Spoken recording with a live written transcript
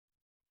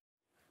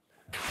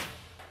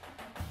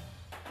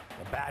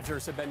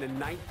Badgers have been to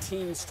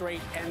 19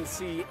 straight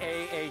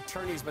NCAA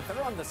tourneys, but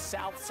they're on the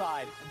south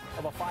side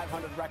of a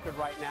 500 record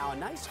right now. A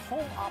nice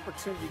home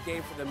opportunity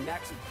game for them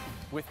next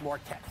with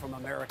Marquette from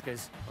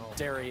America's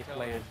Dairy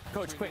Land.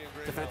 Coach, quick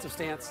defensive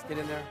stance. Get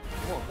in there.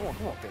 Come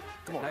on, kid.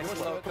 Come on. Nice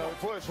low,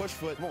 Coach. Push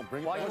foot. Come on,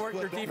 bring it While you back. work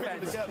your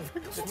defense,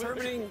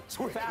 determining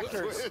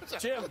factors.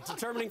 Jim,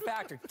 determining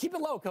factor. Keep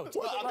it low, Coach.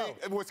 Keep it low.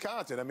 In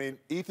Wisconsin,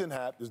 Ethan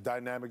Happ is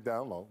dynamic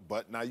down low,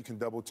 but now you can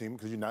double team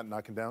because you're not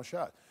knocking down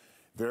shots.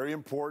 Very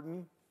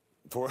important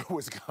for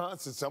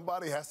Wisconsin.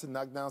 Somebody has to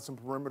knock down some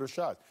perimeter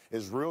shots.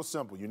 It's real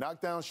simple. You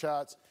knock down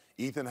shots,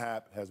 Ethan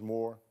Happ has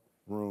more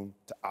room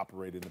to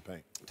operate in the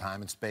paint.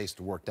 Time and space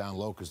to work down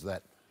low because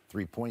that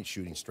three-point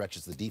shooting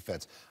stretches the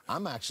defense.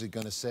 I'm actually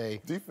going to say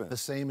the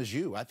same as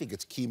you. I think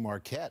it's key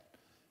Marquette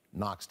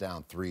knocks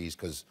down threes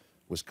because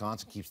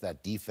Wisconsin keeps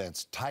that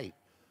defense tight.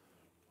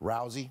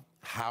 Rousey,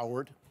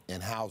 Howard,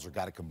 and Hauser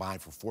got to combine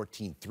for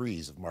 14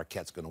 threes if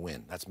Marquette's going to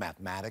win. That's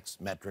mathematics,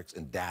 metrics,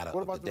 and data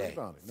what about of the day.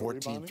 Rebounding?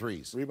 14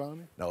 threes.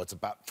 Rebounding? No, it's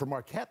about, for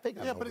Marquette, they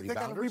got no but they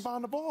got to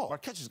rebound the ball.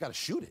 Marquette just got to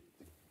shoot it.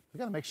 They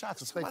got to make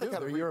shots. Somebody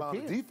They're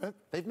European. Defense.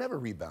 They've never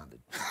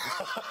rebounded.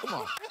 Come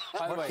on.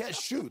 By the way, Marquette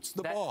shoots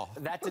the ball.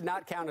 That did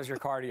not count as your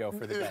cardio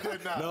for the day. It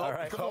did not. No. All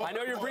right. I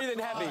know you're breathing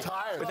heavy,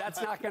 but that's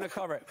not going to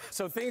cover it.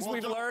 So things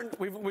we've learned,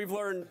 we've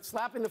learned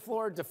slapping the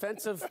floor,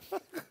 defensive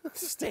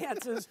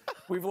stances.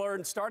 We've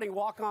learned starting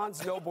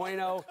walk-ons, no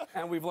bueno,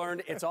 and we've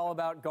learned it's all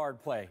about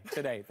guard play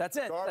today. That's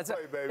it. Guard play,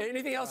 baby.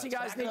 Anything else you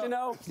guys need to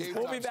know?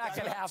 We'll be back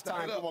at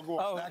halftime.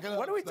 Oh,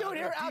 what are we doing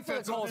here out there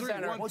at the Kohl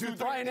Center?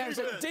 Brian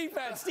Anderson,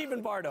 defense,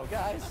 Stephen Bardo,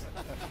 guys.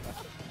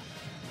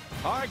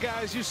 All right,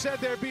 guys, you said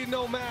there'd be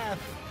no math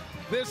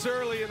this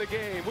early in the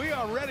game. We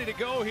are ready to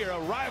go here. A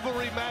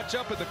rivalry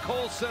matchup at the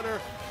Kohl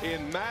Center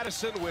in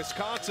Madison,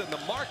 Wisconsin. The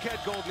Marquette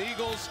Golden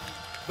Eagles,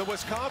 the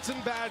Wisconsin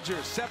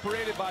Badgers,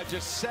 separated by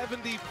just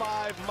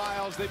 75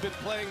 miles. They've been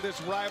playing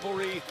this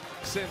rivalry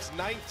since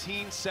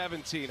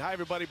 1917. Hi,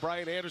 everybody.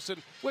 Brian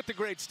Anderson with the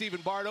great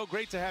Stephen Bardo.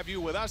 Great to have you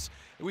with us.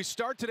 We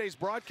start today's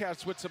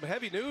broadcast with some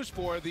heavy news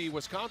for the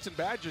Wisconsin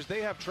Badgers.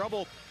 They have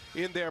trouble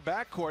in their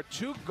backcourt.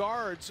 Two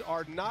guards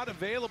are not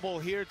available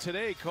here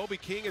today. Kobe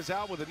King is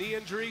out with a knee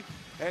injury,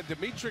 and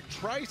Demetric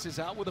Trice is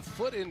out with a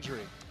foot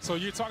injury. So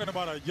you're talking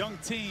about a young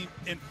team.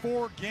 In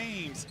 4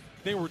 games,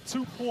 they were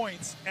 2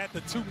 points at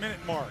the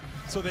 2-minute mark.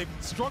 So they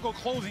struggle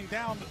closing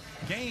down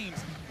games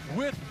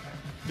with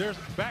their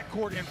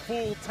backcourt in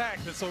full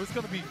tact. And so it's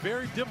going to be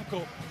very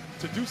difficult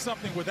to do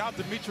something without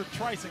Demetric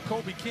Trice and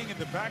Kobe King in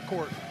the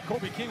backcourt.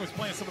 Kobe King was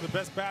playing some of the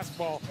best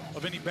basketball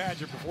of any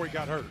Badger before he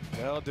got hurt.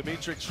 Well,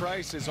 Demetric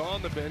Trice is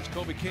on the bench.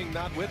 Kobe King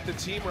not with the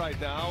team right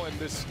now. And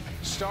this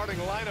starting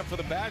lineup for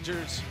the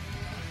Badgers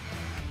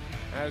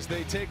as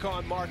they take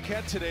on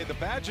Marquette today. The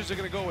Badgers are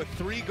going to go with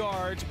 3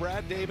 guards: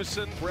 Brad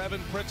Davison,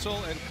 Brevin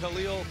Pritzel, and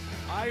Khalil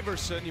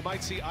Iverson. You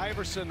might see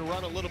Iverson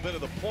run a little bit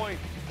of the point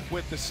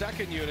with the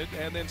second unit.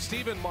 And then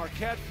Stephen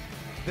Marquette,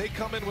 they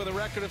come in with a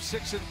record of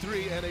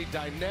 6-3 and a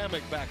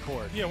dynamic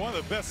backcourt. Yeah, one of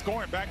the best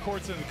scoring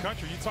backcourts in the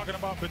country. You're talking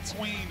about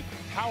between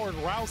Howard,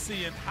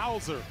 Rousey, and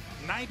Hauser.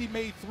 90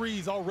 made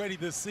threes already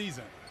this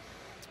season.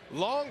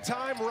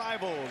 Longtime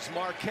rivals,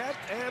 Marquette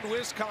and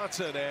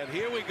Wisconsin. And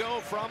here we go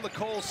from the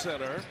Kohl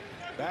Center.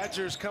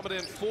 Badgers coming in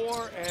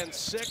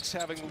 4-6,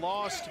 having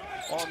lost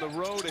on the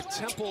road at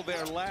Temple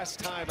their last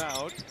time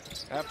out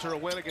after a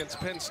win against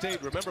Penn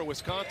State. Remember,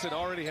 Wisconsin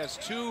already has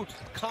 2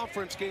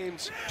 conference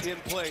games in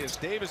play. As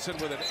Davison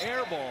with an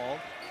air ball,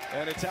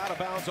 and it's out of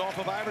bounds off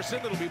of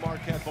Iverson. It'll be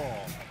Marquette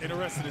ball.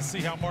 Interested to see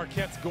how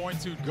Marquette's going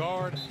to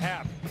guard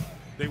Happ.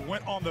 They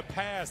went on the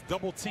pass,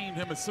 double-teamed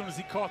him as soon as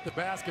he caught the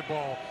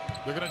basketball.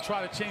 They're going to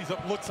try to change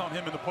up looks on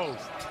him in the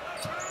post.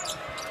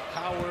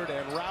 Howard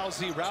and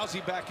Rousey.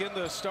 Rousey back in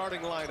the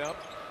starting lineup.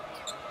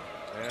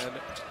 And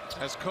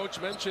as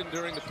Coach mentioned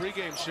during the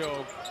pregame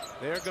show,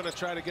 they're going to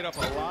try to get up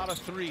a lot of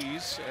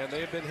threes, and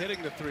they've been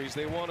hitting the threes.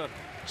 They want to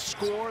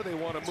score. They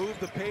want to move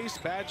the pace.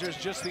 Badgers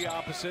just the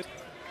opposite.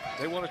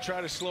 They want to try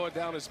to slow it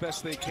down as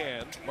best they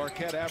can.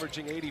 Marquette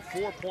averaging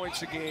 84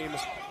 points a game.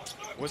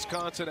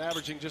 Wisconsin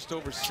averaging just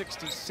over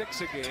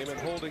 66 a game and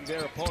holding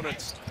their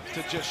opponents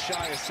to just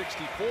shy of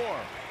 64.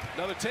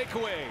 Another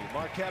takeaway.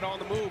 Marquette on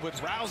the move with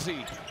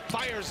Rousey.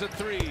 Fires a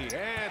 3,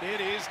 and it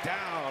is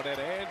down. And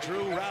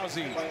Andrew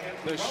Rousey,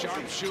 the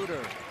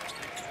sharpshooter.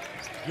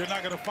 You're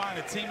not going to find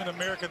a team in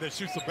America that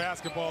shoots the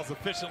basketball as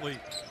efficiently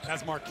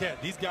as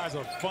Marquette. These guys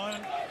are fun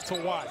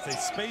to watch. They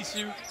space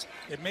you.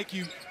 They make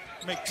you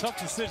make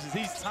tough decisions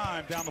each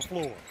time down the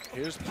floor.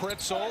 Here's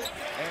Pritzel,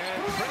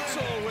 and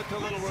Pritzel with the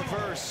little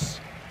reverse.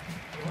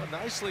 Well,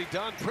 nicely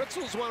done.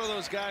 Pritzel's one of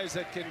those guys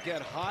that can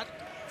get hot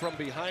from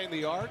behind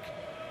the arc.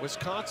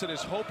 Wisconsin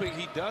is hoping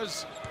he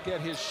does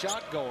get his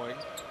shot going,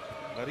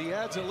 but he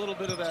adds a little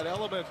bit of that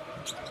element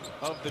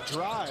of the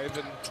drive,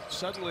 and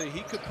suddenly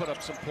he could put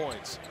up some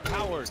points.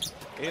 Howard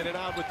in and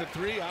out with the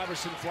 3.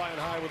 Iverson flying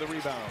high with a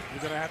rebound.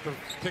 You're going to have to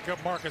pick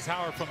up Marcus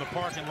Howard from the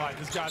parking lot.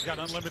 This guy's got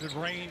unlimited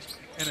range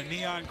and a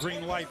neon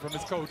green light from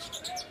his coach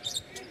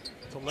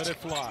to let it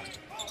fly.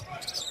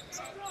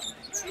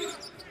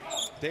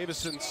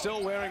 Davison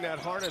still wearing that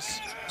harness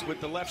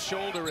with the left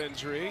shoulder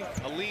injury.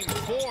 A lean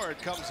forward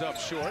comes up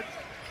short.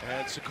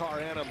 And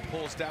Sakar Annam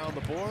pulls down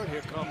the board.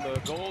 Here come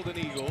the Golden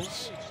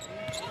Eagles.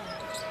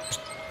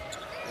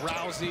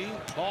 Rousey,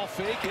 ball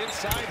fake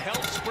inside,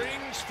 Help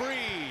springs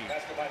free.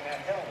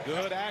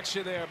 Good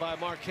action there by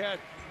Marquette.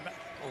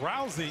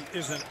 Rousey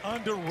is an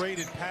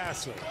underrated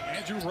passer.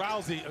 Andrew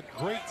Rousey, a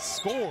great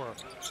scorer,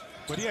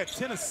 but he had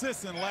 10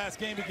 assists in the last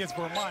game against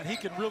Vermont. He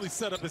can really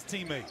set up his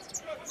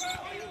teammates.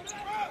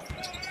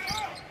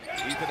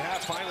 Ethan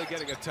Happ finally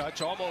getting a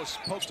touch, almost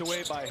poked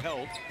away by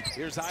Help.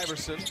 Here's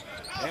Iverson.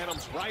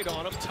 Annam's right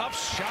on him. Tough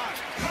shot.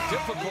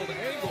 Difficult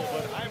angle,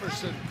 but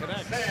Iverson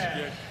connects.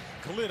 Yeah,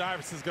 Khalid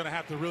Iverson's going to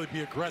have to really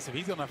be aggressive.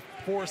 He's going to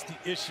force the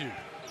issue.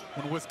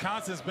 When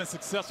Wisconsin's been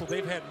successful,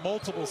 they've had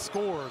multiple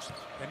scores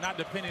and not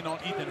depending on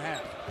Ethan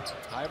Happ.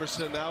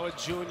 Iverson now a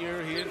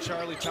junior. He and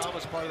Charlie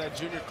Thomas, part of that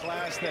junior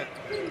class that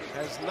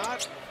has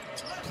not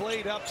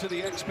played up to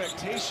the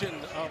expectation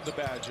of the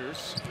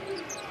Badgers.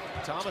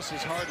 Thomas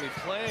is hardly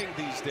playing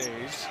these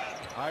days.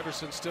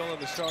 Iverson still in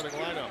the starting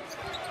lineup.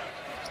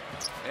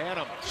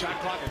 Annam, shot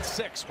clock at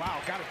 6.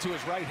 Wow, got it to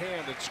his right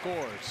hand and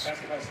scores.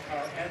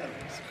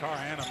 Sakar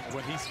Annam,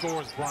 when he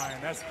scores, Brian,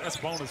 that's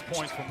bonus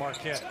points for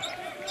Marquette.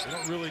 They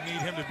don't really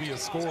need him to be a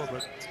scorer,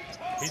 but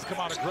he's come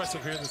out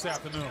aggressive here this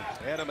afternoon.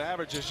 Annam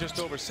averages just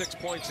over 6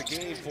 points a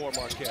game for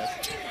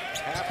Marquette.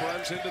 Happ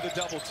runs into the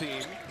double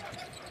team.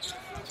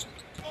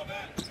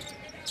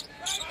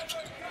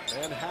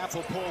 And Happ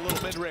will pull a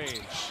little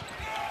mid-range.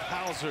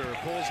 Hauser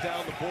pulls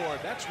down the board.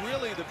 That's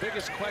really the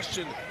biggest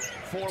question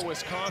for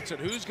Wisconsin.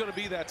 Who's going to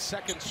be that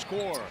second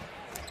scorer?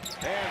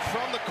 And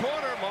from the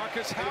corner,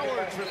 Marcus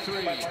Howard for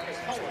 3.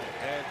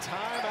 And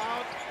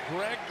timeout,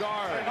 Greg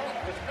Gard.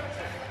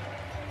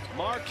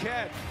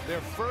 Marquette,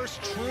 their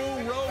first true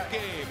road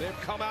game.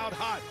 They've come out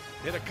hot,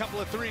 hit a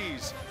couple of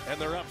threes, and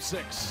they're up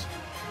 6.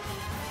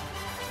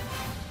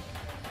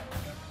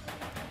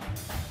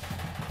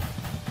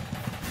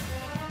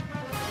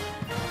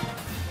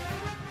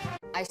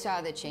 I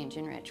saw the change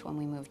in Rich when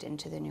we moved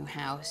into the new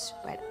house,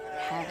 but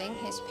having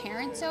his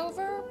parents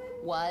over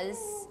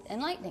was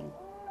enlightening.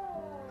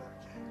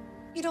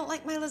 You don't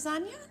like my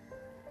lasagna?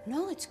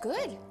 No, it's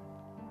good.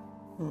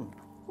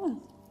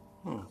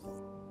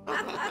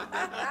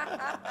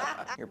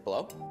 Here,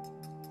 blow.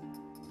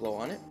 Blow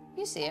on it.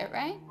 You see it,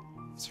 right?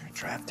 Is there a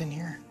draft in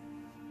here?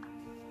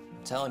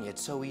 I'm telling you,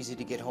 it's so easy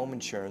to get home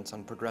insurance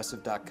on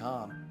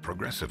Progressive.com.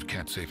 Progressive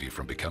can't save you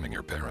from becoming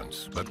your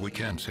parents, but we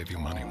can save you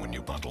money when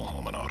you bundle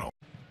home and auto.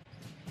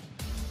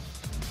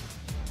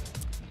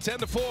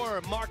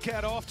 10-4,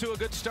 Marquette off to a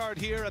good start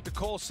here at the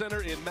Kohl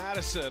Center in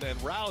Madison, and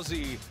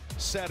Rousey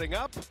setting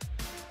up,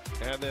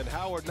 and then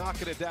Howard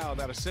knocking it down.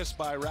 That assist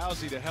by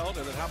Rousey to Helt,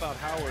 and then how about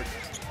Howard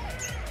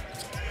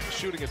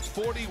shooting at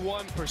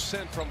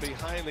 41% from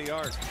behind the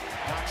arc,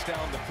 knocks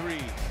down the 3.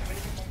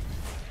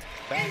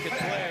 Back at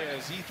play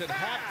as Ethan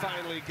Happ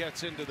finally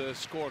gets into the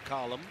score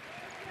column.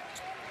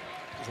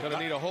 He's going to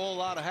need a whole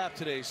lot of Happ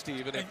today,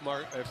 Steve, and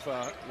if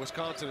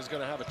Wisconsin is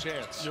going to have a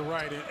chance. You're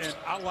right, and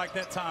I like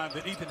that time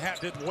that Ethan Happ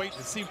didn't wait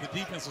to see what the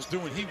defense was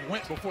doing. He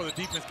went before the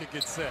defense could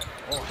get set.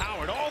 Oh,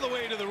 Howard all the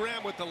way to the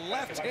rim with the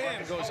left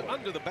hand, goes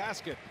under the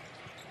basket.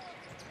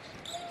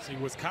 See,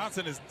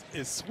 Wisconsin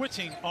is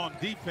switching on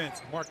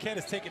defense. Marquette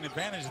is taking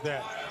advantage of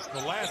that.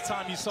 The last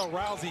time you saw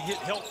Rousey hit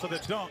Helt for the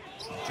dunk,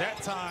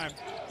 that time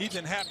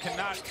Ethan Happ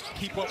cannot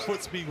keep up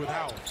foot speed with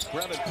Howard.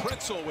 Brevin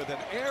Pritzel with an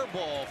air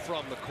ball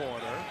from the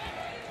corner.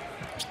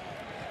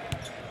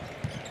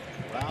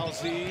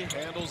 Rousey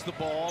handles the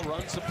ball,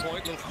 runs the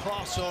point, little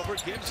crossover,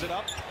 gives it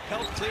up.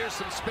 Helt clears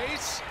some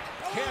space,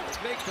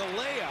 can't make the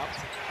layup,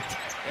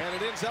 and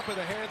it ends up in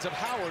the hands of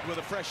Howard with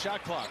a fresh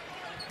shot clock.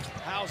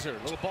 Hauser,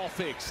 little ball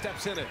fake,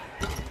 steps in it.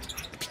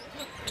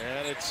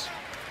 And it's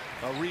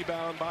a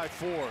rebound by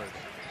Ford.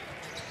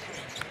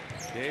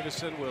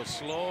 Davison will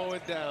slow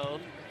it down.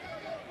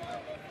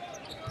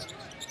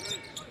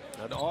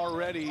 An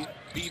already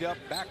beat up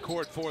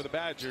backcourt for the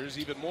Badgers,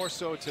 even more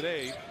so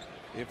today.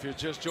 If you're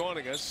just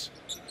joining us,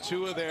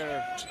 2 of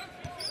their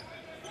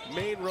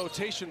main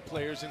rotation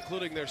players,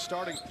 including their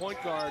starting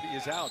point guard,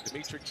 is out.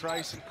 Dimitri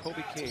Trice and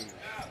Kobe King,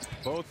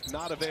 both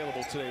not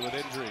available today with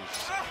injuries.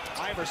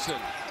 Iverson,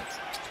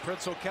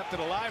 Pritzel kept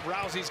it alive.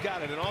 Rousey's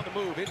got it, and on the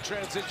move, in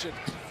transition,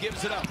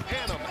 gives it up.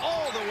 Annam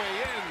all the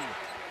way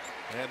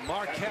in. And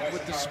Marquette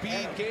with the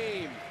speed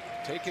game,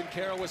 taking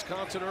care of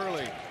Wisconsin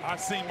early.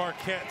 I've seen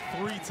Marquette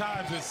 3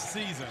 times this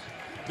season.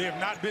 They have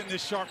not been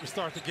this sharp to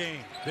start the game.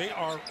 They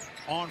are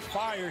on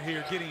fire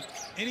here, getting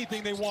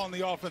anything they want on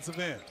the offensive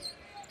end.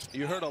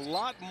 You heard a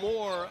lot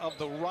more of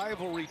the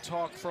rivalry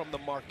talk from the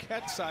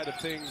Marquette side of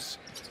things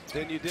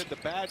than you did the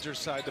Badgers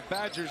side. The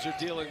Badgers are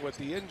dealing with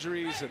the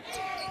injuries, and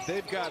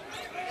they've got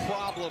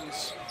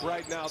problems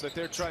right now that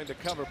they're trying to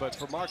cover. But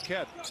for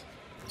Marquette,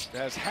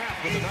 as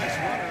Happ with a nice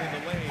runner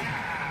in the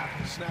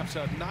lane, snaps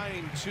a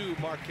 9-2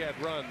 Marquette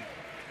run.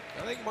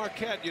 I think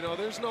Marquette, you know,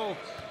 there's no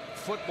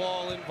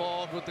football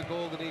involved with the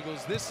Golden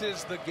Eagles. This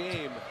is the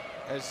game.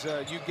 as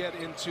you get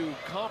into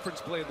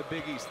conference play in the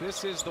Big East.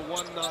 This is the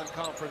one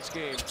non-conference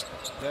game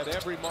that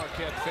every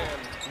Marquette fan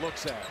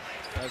looks at.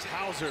 As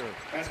Hauser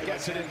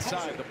gets it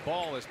inside, the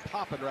ball is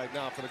popping right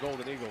now for the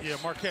Golden Eagles. Yeah,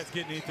 Marquette's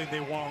getting anything they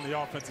want on the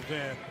offensive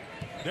end.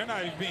 They're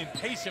not even being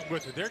patient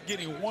with it. They're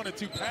getting 1 or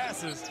 2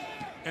 passes,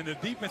 and the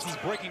defense is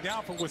breaking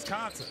down for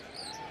Wisconsin.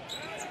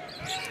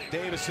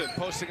 Davison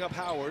posting up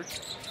Howard.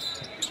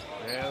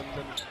 And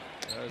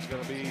there's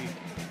going to be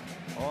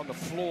on the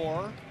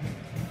floor.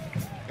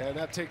 And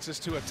that takes us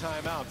to a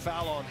timeout.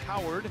 Foul on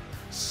Howard.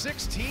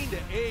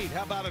 16-8.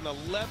 How about an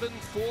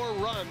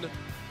 11-4 run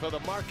for the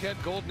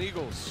Marquette Golden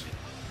Eagles?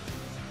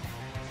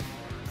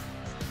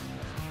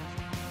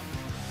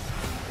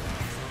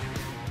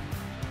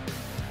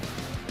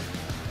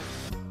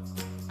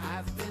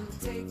 I've been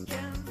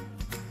taken.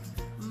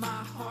 My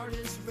heart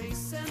is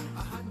racing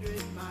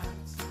 100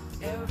 miles.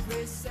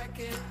 Every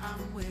second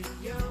I'm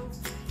with you.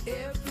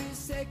 Every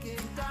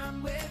second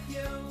I'm with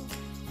you.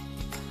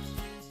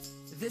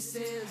 This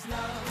is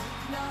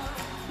love,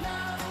 love,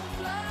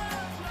 love,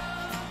 love,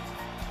 love.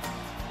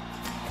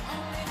 The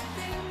only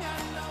thing I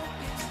know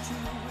is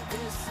true.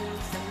 This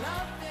is the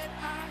love that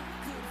I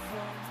could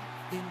fall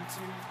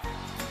into.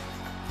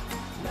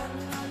 La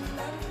la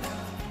la la.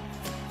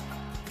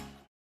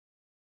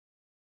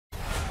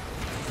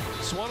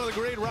 It's one of the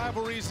great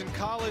rivalries in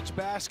college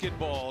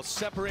basketball,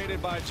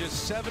 separated by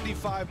just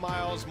 75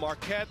 miles.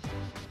 Marquette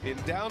in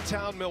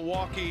downtown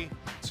Milwaukee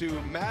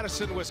to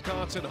Madison,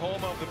 Wisconsin,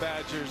 home of the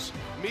Badgers,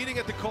 meeting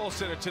at the Kohl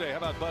Center today. How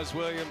about Buzz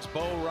Williams,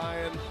 Bo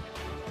Ryan,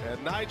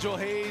 and Nigel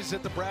Hayes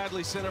at the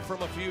Bradley Center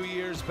from a few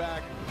years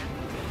back.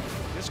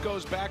 This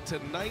goes back to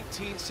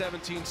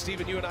 1917.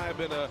 Stephen, you and I have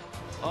been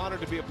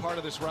honored to be a part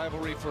of this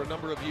rivalry for a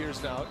number of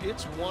years now.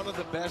 It's one of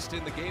the best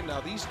in the game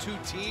now. These two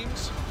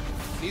teams,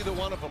 neither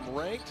one of them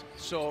ranked,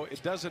 so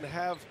it doesn't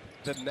have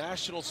the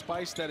national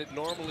spice that it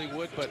normally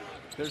would, but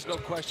there's no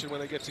question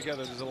when they get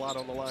together, there's a lot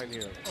on the line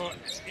here.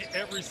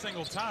 Every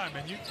single time,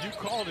 and you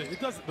called it. It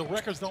doesn't. The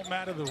records don't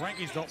matter. The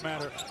rankings don't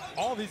matter.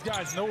 All these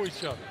guys know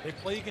each other. They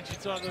play against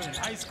each other in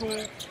high school.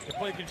 They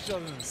play against each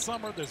other in the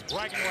summer. There's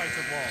bragging rights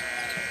involved.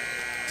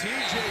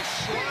 TJ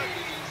Schlunt,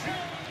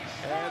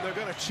 and they're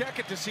going to check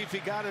it to see if he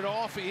got it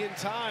off in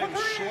time.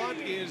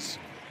 Schlunt is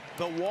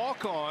the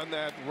walk-on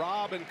that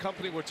Rob and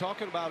company were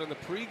talking about in the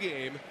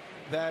pregame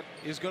that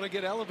is going to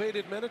get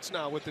elevated minutes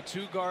now with the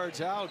 2 guards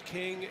out,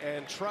 King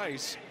and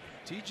Trice.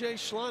 TJ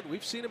Schlunt,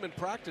 we've seen him in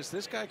practice.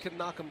 This guy can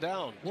knock him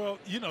down. Well,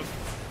 you know,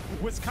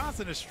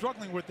 Wisconsin is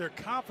struggling with their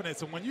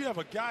confidence, and when you have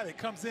a guy that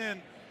comes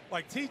in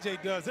like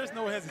TJ does, there's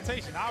no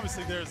hesitation.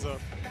 Obviously, there's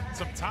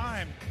some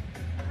time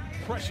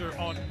pressure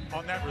on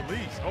that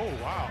release. Oh,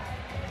 wow.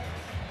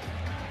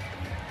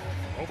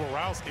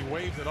 Oborowski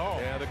waves it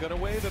off. Yeah, they're going to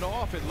wave it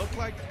off. It looked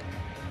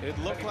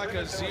like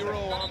a 0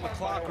 on the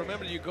clock.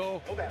 Remember, you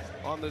go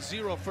on the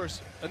 0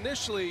 first.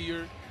 Initially,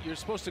 you're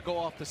supposed to go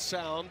off the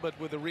sound, but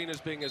with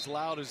arenas being as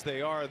loud as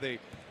they are, they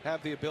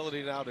have the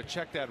ability now to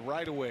check that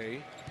right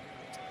away.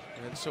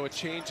 And so it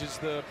changes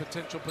the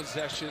potential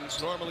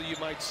possessions. Normally, you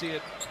might see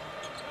it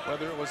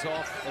whether it was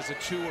off as a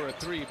 2 or a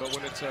 3, but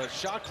when it's a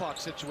shot clock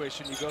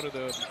situation, you go to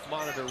the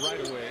monitor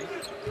right away.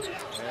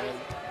 And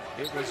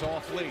it was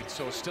off late,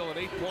 so still an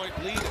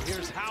 8-point lead. And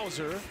here's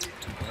Hauser,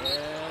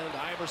 and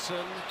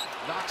Iverson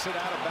knocks it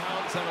out of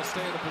bounds. That'll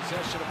stay in the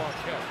possession of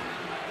Marquette.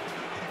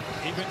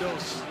 Even though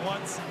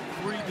Schlunt's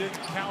 3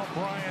 didn't count,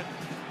 Brian,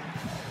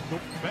 the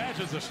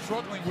Badgers are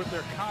struggling with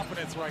their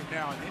confidence right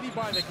now. And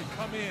anybody that can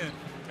come in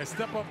and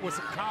step up with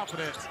some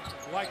confidence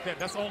like that,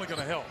 that's only going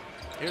to help.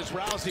 Here's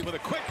Rousey with a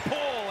quick pull,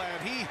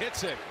 and he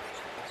hits it.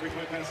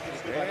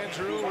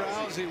 Andrew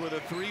Rousey with a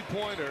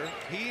 3-pointer.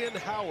 He and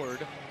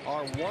Howard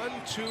are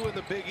 1-2 in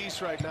the Big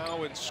East right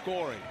now in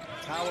scoring.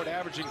 Howard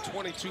averaging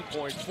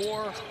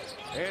 22.4.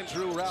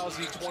 Andrew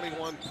Rousey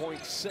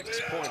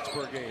 21.6 points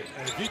per game.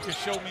 And if you can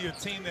show me a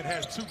team that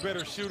has 2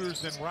 better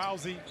shooters than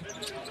Rousey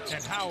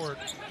and Howard,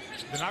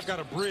 then I've got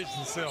a bridge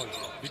to sell you,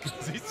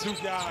 because these 2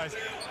 guys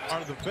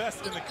are the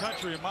best in the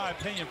country, in my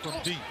opinion, from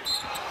deep.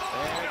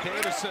 And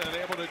Davison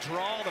able to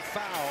draw the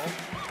foul.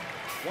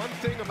 One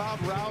thing about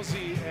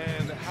Rousey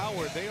and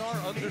Howard, they are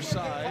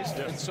undersized,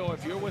 and so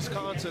if you're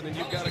Wisconsin and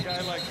you've got a guy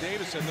like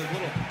Davison, there's a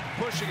little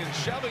pushing and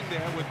shoving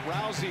there with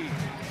Rousey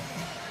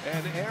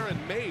and Aaron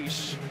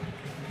Maish.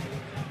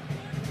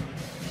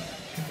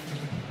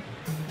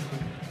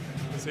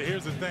 So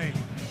here's the thing.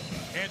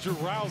 Andrew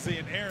Rousey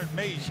and Aaron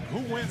Maish, who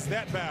wins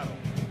that battle?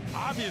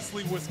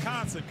 Obviously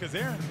Wisconsin, because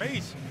Aaron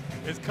Maish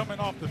is coming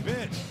off the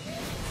bench.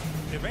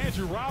 If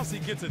Andrew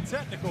Rousey gets a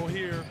technical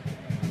here,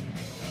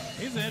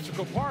 he's an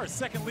integral part,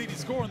 second leading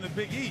scorer in the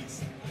Big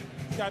East.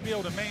 He's got to be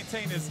able to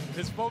maintain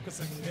his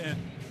focus and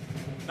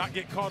not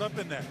get caught up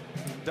in that.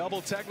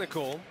 Double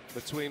technical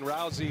between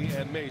Rousey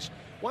and Maish.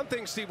 One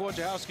thing Steve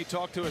Wojciechowski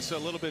talked to us a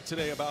little bit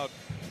today about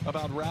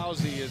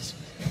Rousey is,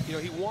 you know,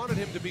 he wanted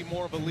him to be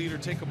more of a leader,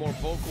 take a more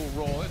vocal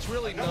role. It's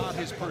really not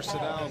his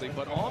personality,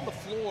 but on the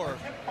floor,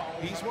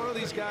 he's one of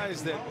these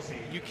guys that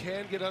you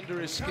can get under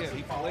his skin.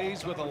 He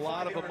plays with a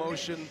lot of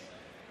emotion.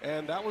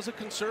 And that was a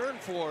concern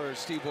for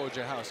Steve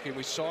Wojciechowski.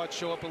 We saw it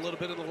show up a little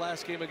bit in the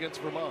last game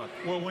against Vermont.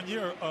 Well, when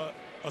you're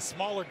a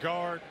smaller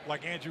guard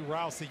like Andrew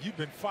Rousey, you've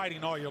been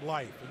fighting all your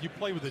life, and you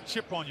play with a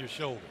chip on your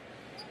shoulder.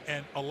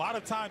 And a lot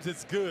of times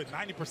it's good.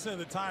 90% of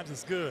the times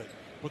it's good.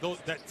 But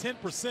that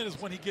 10%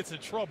 is when he gets in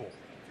trouble.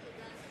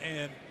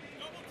 And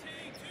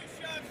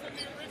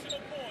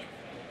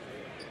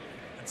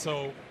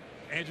so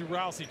Andrew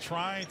Rousey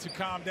trying to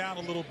calm down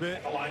a little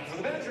bit.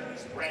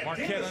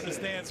 Marquette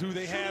understands who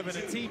they have in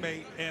a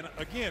teammate. And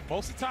again,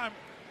 most of the time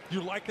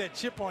you like that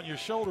chip on your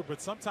shoulder,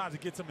 but sometimes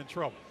it gets him in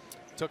trouble.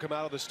 Took him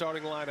out of the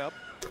starting lineup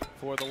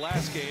for the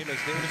last game as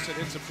Davison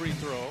hits a free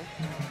throw.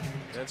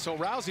 And so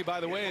Rousey, by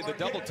the way, the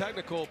double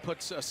technical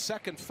puts a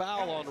second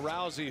foul on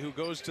Rousey, who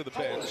goes to the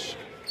bench.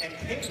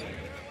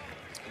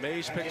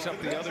 Maish picks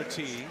up the other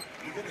tee,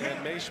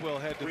 and Maish will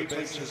head to the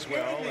bench as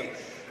well. And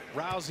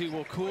Rousey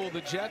will cool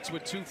the Jets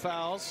with 2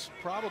 fouls,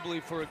 probably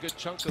for a good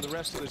chunk of the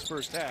rest of this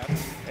first half.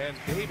 And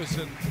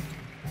Davison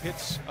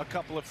hits a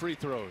couple of free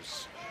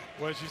throws.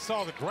 Well, as you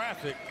saw the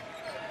graphic,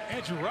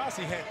 Andrew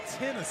Rousey had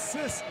 10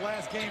 assists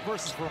last game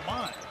versus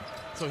Vermont.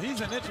 So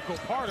he's an integral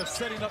part of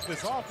setting up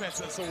this offense.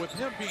 And so with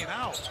him being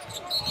out.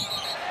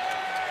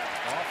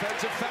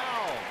 Offensive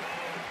foul.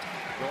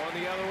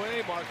 Going the other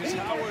way, Marcus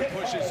Howard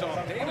pushes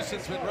off.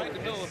 Davison's been right in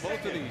the middle of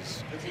both of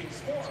these.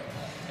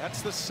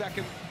 That's the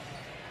second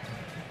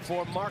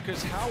for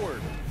Marcus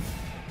Howard.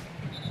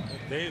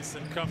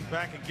 Davison comes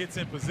back and gets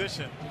in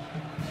position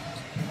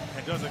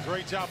and does a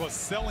great job of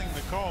selling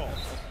the call.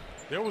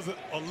 There was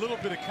a little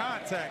bit of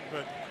contact,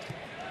 but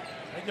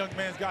that young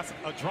man's got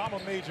a drama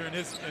major in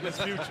his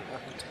future.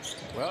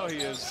 Well, he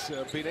has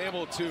been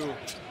able to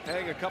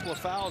hang a couple of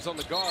fouls on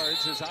the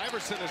guards as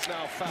Iverson is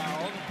now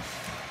fouled.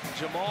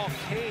 Jamal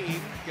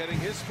Cain getting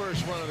his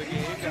first run of the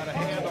game, got a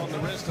hand on the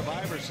wrist of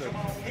Iverson.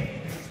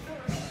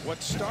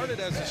 What started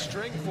as a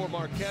string for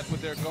Marquette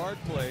with their guard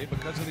play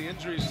because of the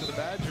injuries to the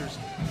Badgers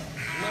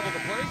leveled the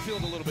playing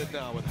field a little bit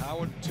now with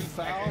Howard 2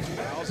 fouls,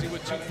 Rousey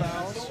with 2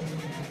 fouls.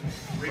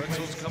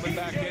 Britzel's coming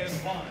back in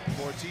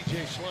for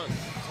TJ Schlund.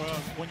 Well,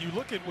 when you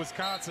look at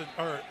Wisconsin,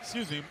 or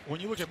excuse me, when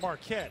you look at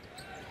Marquette,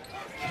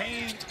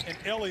 Kane and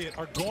Elliott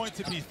are going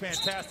to be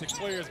fantastic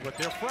players, but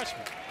they're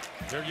freshmen.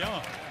 They're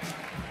young.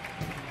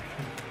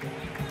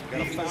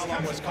 Got a foul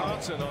on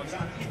Wisconsin on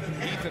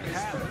Ethan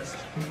Happ,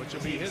 which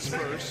will be his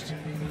first.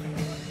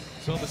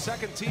 So the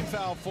second team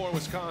foul for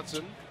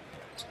Wisconsin.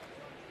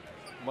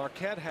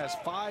 Marquette has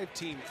 5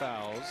 team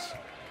fouls.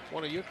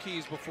 One of your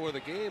keys before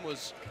the game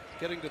was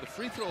getting to the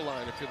free throw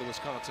line if you're the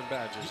Wisconsin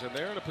Badgers, and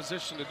they're in a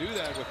position to do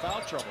that with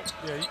foul trouble.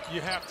 Yeah,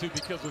 you have to,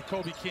 because with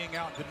Kobe King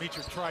out and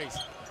Demetric Trice,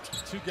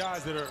 2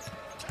 guys that are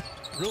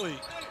really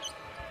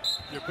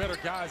your better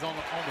guys on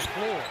the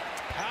floor.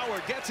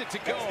 Howard gets it to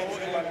go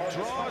and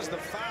draws the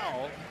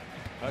foul.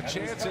 A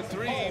chance at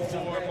 3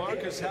 for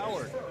Marcus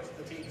Howard.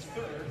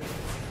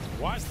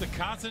 Watch the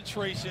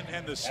concentration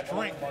and the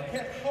strength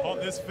on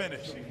this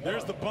finish.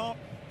 There's the bump,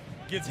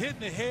 gets hit in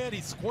the head,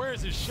 he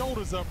squares his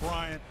shoulders up,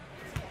 Brian.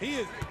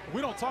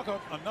 We don't talk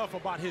enough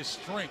about his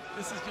strength.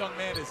 This young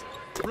man is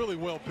really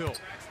well built.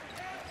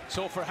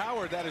 So for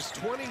Howard, that is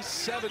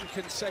 27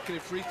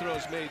 consecutive free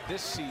throws made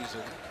this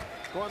season.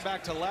 Going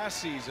back to last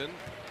season,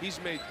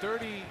 he's made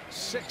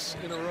 36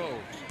 in a row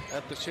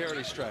at the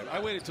charity stripe. I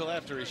waited till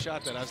after he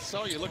shot that. I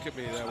saw you look at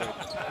me that way.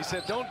 He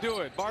said, don't do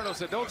it. Barno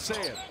said, don't say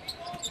it.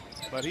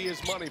 But he is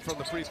money from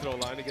the free throw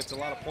line. He gets a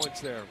lot of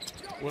points there.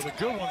 Well, the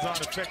good ones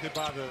aren't affected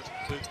by the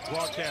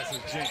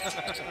broadcaster's jinx.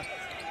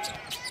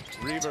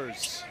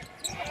 Reavers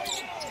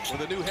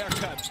with a new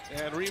haircut,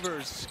 and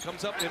Reavers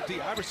comes up empty.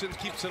 Iverson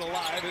keeps it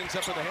alive, ends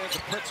up in the hands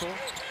of Pritzel.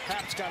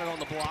 Happ's got it on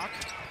the block,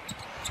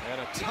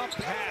 and a tough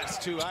pass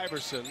to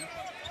Iverson.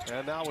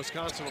 And now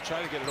Wisconsin will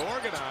try to get it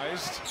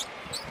organized.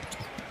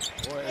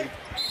 Boy,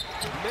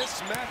 a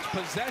mismatched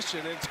possession,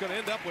 and it's going to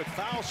end up with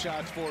foul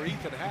shots for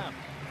Ethan Happ.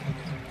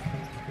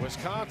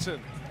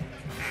 Wisconsin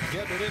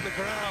getting it in the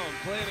ground,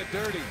 playing it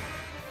dirty.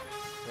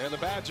 And the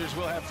Badgers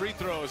will have free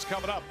throws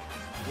coming up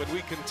when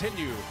we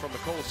continue from the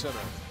Kohl Center.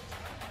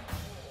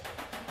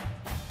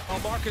 Well,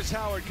 Marcus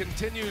Howard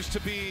continues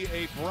to be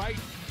a bright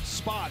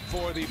spot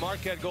for the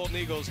Marquette Golden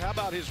Eagles. How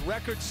about his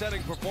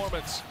record-setting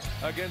performance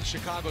against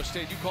Chicago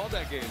State? You called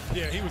that game.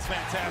 Yeah, he was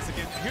fantastic.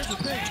 And here's the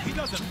thing, he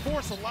doesn't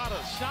force a lot of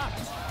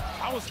shots.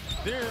 I was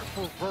there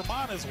for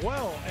Vermont as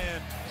well,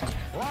 and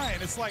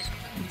Brian, it's like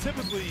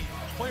typically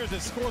players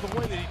that score the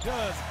way that he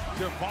does,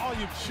 they're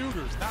volume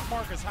shooters, not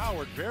Marcus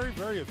Howard. Very,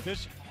 very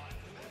efficient.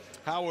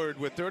 Howard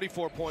with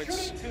 34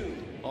 points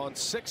on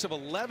 6 of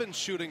 11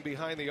 shooting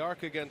behind the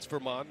arc against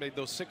Vermont. Made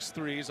those 6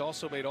 threes,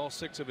 also made all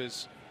 6 of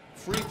his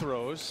free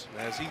throws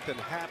as Ethan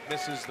Happ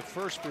misses the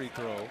first free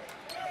throw.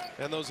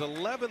 And those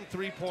 11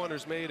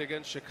 three-pointers made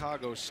against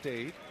Chicago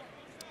State.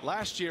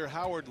 Last year,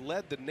 Howard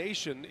led the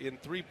nation in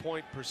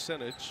three-point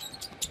percentage,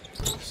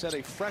 set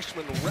a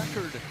freshman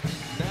record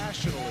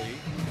nationally.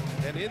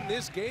 And in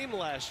this game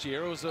last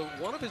year, it was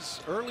one of his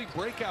early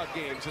breakout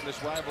games in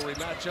this rivalry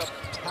matchup.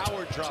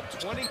 Howard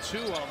dropped 22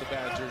 on the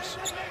Badgers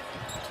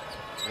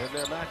in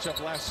their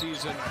matchup last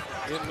season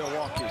in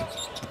Milwaukee.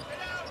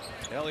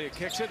 Elliott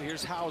kicks it.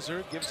 Here's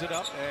Hauser, gives it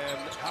up, and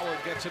Howard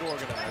gets it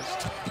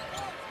organized.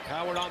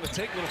 Howard on the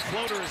take. Little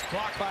floater is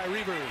blocked by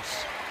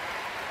Reavers.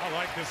 I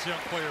like this young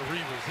player,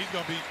 Reavers. He's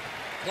going to be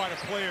quite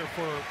a player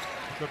for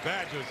the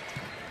Badgers.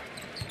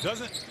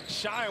 Doesn't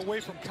shy away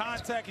from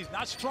contact. He's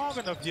not strong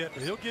enough yet,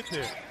 but he'll get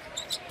there.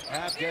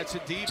 Happ gets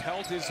it deep.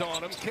 Helt is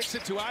on him. Kicks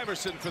it to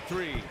Iverson for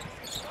three.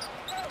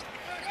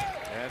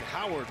 And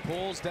Howard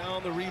pulls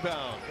down the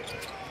rebound.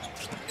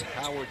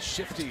 Howard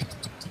shifty.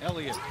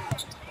 Elliott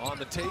on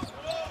the take.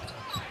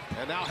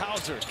 And now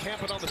Hauser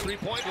camping on the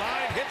three-point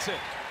line. Hits it.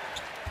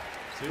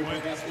 See,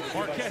 when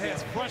Marquette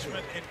has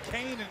freshmen and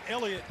Kane and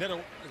Elliott that are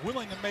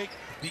willing to make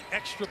the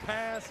extra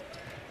pass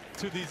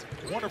to these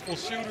wonderful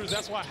shooters.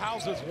 That's why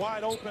Hauser's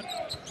wide open.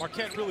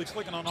 Marquette really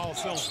clicking on all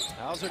cylinders.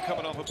 Hauser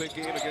coming off a big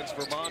game against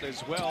Vermont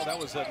as well. That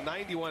was a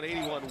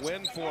 91-81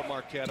 win for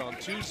Marquette on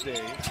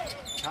Tuesday.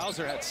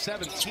 Hauser had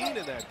 17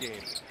 in that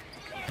game.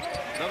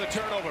 Another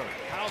turnover.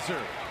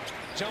 Hauser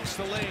jumps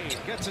the lane,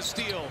 gets a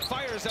steal,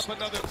 fires up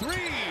another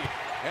three.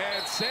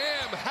 And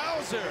Sam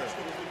Hauser,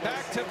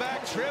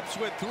 back-to-back trips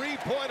with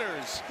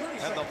three-pointers.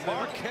 And the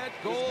Marquette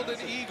Golden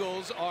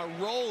Eagles are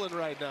rolling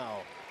right now.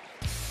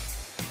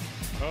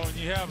 Oh, and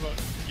you have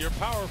your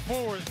power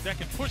forward that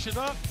can push it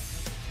up,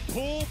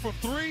 pull from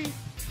three,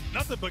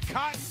 nothing but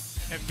cotton,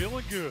 and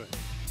feeling good.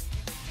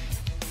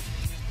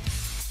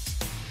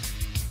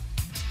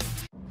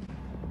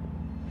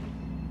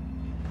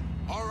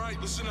 All right,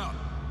 listen up.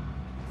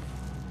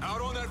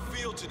 Out on that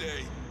field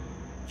today,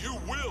 you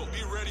will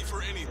be ready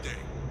for anything.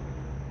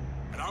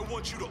 And I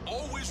want you to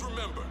always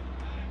remember,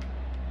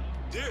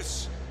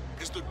 this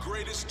is the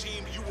greatest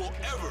team you will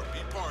ever be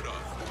part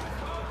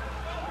of.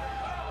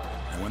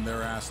 And when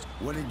they're asked,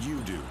 what did you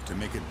do to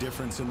make a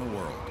difference in the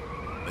world?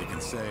 They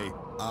can say,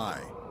 I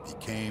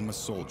became a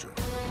soldier.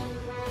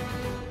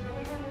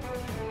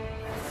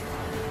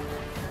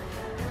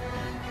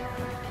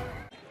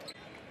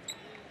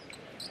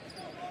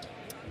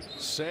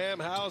 Sam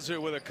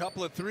Hauser with a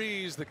couple of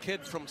threes. The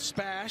kid from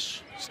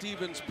Spash,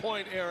 Stevens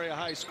Point Area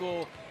High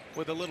School,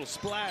 with a little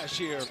splash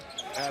here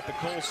at the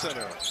Kohl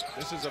Center.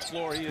 This is a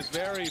floor he is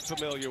very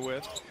familiar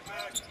with,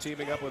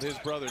 teaming up with his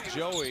brother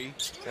Joey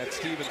at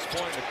Stevens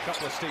Point, a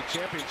couple of state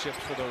championships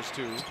for those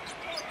two.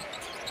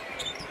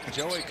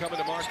 Joey coming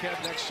to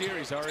Marquette next year.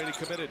 He's already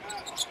committed.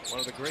 One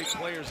of the great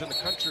players in the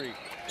country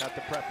at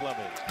the prep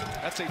level.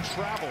 That's a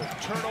travel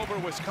turnover,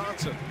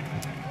 Wisconsin.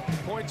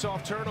 Points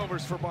off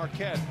turnovers for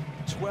Marquette.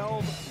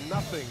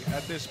 12-0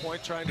 at this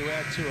point, trying to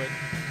add to it.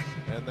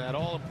 And that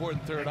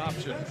all-important third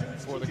option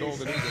for the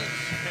Golden Eagles.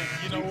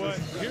 And you know what?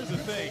 Here's the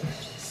thing.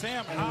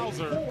 Sam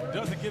Hauser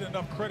doesn't get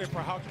enough credit for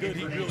how good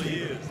he really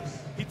is.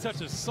 He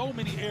touches so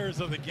many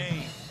areas of the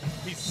game.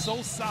 He's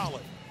so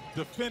solid.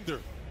 Defender,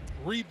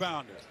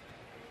 rebounder,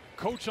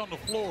 coach on the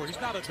floor.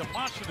 He's not a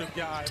demonstrative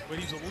guy, but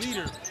he's a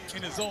leader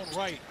in his own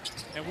right.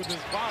 And with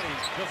his body,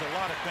 does a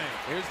lot of things.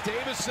 Here's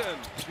Davison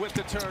with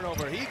the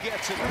turnover. He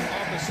gets it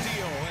on the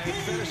steal and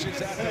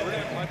finishes at the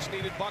rim.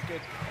 Much-needed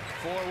bucket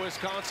for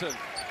Wisconsin.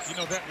 You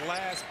know, that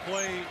last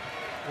play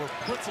where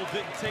Pritzel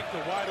didn't take the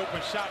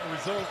wide-open shot and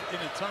result in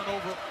a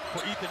turnover for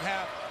Ethan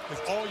Happ is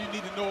all you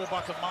need to know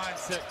about the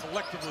mindset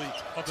collectively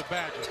of the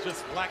Badgers,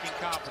 just lacking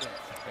confidence.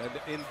 And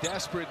in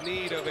desperate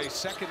need of a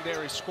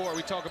secondary score.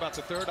 We talk about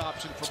the third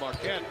option for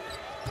Marquette.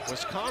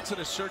 Wisconsin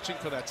is searching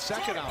for that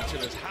second option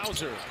as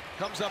Hauser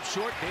comes up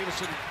short.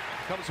 Davison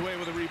comes away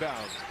with a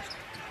rebound.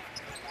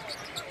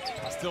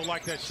 I still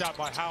like that shot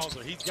by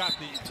Hauser. He's got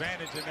the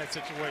advantage in that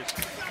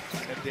situation.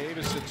 And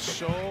Davison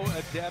so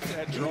adept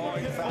at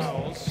drawing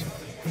fouls.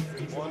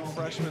 One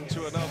freshman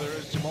to another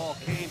as Jamal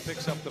Kane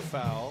picks up the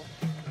foul.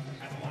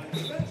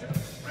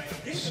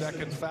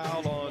 Second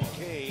foul on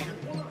Kane,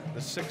 the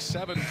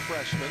 6'7"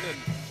 freshman,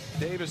 and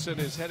Davison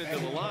is headed to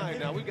the line.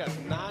 Now we've got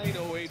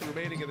 9:08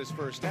 remaining in this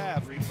first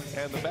half,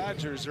 and the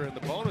Badgers are in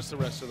the bonus the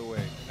rest of the way.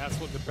 And that's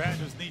what the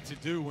Badgers need to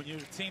do. When you're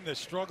a team that's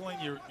struggling,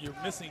 you're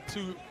missing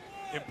two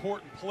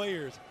important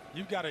players.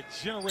 You've got to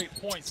generate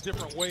points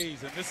different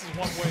ways, and this is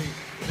one way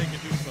they can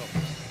do so.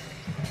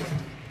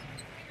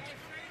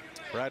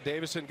 Brad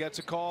Davison gets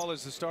a call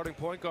as the starting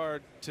point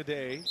guard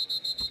today,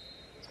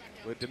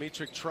 with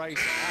Dimitri Trice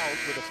out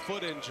with a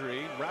foot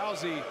injury.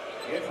 Rousey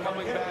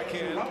coming back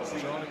in,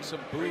 drawing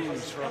some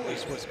boos from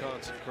this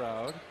Wisconsin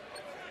crowd.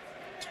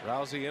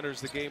 Rousey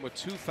enters the game with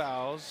 2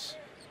 fouls.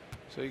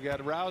 So you got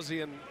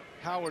Rousey and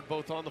Howard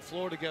both on the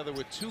floor together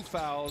with 2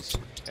 fouls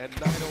and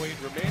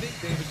 9:08 remaining.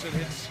 Davison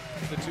hits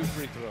the 2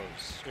 free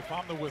throws. If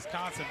I'm the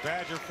Wisconsin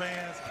Badger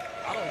fans,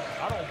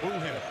 I don't boo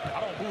him.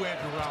 I don't boo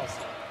Andrew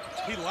Rousey.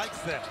 He likes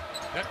that.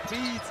 That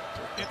feeds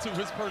into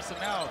his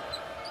personality.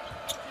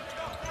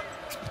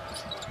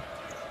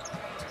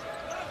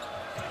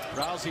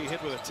 Rousey hit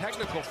with a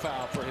technical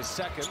foul for his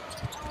second.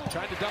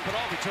 Trying to dump it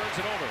off, he turns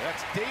it over.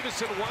 That's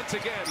Davison once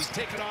again. He's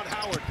taken on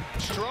Howard.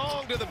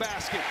 Strong to the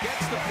basket,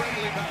 gets the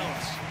friendly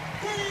bounce.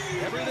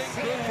 Everything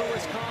good for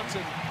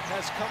Wisconsin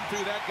has come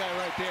through that guy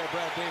right there,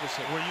 Brad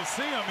Davison. Where you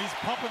see him, he's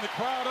pumping the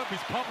crowd up,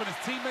 he's pumping his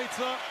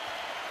teammates up.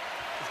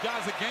 This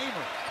guy's a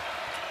gamer.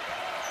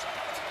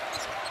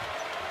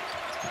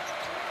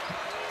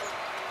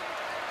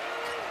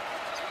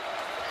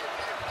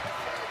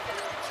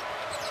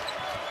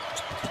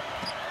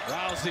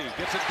 Rousey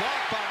gets it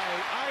blocked by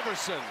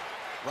Iverson.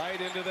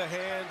 Right into the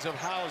hands of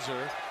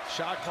Hauser.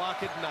 Shot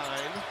clock at 9.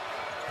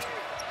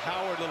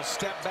 Howard, little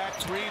step back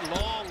three,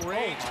 long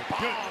range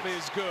bomb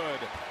is good.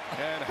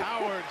 And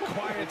Howard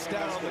quiets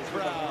down the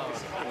crowd.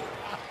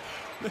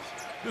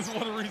 This is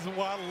one of the reasons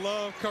why I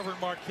love covering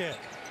Marquette.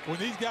 When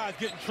these guys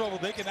get in trouble,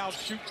 they can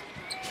outshoot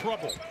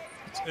trouble.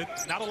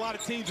 Not a lot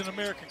of teams in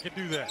America can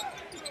do that.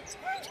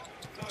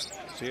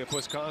 See if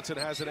Wisconsin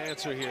has an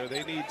answer here.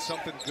 They need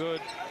something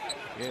good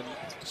in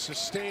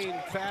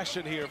sustained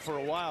fashion here for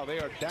a while. They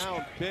are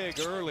down big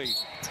early.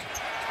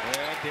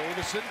 And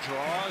Davison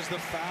draws the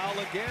foul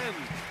again.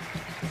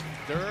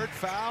 Third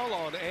foul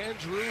on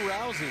Andrew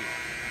Rousey.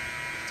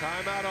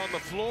 Timeout on the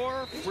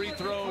floor, free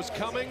throws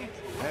coming,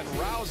 and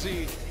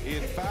Rousey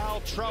in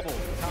foul trouble.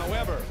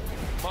 However,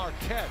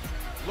 Marquette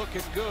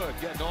looking good,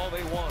 getting all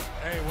they want.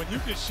 Hey, when you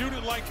can shoot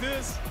it like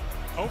this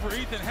over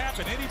Ethan Happ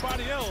and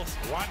anybody else,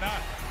 why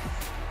not?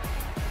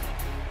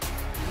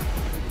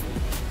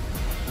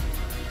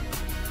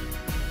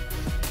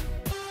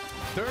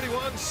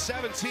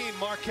 (31-17)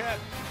 Marquette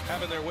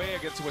having their way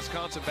against the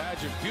Wisconsin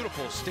Badgers.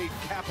 Beautiful state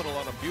capital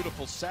on a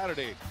beautiful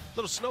Saturday.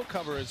 Little snow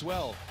cover as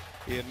well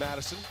in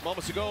Madison.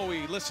 Moments ago,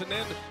 we listened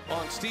in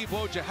on Steve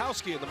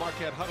Wojciechowski in the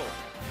Marquette huddle.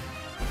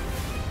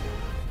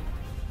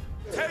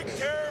 Take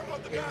care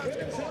of the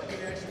basketball.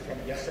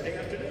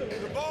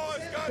 The ball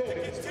has got to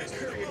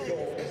continue to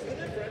move.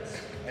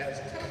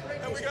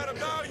 And we got to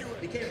value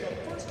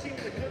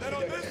it. And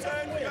on this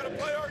end, we got to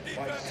play our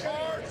defense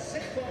hard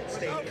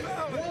without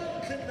fouling.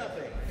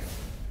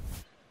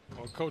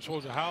 Well, Coach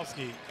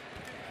Wojciechowski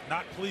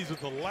not pleased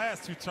with the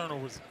last 2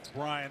 turnovers,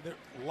 Brian. They're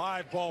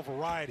live ball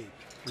variety,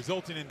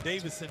 resulting in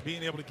Davison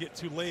being able to get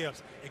 2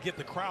 layups and get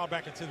the crowd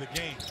back into the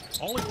game.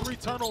 Only 3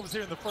 turnovers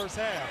here in the first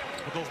half,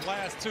 but those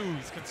last 2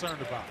 he's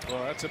concerned about.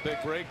 Well, that's a big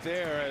break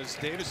there as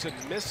Davison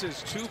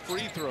misses 2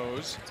 free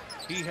throws.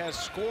 He has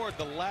scored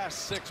the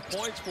last 6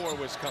 points for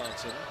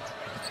Wisconsin.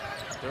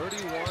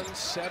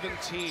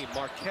 31-17.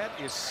 Marquette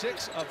is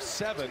 6 of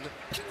 7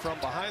 from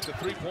behind the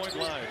 3-point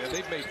line, and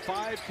they've made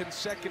 5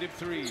 consecutive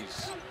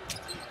threes.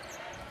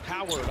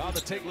 Howard on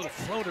the take, little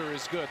floater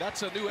is good.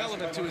 That's a new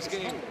element to his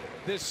game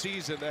this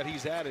season that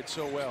he's added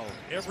so well.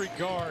 Every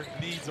guard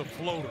needs a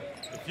floater.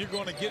 If you're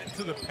going to get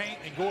into the paint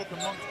and go up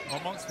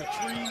amongst the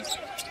trees,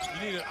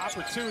 you need an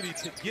opportunity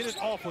to get it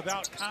off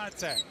without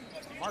contact.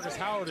 Marcus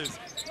Howard is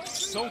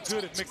so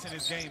good at mixing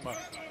his game up.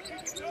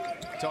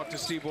 Talked to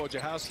Steve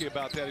Wojciechowski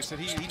about that. He said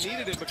he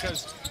needed it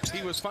because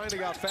he was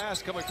finding out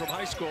fast coming from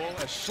high school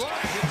as Schlott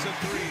hits a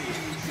 3.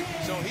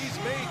 So he's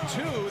made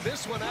 2.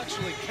 This one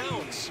actually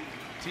counts.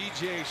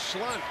 TJ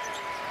Schlott.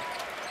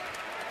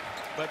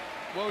 But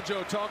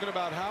Wojo talking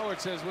about Howard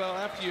says, well,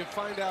 after you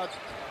find out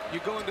you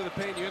go into the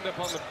paint, you end up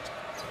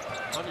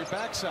on your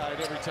backside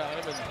every time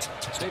and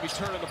maybe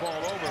turning the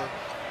ball over.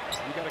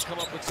 You got to come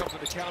up with something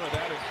to counter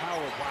that. And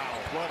Howard, wow,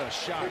 what a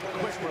shot.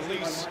 Quick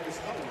release,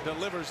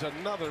 delivers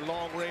another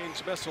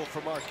long-range missile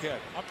for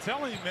Marquette. I'm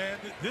telling you, man,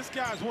 this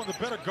guy's one of the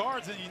better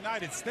guards in the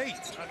United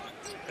States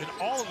in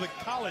all of the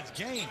college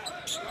game.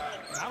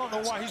 I don't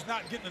know why he's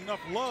not getting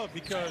enough love,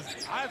 because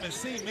I haven't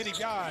seen many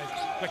guys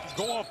that can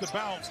go off the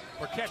bounce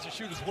or catch and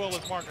shoot as well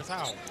as Marcus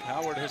Howard.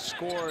 Howard has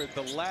scored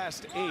the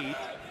last 8.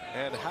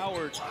 And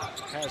Howard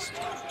has,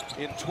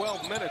 in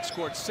 12 minutes,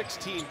 scored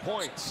 16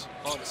 points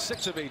on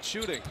 6 of 8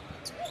 shooting.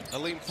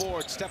 Aleem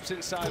Ford steps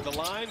inside the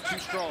line, too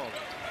strong.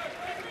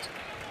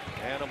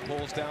 Annam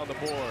pulls down the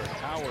board.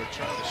 Howard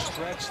trying to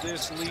stretch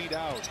this lead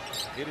out.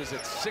 It is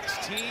at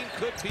 16,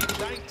 could be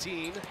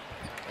 19.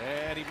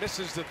 And he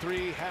misses the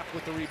 3, Happ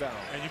with the rebound.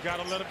 And you got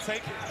to let him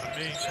take it. I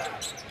mean,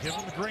 give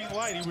him the green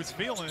light. He was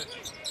feeling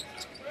it.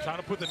 Trying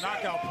to put the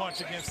knockout punch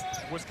against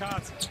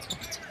Wisconsin.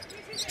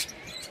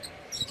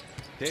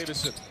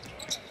 Davison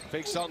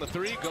fakes on the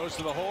 3, goes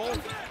to the hole.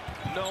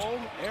 No,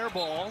 air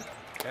ball.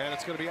 And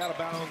it's going to be out of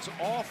bounds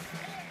off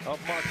of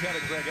Marquette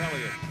and Greg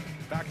Elliott.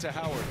 Back to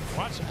Howard.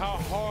 Watch how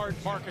hard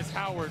Marcus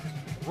Howard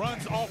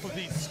runs off of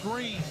these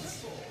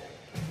screens.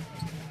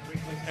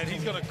 And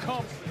he's going to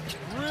come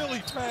really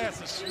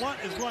fast. And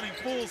Schlott is running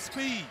full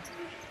speed.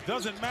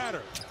 Doesn't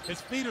matter. His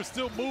feet are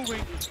still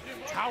moving.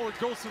 Howard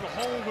goes to the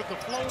hole with the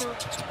floater.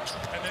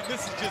 And then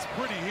this is just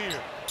pretty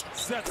here.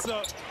 Sets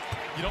up.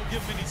 You don't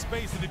give him any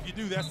space, and if you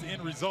do, that's the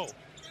end result.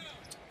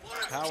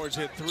 Howard's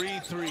hit 3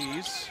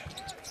 threes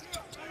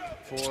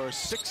for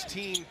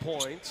 16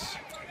 points.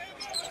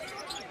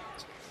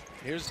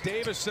 Here's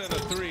Davison, a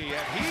 3,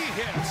 and he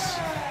hits.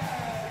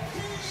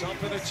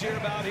 Something to cheer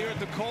about here at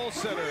the Kohl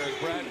Center as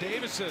Brad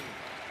Davison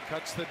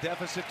cuts the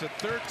deficit to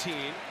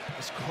 13.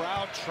 This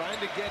crowd trying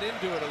to get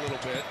into it a little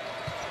bit.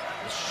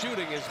 The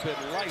shooting has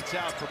been lights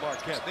out for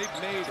Marquette.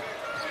 They've made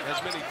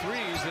as many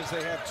 3s as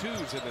they have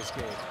 2s in this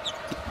game.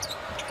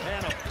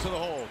 Annam to the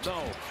hole,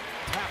 no.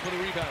 Happ with a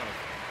rebound.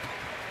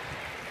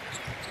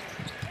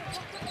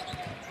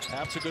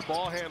 Happ's a good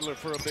ball handler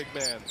for a big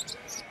man.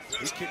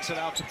 He kicks it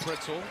out to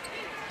Pritzel.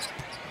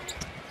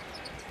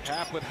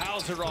 Happ with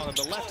Hauser on him,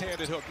 the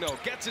left-handed hook, no.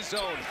 Gets his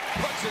own,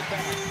 puts it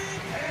back.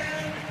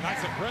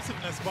 Nice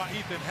aggressiveness by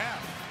Ethan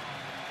Happ.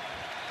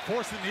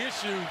 Forcing the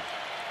issue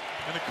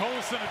And the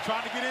Kohl Center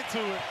trying to get into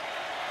it.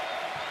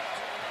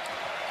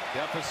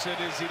 Deficit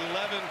is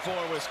 11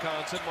 for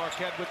Wisconsin.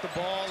 Marquette with the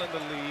ball and the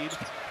lead.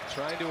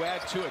 Trying to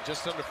add to it,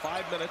 just under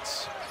 5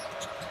 minutes.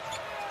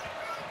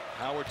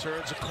 Howard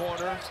turns a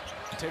corner,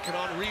 taking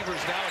on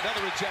Reavers now,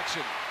 another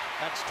rejection.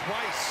 That's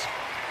twice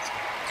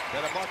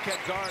that a Marquette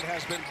guard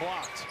has been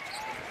blocked.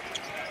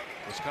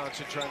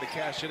 Wisconsin trying to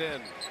cash it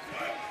in.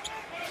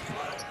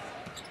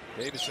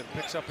 Davison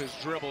picks up his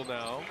dribble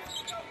now.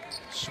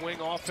 Swing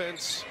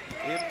offense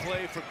in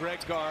play for Greg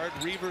Gard.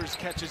 Reavers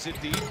catches it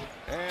deep,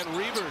 and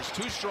Reavers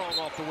too strong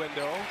off the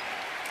window.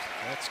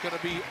 That's going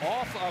to be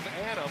off of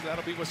Annam.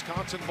 That'll be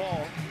Wisconsin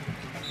ball.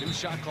 New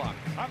shot clock.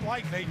 I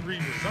like Nate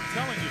Reavers. I'm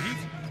telling you,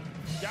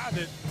 he's a guy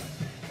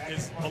that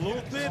is a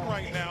little thin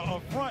right now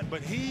up front,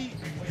 but he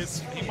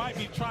might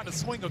be trying to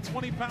swing a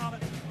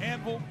 20-pound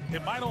anvil.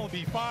 It might only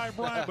be 5,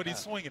 Brian, but he's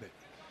swinging it.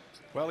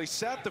 Well, he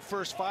sat the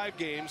first 5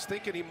 games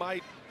thinking he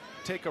might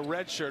take a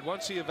red shirt.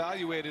 Once he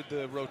evaluated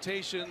the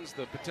rotations,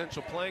 the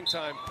potential playing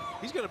time,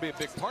 he's going to be a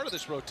big part of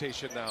this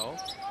rotation now.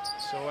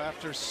 So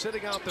after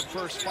sitting out the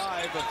first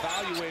 5,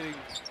 evaluating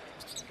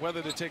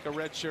whether to take a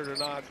red shirt or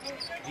not,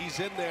 he's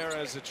in there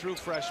as a true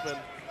freshman,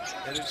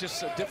 and it's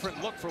just a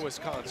different look for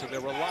Wisconsin. They're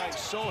relying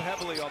so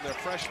heavily on their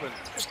freshmen.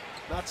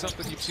 Not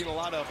something you've seen a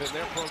lot of in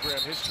their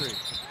program history.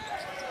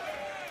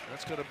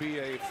 That's going to be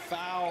a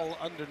foul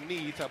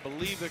underneath. I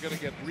believe they're going to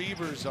get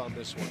Reavers on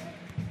this one.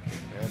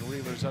 And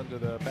Reavers under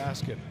the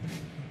basket.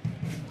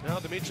 Now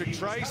Dimitri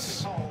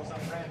Trice,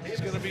 he's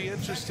going to be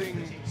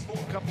interesting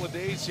a couple of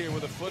days here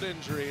with a foot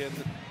injury, and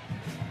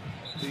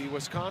the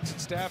Wisconsin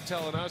staff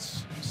telling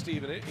us,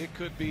 Stephen, it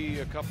could be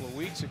a couple of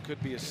weeks, it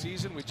could be a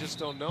season, we just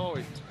don't know.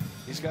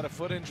 He's got a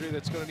foot injury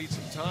that's going to need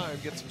some time,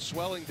 get some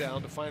swelling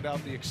down to find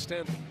out the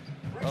extent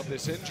of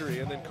this injury.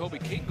 And then Kobe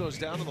King goes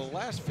down in the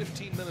last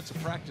 15 minutes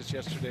of practice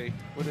yesterday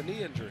with a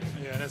knee injury.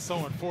 Yeah, that's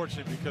so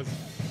unfortunate because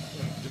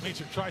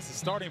Dimitri Trice is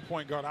starting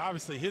point guard,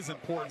 obviously his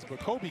importance, but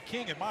Kobe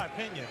King, in my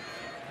opinion,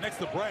 next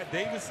to Brad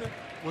Davison,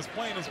 was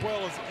playing as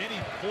well as any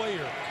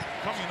player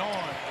coming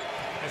on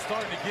and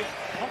starting to get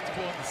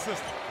comfortable in the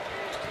system.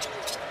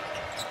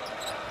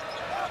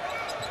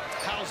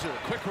 Hauser,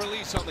 quick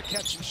release on the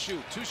catch and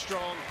shoot. Too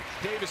strong.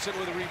 Davison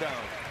with a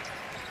rebound.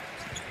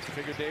 I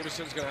figure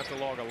Davison's going to have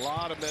to log a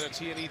lot of minutes.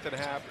 He and Ethan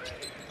Happ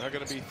are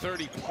going to be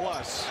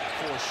 30-plus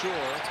for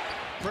sure.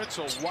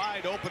 Pritzel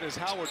wide open as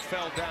Howard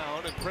fell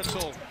down, and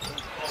Pritzel,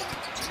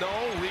 no,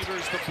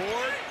 Reavers the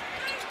board.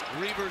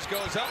 Reavers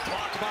goes up,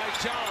 blocked by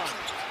John.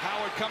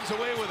 Howard comes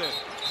away with it.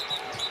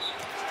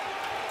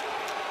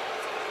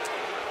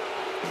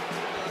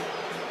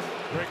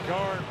 Greg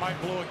Gard might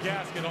blow a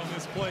gasket on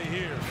this play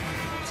here.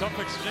 Tough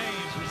exchange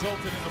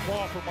resulted in the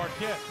ball for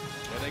Marquette.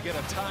 And they get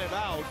a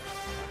timeout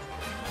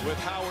with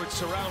Howard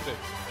surrounded.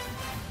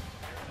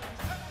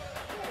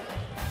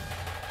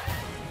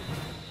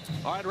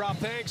 All right, Rob,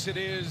 thanks. It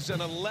is an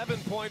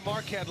 11-point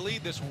Marquette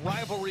lead, this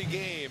rivalry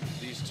game.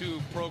 These two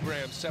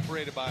programs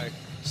separated by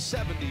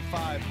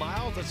 75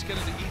 miles. Let's get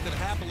into Ethan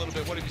Happ a little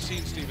bit. What have you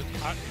seen, Stephen?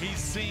 He's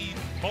seen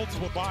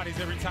multiple bodies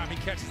every time he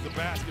catches the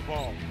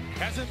basketball.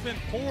 Hasn't been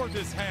poor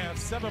this half,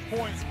 7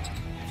 points,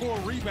 4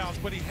 rebounds,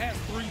 but he has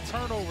 3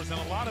 turnovers,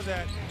 and a lot of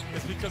that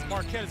is because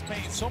Marquette is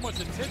paying so much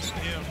attention to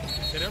him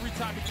that every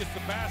time he gets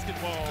the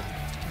basketball,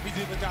 he's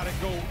either got to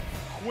go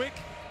quick,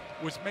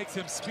 which makes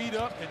him speed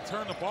up and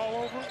turn the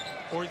ball over,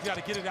 or he's got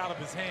to get it out of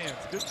his hands.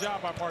 Good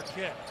job by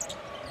Marquette,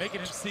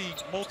 making him see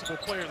multiple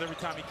players every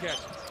time he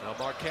catches. Now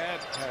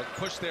Marquette has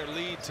pushed their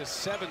lead to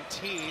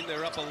 17.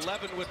 They're up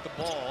 11 with the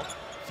ball.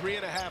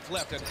 3.5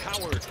 left, and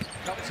Howard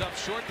comes up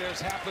short.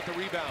 There's Happ with the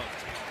rebound.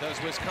 Does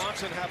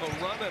Wisconsin have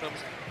a run at him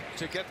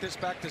to get this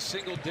back to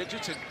single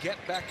digits and get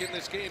back in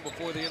this game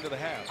before the end of the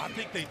half? I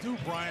think they do,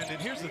 Brian,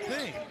 and here's the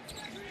thing.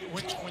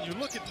 When you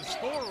look at the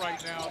score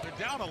right now, they're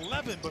down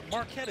 11, but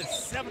Marquette is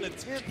 7 of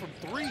 10 from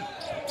 3.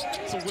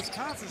 So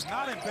Wisconsin's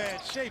not in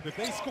bad shape. If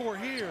they score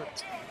here,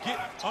 get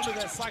under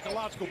that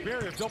psychological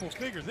barrier of double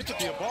figures, it could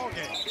be a ball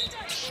game.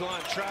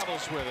 Schlon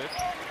travels with it.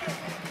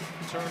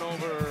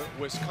 Turnover,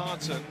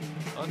 Wisconsin,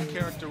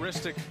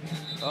 uncharacteristic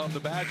of the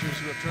Badgers,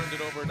 who have turned it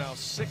over now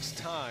 6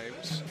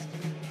 times.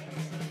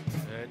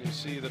 And you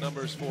see the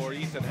numbers for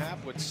Ethan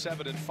Happ with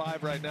 7 and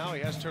 5 right now.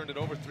 He has turned it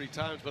over 3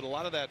 times, but a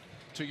lot of that,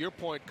 to your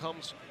point,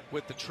 comes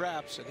with the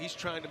traps, and he's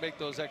trying to make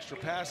those extra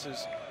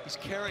passes. He's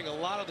carrying a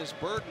lot of this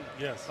burden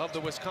of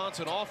the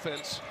Wisconsin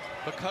offense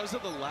because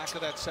of the lack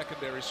of that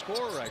secondary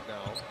score right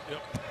now.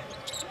 Yep.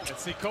 And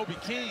see, Kobe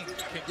King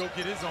can go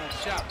get his own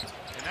shot,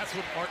 and that's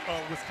what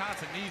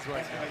Wisconsin needs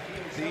right now.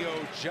 Theo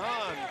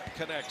John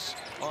connects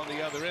on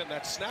the other end.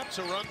 That snaps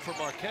a run for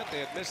Marquette. They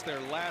had missed their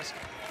last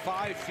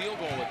 5 field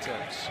goal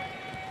attempts.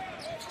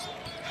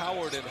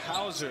 Howard and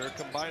Hauser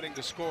combining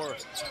to score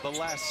the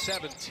last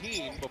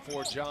 17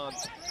 before John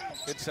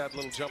hits that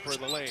little jumper in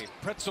the lane.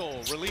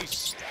 Pritzel,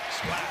 release,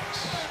 splash.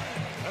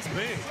 That's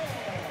big.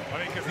 I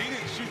mean, because he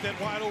didn't shoot that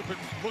wide open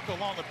look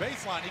along the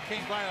baseline. He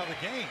came right out of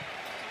the game.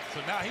 So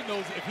now he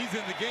knows if he's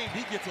in the game,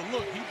 he gets a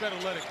look. He better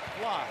let it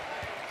fly.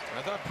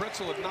 I thought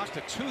Pritzel had knocked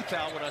a tooth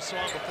out when I saw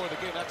him before the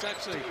game. That's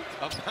actually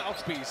a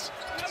mouthpiece.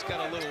 It's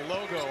got a little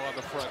logo on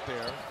the front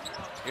there.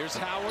 Here's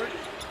Howard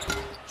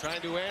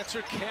trying to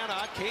answer,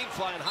 cannot. Kane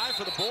flying high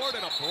for the board,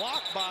 and a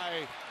block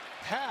by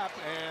Happ,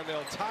 and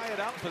they'll tie it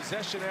up.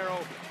 Possession arrow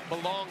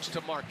belongs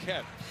to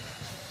Marquette.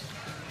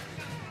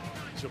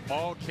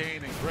 Jamal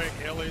Kane and Greg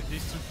Elliott,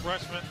 these two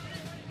freshmen,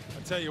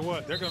 I tell you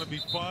what, they're going to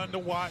be fun to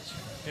watch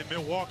in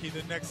Milwaukee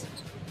the next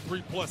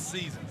 3+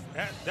 seasons.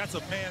 That's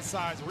a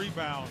man-sized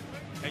rebound,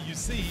 and you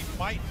see he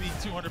might be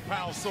 200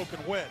 pounds soaking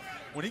wet.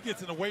 When he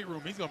gets in the weight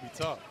room, he's going to be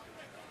tough.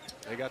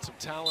 They got some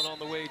talent on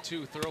the way,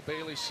 too. Thurl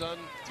Bailey's son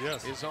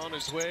is on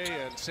his way,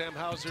 and Sam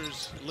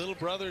Hauser's little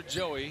brother,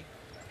 Joey,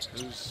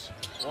 who's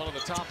one of the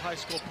top high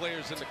school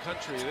players in the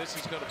country. This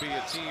is going to be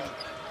a team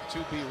to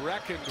be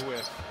reckoned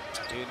with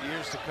in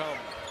years to come.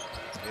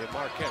 And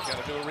Marquette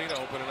got a new arena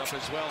opening up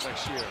as well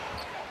next year.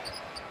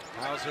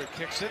 Hauser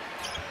kicks it,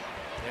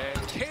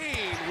 and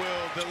Kane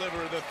will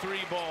deliver the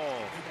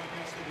 3-ball.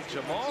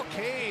 Jamal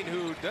Kane,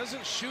 who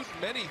doesn't shoot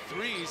many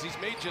threes, he's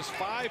made just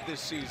 5 this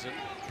season.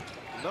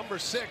 Number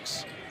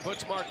 6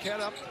 puts Marquette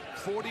up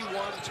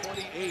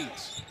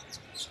 41-28.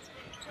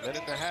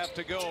 Minute and a half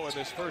to go in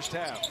this first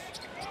half.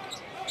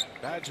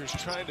 Badgers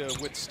trying to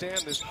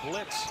withstand this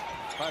blitz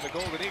by the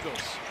Golden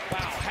Eagles. Wow,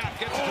 Happ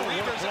gets to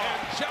Reavers,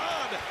 and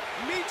John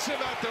meets him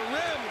at the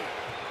rim.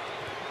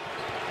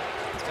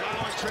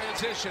 Now in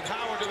transition,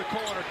 Howard to the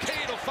corner.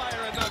 Kane will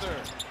fire another.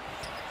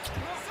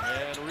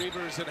 And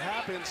Reavers and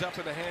Happ ends up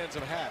in the hands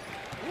of Happ.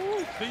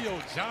 Ooh,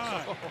 Theo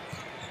John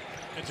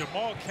and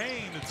Jamal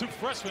Kane, the two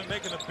freshmen,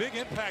 making a big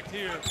impact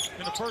here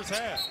in the first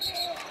half.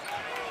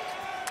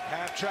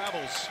 Happ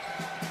travels.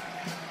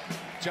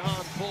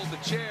 John pulled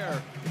the chair.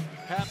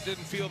 Happ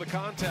didn't feel the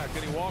contact,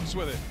 and he walks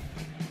with it.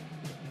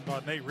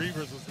 Thought Nate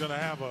Reavers was going to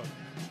have a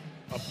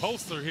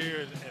poster here,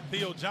 and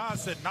Theo John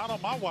said, not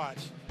on my watch.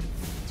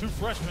 Two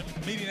freshmen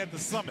meeting at the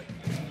summit.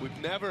 We've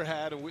never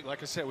had, and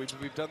like I said,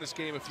 we've done this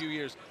game a few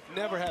years,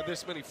 never had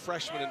this many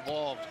freshmen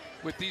involved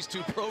with these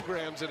two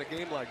programs in a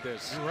game like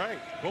this. You're right.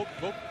 Both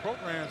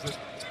programs have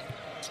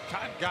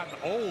kind of gotten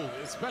old,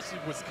 especially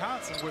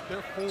Wisconsin with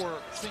their 4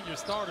 senior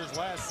starters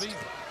last season.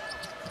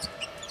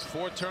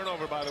 4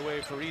 turnover, by the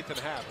way, for Ethan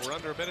Happ. We're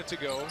under a minute to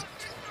go.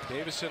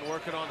 Davison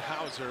working on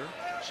Hauser.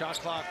 Shot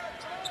clock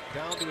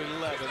down to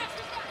 11.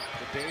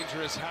 The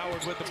dangerous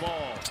Howard with the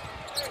ball.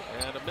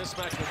 And a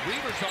mismatch with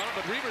Reavers on it,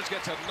 but Reavers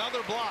gets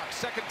another block.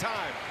 Second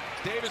time.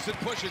 Davison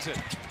pushes it.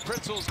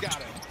 Pritzel's got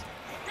it.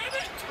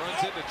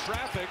 Runs into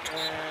traffic,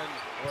 and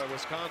boy,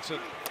 Wisconsin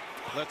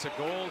lets a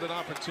golden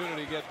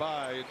opportunity get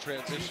by in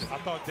transition. I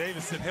thought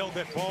Davison held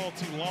that ball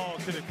too long.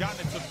 Could have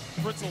gotten it to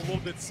Pritzel a little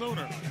bit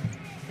sooner.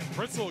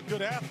 Pritzel, a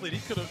good athlete. He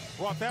could have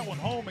brought that one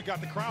home and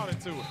got the crowd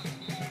into it.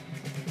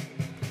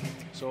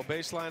 So a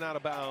baseline out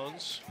of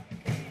bounds.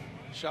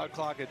 Shot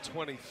clock at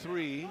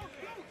 23.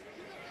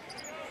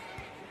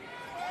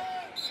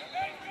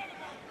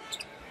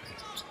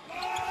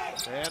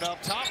 And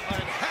up top,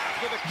 and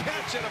Happ with a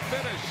catch and a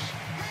finish.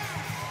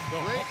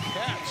 Great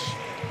catch.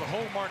 The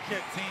whole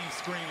Marquette team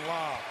screamed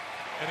loud,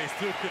 and they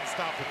still couldn't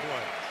stop the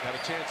play. Got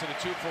a chance at a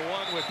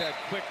 2-for-1 with that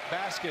quick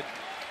basket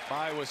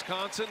by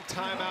Wisconsin.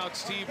 Timeout,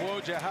 Steve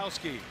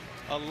Wojciechowski.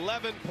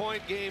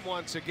 11-point game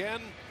once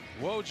again.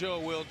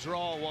 Wojo will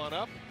draw one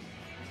up.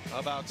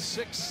 About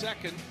 6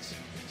 seconds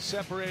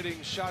separating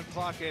shot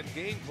clock and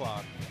game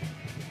clock.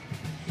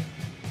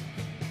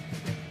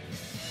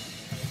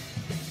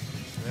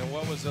 And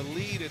what was a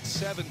lead at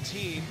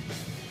 17,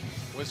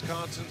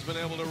 Wisconsin's been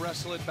able to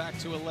wrestle it back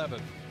to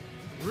 11.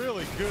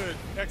 Really good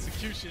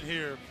execution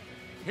here.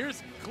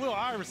 Here's Khalil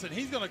Iverson.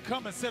 He's going to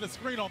come and set a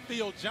screen on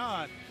Theo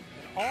John.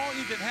 All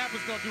Ethan Happ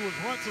is going to do is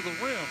run to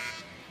the rim.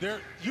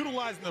 They're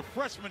utilizing the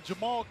freshman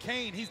Jamal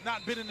Kane. He's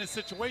not been in this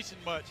situation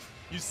much.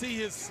 You see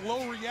his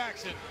slow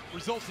reaction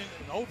resulting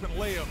in an open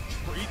layup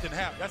for Ethan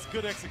Happ. That's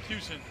good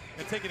execution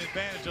and taking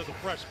advantage of the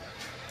freshman.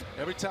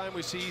 Every time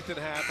we see Ethan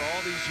Happ,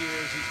 all these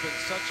years, he's been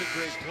such a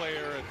great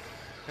player and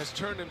has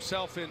turned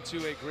himself into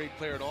a great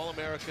player, an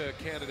All-America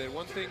candidate.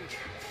 One thing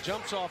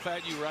jumps off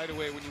at you right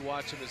away when you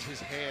watch him is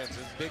his hands. He's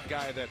a big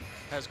guy that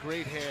has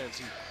great hands.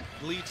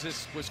 He leads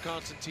this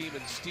Wisconsin team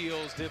in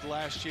steals, did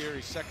last year.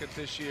 He's second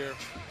this year.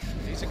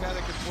 He's a guy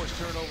that can force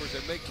turnovers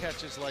and make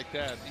catches like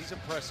that. He's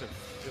impressive.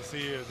 Yes,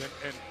 he is.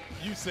 And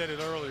you said it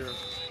earlier,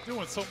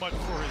 doing so much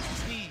for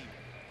his team.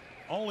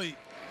 Only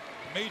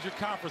major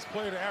conference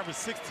player to average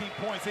 16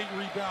 points, 8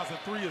 rebounds, and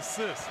 3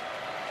 assists.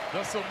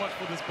 Does so much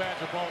for this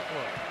Badger ball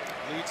club.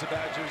 Leads the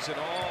Badgers in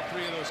all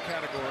 3 of those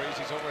categories.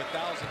 He's over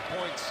 1,000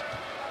 points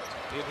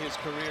in his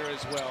career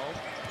as well.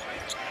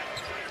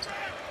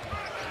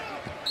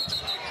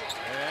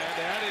 And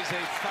that is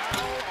a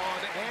foul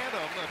on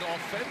Adam. An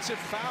offensive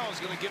foul is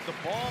going to give the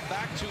ball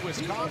back to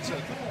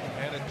Wisconsin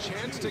and a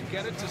chance to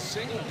get it to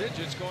single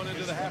digits going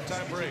into the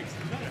halftime break.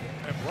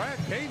 And Brad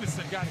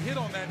Davison got hit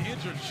on that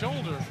injured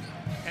shoulder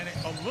and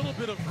a little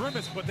bit of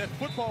grimace, but that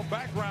football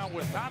background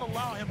would not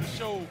allow him to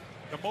show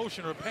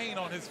emotion or pain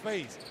on his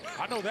face.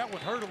 I know that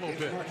one hurt a little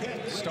bit.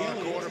 Star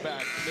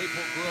quarterback,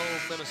 Maple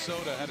Grove,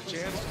 Minnesota, had a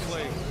chance to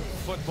play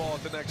football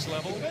at the next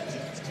level.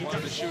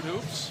 Wanted to shoot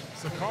hoops.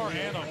 Sakar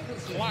Annam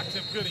blocked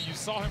him good, and you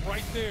saw him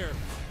right there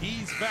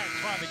ease back,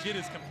 trying to get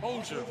his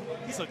composure.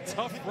 He's a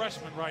tough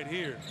freshman right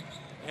here,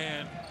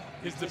 and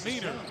his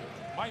demeanor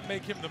might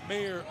make him the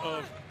mayor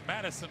of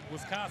Madison,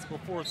 Wisconsin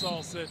before it's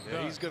all said and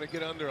done. He's going to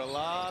get under a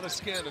lot of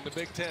skin in the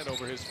Big Ten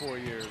over his 4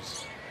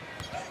 years.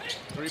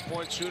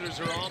 Three-point shooters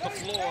are on the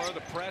floor.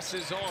 The press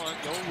is on.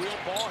 No real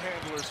ball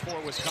handlers for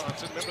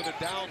Wisconsin. Remember,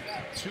 they're down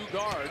 2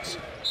 guards.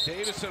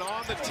 Davison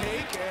on the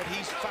take, and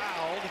he's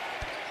fouled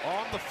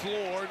on the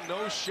floor.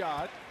 No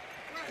shot.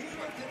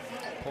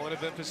 Point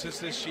of emphasis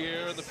this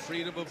year, the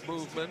freedom of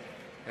movement.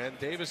 And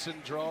Davison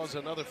draws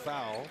another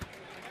foul.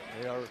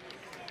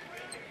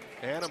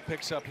 Annam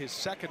picks up his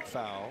second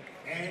foul.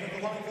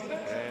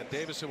 And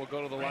Davison will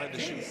go to the line to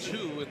shoot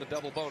 2 in the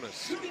double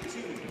bonus.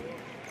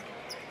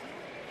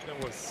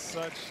 That was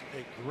such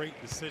a great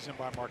decision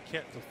by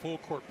Marquette to full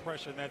court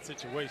pressure in that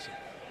situation.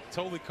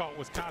 Totally caught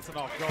Wisconsin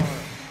off guard.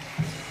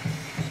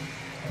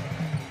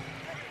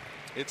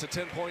 It's a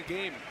 10-point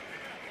game.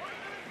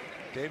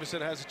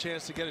 Davison has a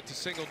chance to get it to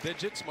single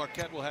digits.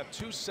 Marquette will have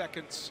 2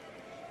 seconds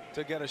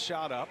to get a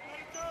shot up.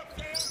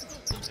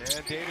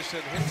 And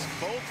Davison hits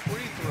both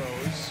free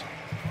throws.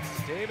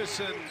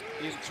 Davison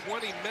in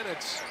 20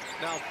 minutes,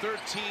 now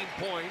 13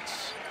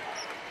 points.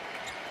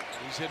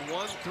 He's hit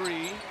 1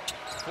 3.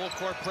 Full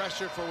court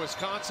pressure for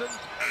Wisconsin.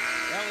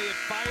 Elliott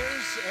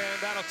fires,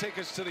 and that'll take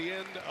us to the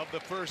end of the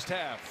first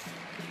half.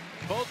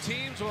 Both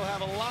teams will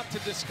have a lot to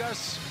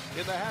discuss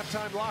in the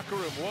halftime locker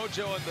room.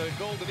 Wojo and the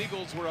Golden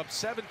Eagles were up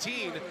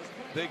 17.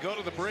 They go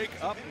to the break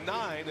up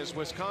 9 as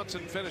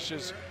Wisconsin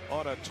finishes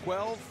on a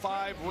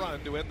 12-5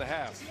 run to end the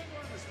half.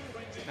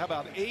 How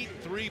about 8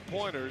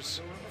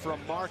 3-pointers from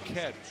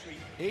Marquette?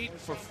 8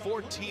 for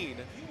 14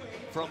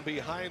 from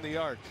behind the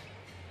arc.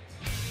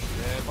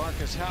 And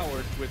Marcus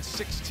Howard with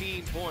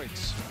 16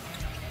 points.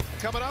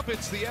 Coming up,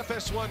 it's the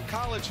FS1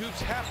 College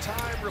Hoops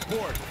Halftime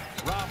Report.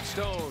 Rob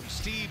Stone,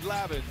 Steve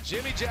Lavin,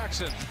 Jimmy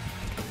Jackson.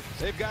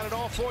 They've got it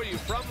all for you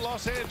from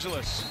Los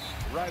Angeles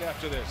right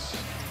after this.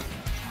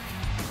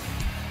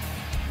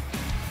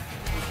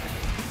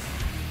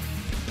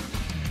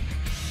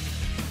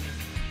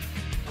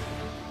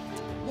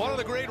 One of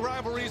the great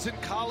rivalries in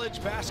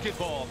college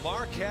basketball,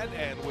 Marquette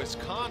and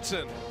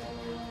Wisconsin,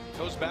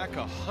 goes back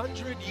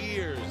 100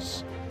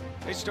 years.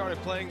 They started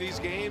playing these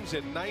games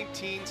in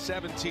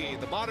 1917.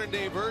 The modern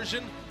day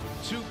version,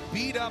 2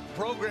 beat up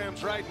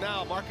programs right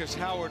now. Marcus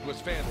Howard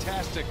was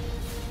fantastic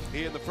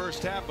in the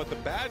first half, but the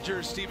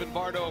Badgers, Stephen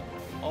Bardo,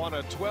 on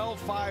a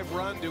 12-5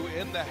 run to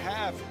end the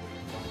half,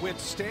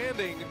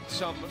 withstanding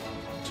some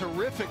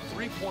terrific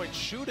 3-point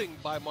shooting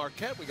by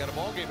Marquette. We got a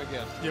ball game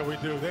again. Yeah, we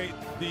do.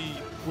 The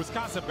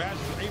Wisconsin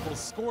Badgers were able to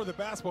score the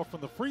basketball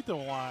from the free throw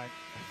line.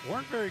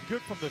 Weren't very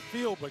good from the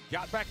field, but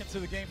got back into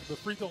the game from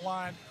the free throw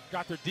line,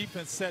 got their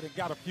defense set, and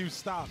got a few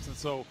stops. And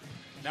so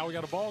now we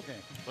got a ball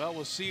game. Well,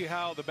 we'll see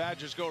how the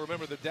Badgers go.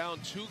 Remember, they're down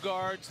 2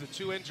 guards, the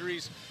 2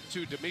 injuries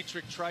to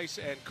Demetric Trice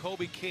and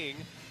Kobe King.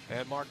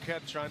 And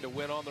Marquette trying to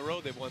win on the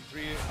road. They've won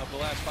 3 of the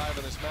last 5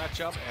 in this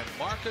matchup. And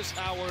Marcus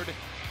Howard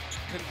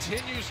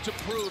continues to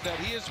prove that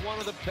he is one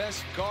of the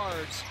best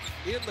guards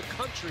in the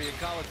country in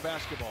college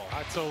basketball.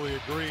 I totally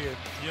agree. And,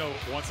 you know,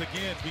 once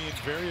again, being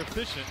very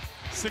efficient.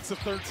 6 of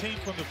 13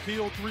 from the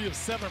field, 3 of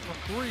 7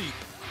 from 3.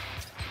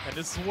 And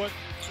this is what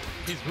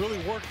he's really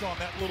worked on,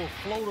 that little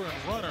floater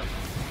and runner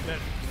that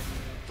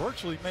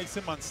virtually makes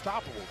him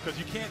unstoppable, because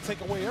you can't take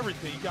away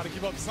everything. You got to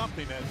give up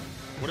something, and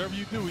whatever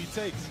you do, he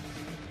takes.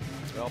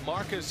 Well,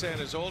 Marcus and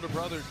his older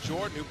brother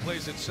Jordan, who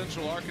plays at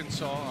Central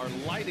Arkansas, are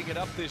lighting it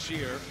up this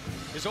year.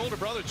 His older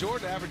brother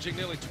Jordan averaging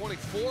nearly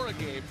 24 a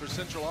game for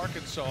Central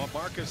Arkansas.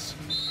 Marcus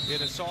in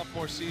his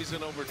sophomore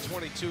season over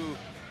 22.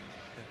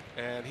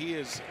 And he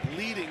is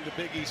leading the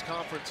Big East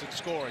Conference in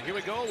scoring. Here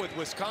we go with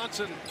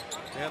Wisconsin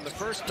and the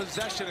first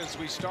possession as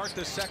we start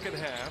the second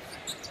half.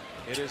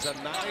 It is a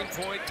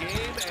 9-point game,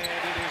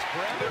 and it is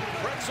Brandon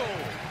Pretzel.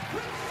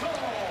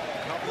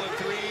 Couple of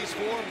threes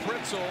for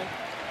Pretzel.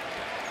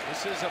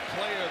 This is a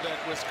player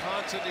that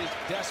Wisconsin is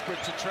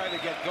desperate to try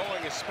to get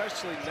going,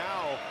 especially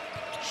now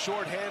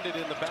shorthanded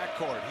in the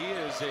backcourt. He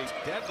is a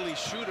deadly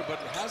shooter, but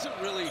hasn't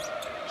really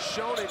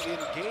shown it in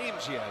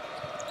games yet.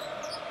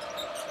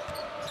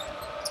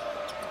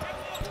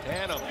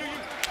 Annam,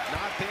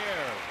 not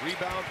there.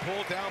 Rebound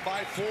pulled down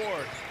by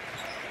Ford.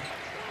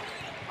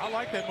 I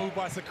like that move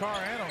by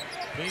Sakar Annam.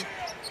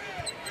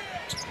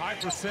 High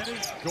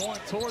percentage going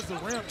towards the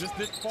rim, just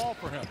didn't fall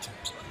for him.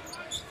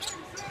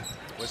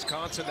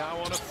 Wisconsin now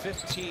on a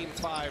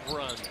 15-5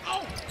 run.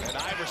 Oh! And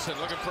Iverson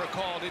looking for a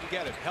call, didn't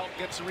get it. Help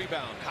gets the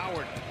rebound.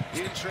 Howard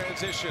in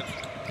transition.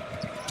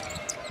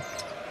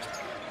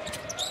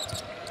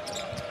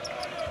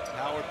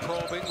 Howard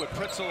probing with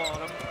Pretzel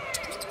on him.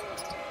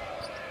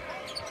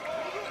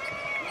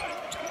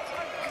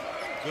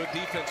 Good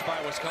defense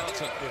by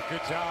Wisconsin. Yeah,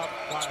 good job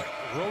by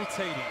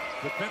rotating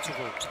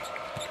defensively.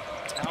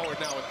 Howard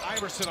now with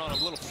Iverson on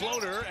him. Little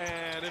floater,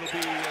 and it'll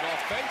be an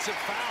offensive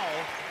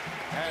foul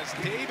as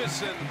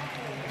Davison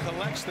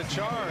collects the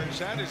charge.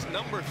 That is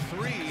number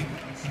 3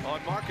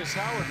 on Marcus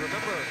Howard.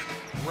 Remember,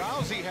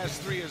 Rousey has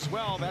 3 as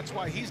well. That's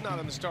why he's not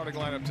in the starting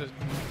lineup to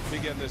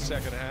begin this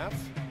second half.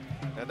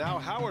 And now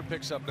Howard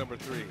picks up number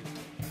 3.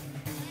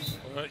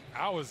 I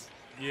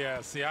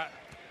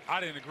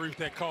didn't agree with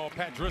that call.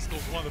 Pat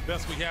Driscoll's one of the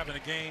best we have in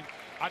the game.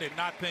 I did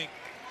not think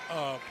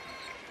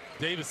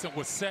Davison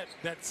would set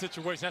that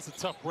situation. That's a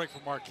tough break for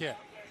Marquette.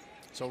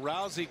 So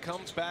Rousey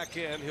comes back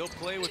in. He'll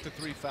play with the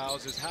 3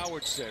 fouls as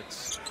Howard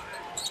sits.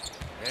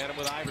 And him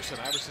with Iverson.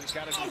 Iverson's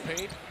got it in the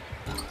paint.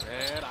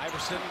 And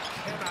Iverson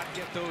cannot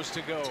get those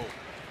to go.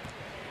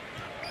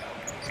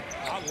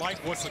 I like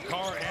what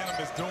Sakar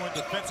Annam is doing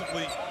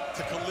defensively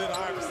to Khalid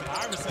Iverson.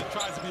 Iverson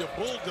tries to be a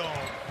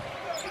bulldog,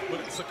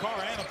 but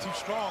Sakar Annam too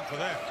strong for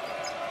that.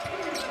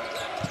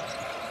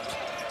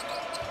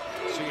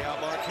 See how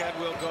Marquette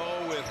will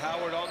go with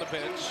Howard on the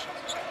bench.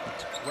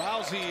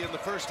 Rousey in the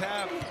first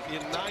half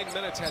in 9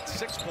 minutes had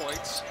 6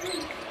 points.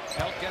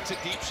 Helt gets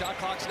it deep. Shot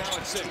clock's now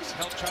at 6.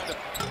 Helt trying to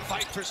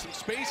fight for some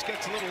space.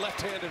 Gets a little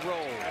left-handed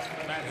roll.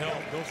 Matt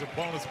Helt, those are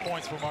bonus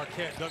points for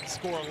Marquette. Doesn't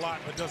score a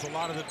lot, but does a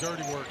lot of the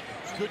dirty work.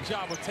 Good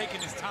job of taking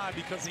his time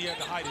because he had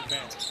the height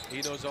advantage.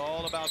 He knows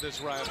all about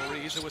this rivalry.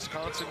 He's a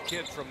Wisconsin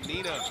kid from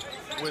Neenah,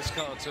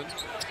 Wisconsin.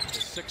 The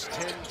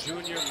 6'10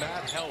 junior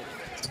Matt Helt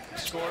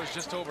scores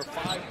just over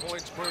 5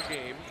 points per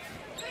game.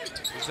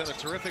 He's done a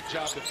terrific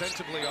job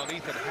defensively on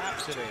Ethan Happ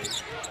today.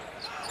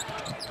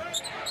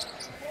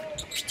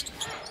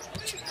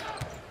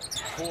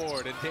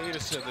 Ford and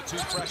Davison, the 2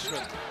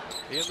 freshmen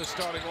in the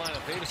starting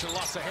lineup. Davison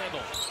lost the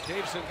handle.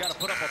 Davison got to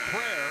put up a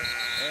prayer,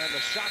 and the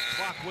shot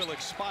clock will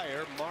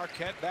expire.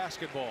 Marquette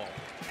basketball.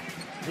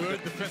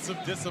 Good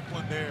defensive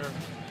discipline there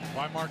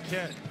by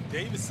Marquette.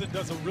 Davison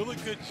does a really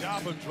good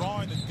job of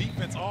drawing the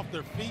defense off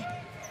their feet.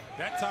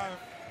 That time,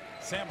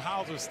 Sam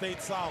Hauser stayed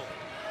solid.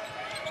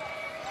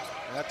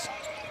 That's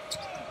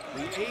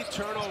the 8th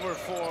turnover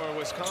for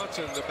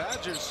Wisconsin. The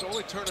Badgers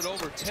only turn it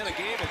over 10 a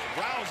game as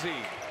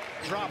Rousey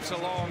drops a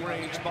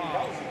long-range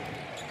bomb.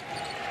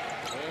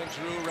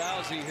 Andrew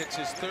Rousey hits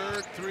his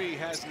 3rd 3,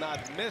 has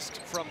not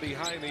missed from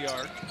behind the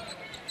arc.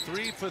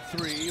 3 for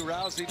 3.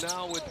 Rousey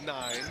now with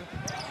 9.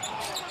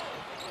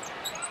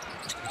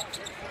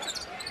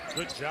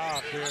 Good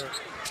job there.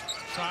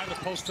 Trying to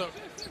post up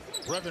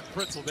Brevin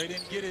Pritzel. They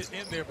didn't get it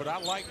in there, but I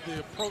like the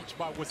approach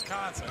by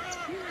Wisconsin.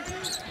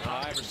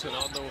 Iverson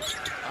on the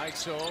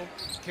ISO,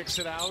 kicks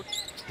it out.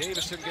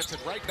 Davison gets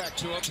it right back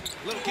to him.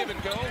 Little give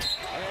and go.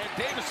 And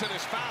Davison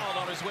is fouled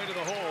on his way to the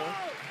hole.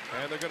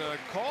 And they're going to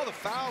call the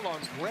foul on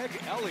Greg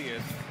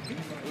Elliott,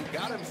 who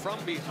got him from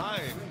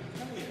behind.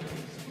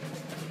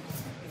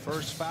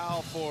 First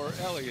foul for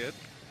Elliott.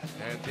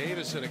 And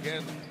Davison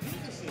again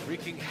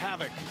wreaking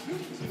havoc.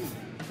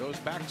 Goes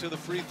back to the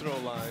free throw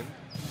line.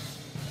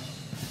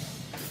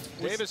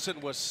 Davison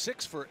was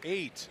 6 for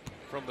 8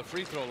 from the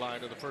free throw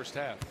line in the first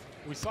half.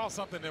 We saw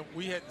something that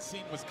we hadn't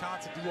seen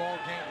Wisconsin do all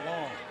game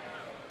long.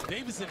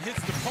 Davison hits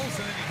the post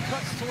and then he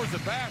cuts towards the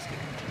basket.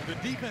 The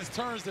defense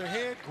turns their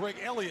head. Greg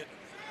Elliott,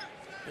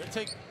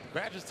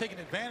 Badgers taking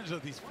advantage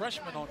of these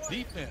freshmen on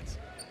defense.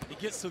 He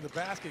gets to the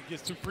basket,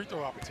 gets 2 free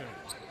throw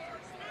opportunities.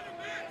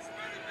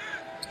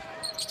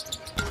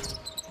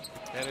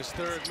 And his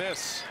 3rd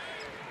miss.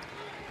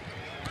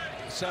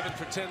 7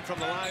 for 10 from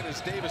the line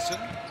is Davison.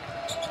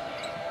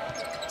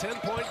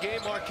 10-point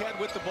game, Marquette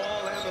with the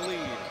ball and the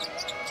lead.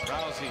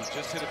 Rousey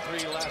just hit a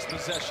 3 last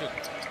possession.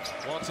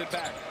 Wants it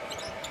back.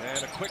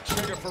 And a quick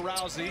trigger for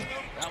Rousey.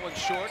 That one's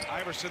short.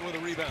 Iverson with a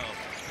rebound.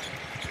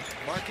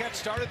 Marquette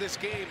started this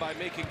game by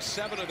making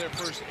 7 of their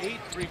first 8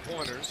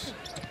 3-pointers.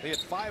 They had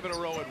 5 in a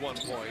row at one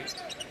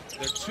point.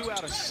 They're 2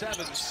 out of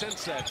 7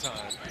 since that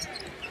time.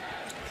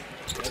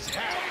 As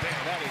Happ,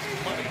 man, that is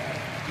money.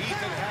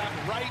 Ethan Happ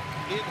right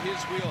in his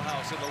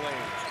wheelhouse in the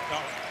lane.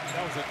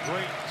 That was a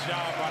great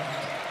job by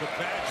the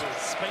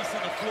Badgers, spacing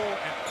the floor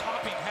and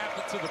popping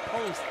Happ to the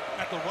post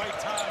at the right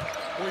time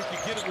where he could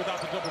get it without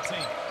the double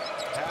team.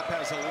 Happ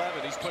has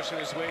 11. He's pushing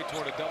his way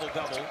toward a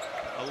double-double.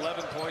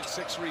 11 points,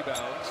 6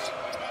 rebounds.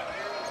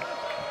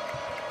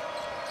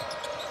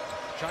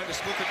 Trying to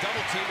split the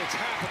double team. It's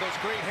Happ with those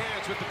great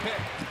hands with the pick.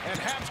 And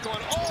Happ's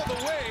going all the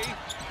way.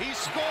 He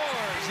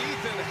scores.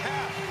 Ethan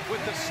Happ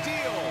with the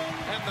steal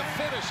and the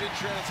finish in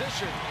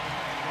transition.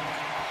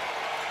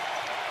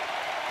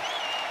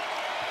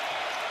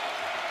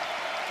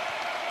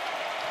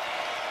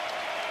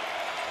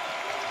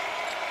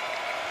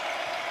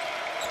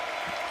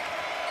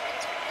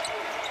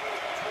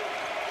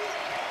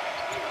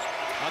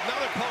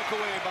 Another poke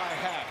away by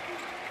Happ.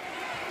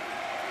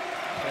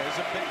 There's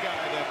a big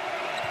guy that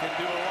can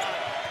do a lot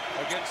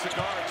against the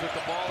guards with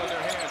the ball in their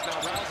hands.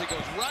 Now Rousey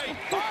goes right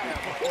by him.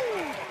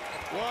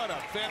 What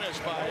a finish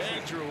by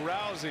Andrew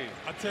Rousey.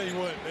 I tell you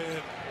what,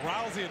 man,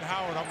 Rousey and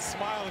Howard, I'm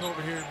smiling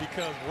over here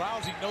because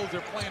Rousey knows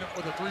they're playing him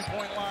for the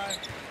 3-point line.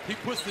 He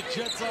puts the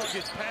Jets on,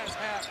 gets past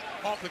Happ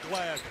off the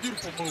glass.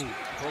 Beautiful move.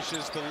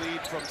 Pushes the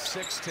lead from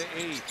 6 to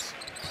 8.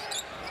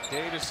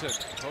 Davison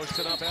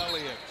posting up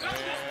Elliott,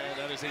 and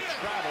that is a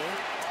travel.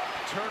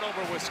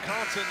 Turnover,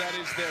 Wisconsin. That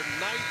is their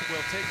 9th.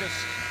 Will take us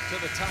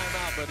to the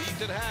timeout. But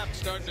Ethan Happ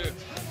starting to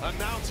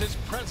announce his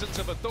presence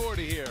of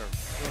authority here.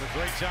 Doing a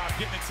great job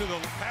getting into the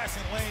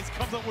passing lanes.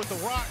 Comes up with the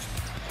rock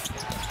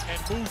and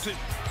moves it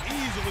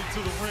easily to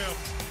the rim.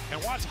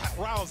 And watch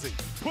Rousey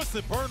puts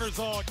the burners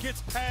on,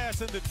 gets past,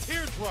 and the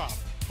teardrop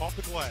off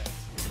the glass.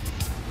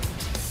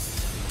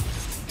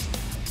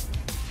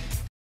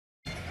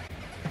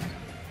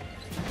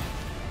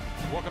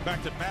 Welcome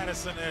back to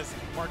Madison as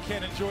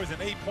Marquette enjoys an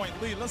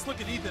 8-point lead. Let's look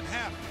at Ethan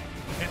Happ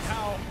and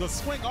how the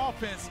swing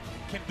offense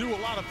can do a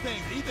lot of things.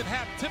 Ethan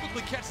Happ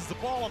typically catches the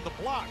ball on the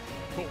block,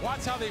 but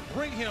watch how they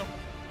bring him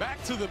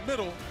back to the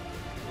middle,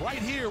 right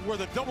here where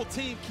the double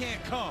team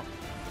can't come.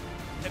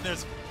 And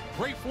there's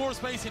great floor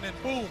spacing, and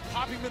boom,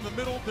 pop him in the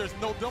middle. There's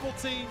no double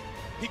team.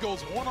 He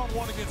goes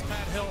one-on-one against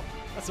Matt Hill.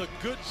 That's a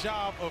good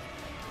job of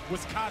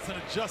Wisconsin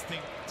adjusting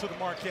to the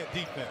Marquette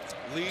defense.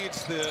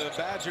 Leads the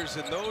Badgers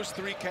in those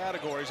 3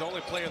 categories.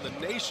 Only player in the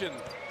nation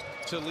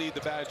to lead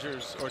the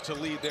Badgers, or to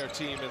lead their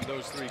team in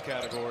those 3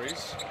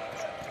 categories.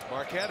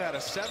 Marquette had a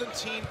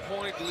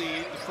 17-point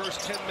lead the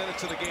first 10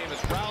 minutes of the game as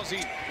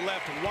Rousey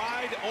left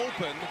wide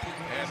open.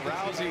 And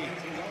Rousey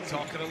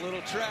talking a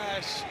little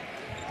trash,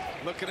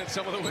 looking at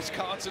some of the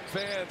Wisconsin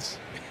fans.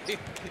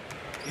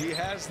 He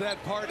has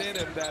that part in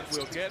him that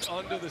will get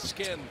under the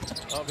skin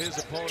of his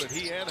opponent,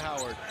 he and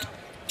Howard.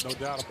 No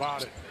doubt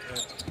about it.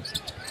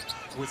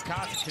 And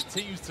Wisconsin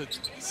continues to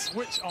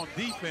switch on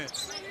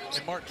defense,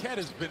 and Marquette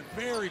has been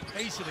very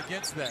patient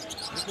against that.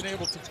 They've been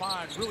able to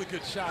find really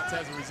good shots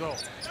as a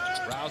result.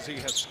 Rousey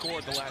has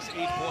scored the last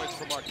 8 points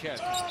for Marquette.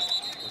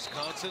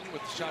 Wisconsin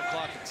with the shot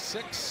clock at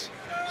 6.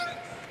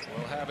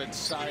 We'll have it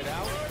side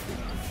out.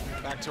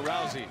 Back to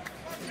Rousey.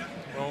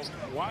 Well,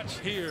 watch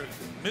here.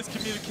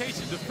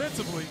 Miscommunication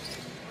defensively.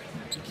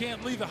 You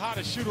can't leave the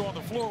hottest shooter on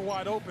the floor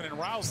wide open, and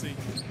Rousey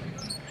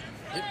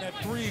hitting that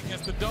 3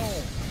 against the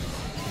dome.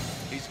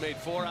 He's made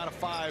 4 out of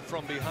 5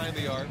 from behind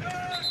the arc.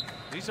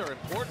 These are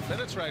important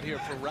minutes right here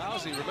for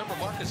Rousey. Remember,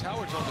 Marcus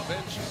Howard's on the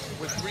bench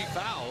with 3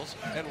 fouls,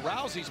 and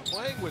Rousey's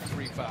playing with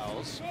 3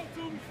 fouls.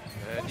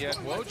 And yet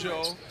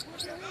Wojo,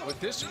 with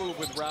this move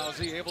with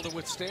Rousey, able to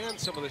withstand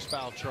some of this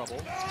foul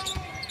trouble.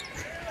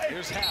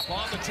 Here's Happ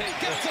on the tape,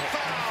 gets a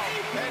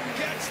foul, and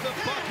gets the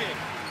bucket.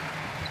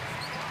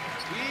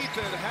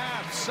 Ethan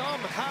Happ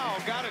somehow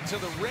got it to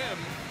the rim.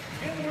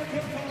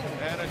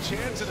 And a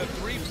chance at a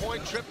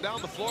 3-point trip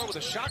down the floor with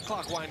a shot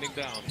clock winding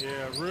down.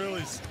 Yeah,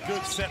 really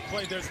good set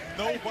play. There's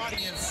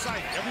nobody in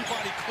sight.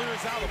 Everybody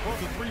clears out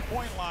above the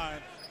 3-point line,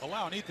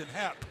 allowing Ethan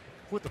Happ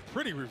with a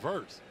pretty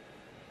reverse.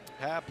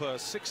 Happ, a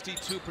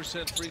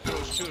 62% free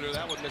throw shooter.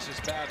 That one misses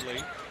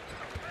badly.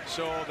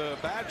 So the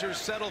Badgers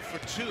settled for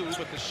 2,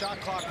 but the shot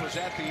clock was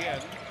at the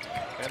end,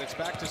 and it's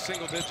back to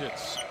single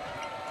digits.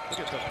 Look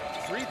at the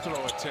free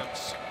throw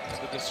attempts,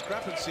 the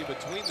discrepancy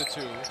between the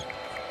 2.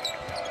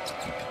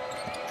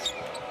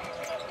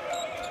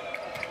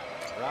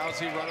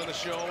 Rousey running the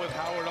show with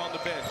Howard on the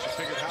bench. You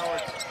figured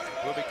Howard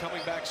will be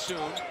coming back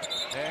soon.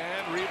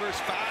 And Reavers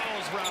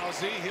fouls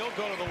Rousey. He'll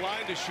go to the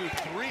line to shoot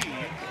 3.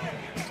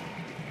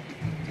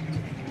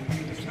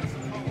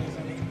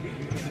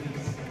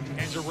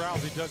 Andrew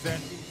Rousey does that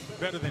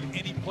better than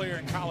any player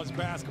in college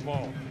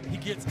basketball. He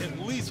gets at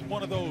least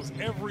one of those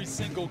every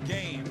single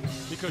game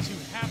because you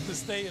have to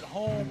stay at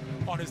home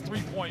on his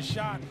 3-point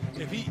shot.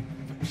 If he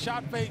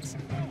shot fakes,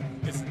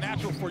 it's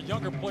natural for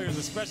younger players,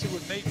 especially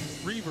with Nate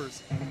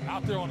Reavers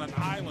out there on an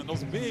island.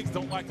 Those bigs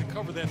don't like to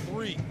cover that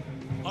 3.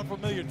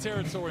 Unfamiliar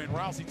territory, and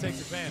Rousey takes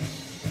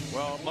advantage.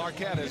 Well,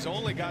 Marquette has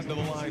only gotten to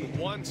the line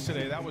once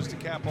today. That was to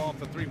cap off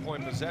the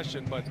 3-point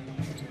possession. But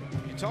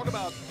you talk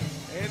about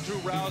Andrew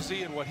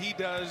Rousey and what he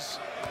does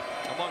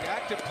among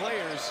active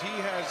players.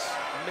 He has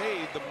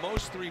made the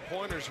most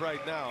 3-pointers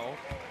right now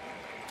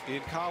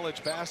in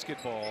college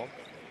basketball.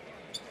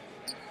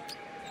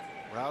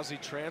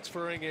 Rousey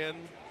transferring in.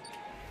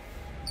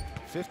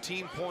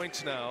 15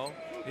 points now.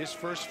 His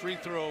first free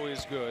throw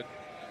is good.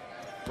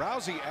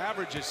 Rousey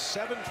averages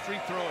 7 free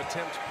throw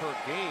attempts per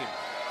game.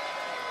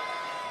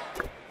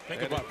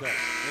 Think about that.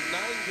 In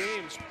 9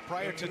 games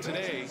prior to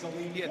today,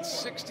 he had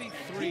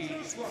 63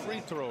 free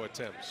throw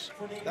attempts.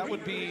 That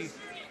would be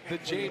the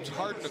James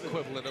Harden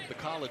equivalent of the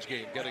college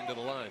game, getting to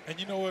the line. And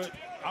you know what?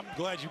 I'm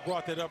glad you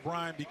brought that up,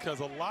 Brian, because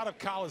a lot of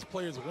college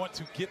players want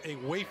to get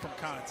away from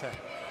contact.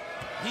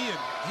 He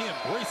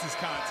embraces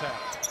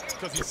contact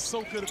because he's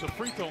so good at the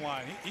free throw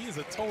line. He is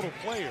a total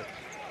player.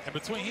 And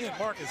between he and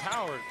Marcus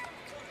Howard,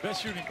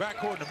 best shooting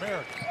backcourt in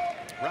America.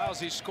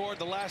 Rousey scored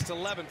the last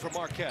 11 for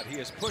Marquette. He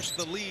has pushed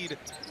the lead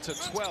to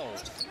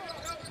 12.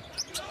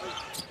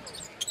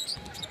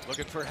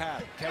 Looking for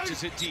Happ.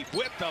 Catches it deep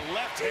with the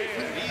left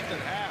hand. Ethan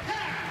Happ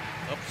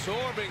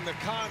absorbing the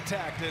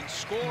contact and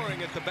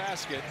scoring at the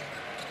basket.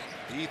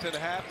 Ethan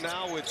Happ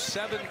now with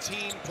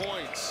 17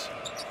 points.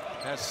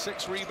 Has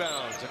 6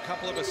 rebounds, a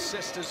couple of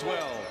assists as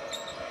well.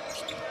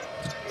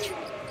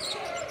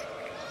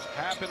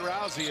 Happ and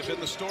Rousey have been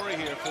the story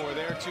here for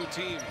their 2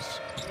 teams.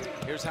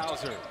 Here's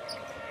Hauser.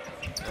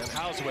 And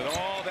Hauser with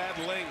all that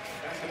length.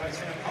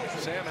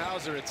 Sam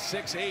Hauser at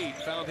 6'8"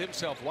 found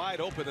himself wide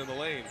open in the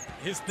lane.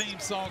 His theme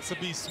song should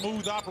be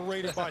Smooth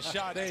Operated by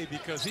Sade,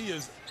 because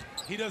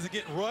he doesn't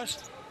get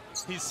rushed.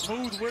 He's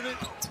smooth with it,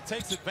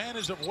 takes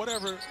advantage of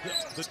whatever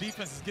the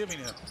defense is giving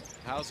him.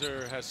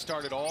 Hauser has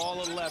started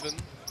all 11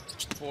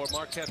 for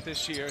Marquette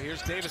this year.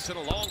 Here's Davison,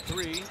 a long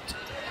three.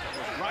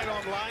 Right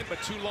on line,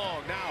 but too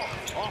long. Now,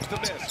 off the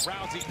miss.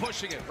 Rousey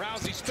pushing it.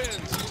 Rousey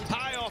spins.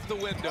 High off the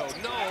window.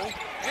 No.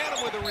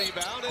 Annam with a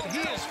rebound, and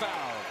he is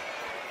fouled.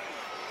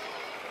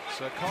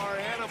 Sakar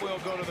Annam will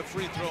go to the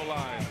free throw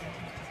line.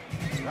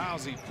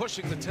 Rousey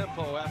pushing the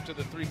tempo after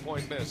the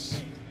three-point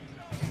miss.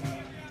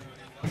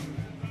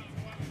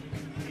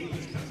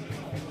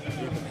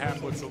 Ethan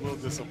Hapwood's a little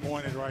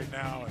disappointed right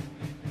now. And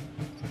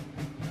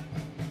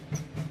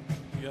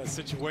you got a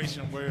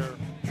situation where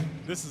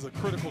this is a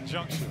critical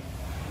juncture,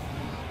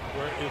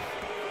 where if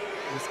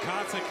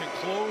Wisconsin can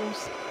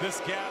close this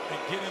gap and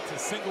get into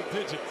single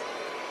digits,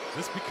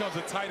 this becomes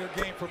a tighter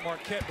game for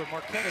Marquette. But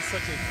Marquette is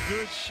such a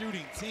good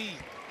shooting team.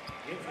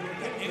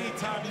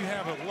 Anytime you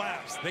have a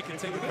lapse, they can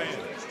take advantage.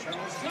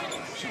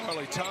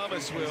 Charlie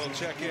Thomas will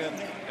check in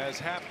as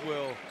Hap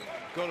will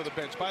go to the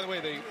bench. By the way,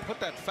 they put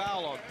that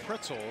foul on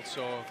Pritzel,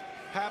 so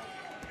Hap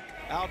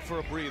out for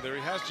a breather.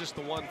 He has just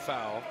the one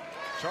foul.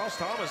 Charles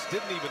Thomas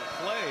didn't even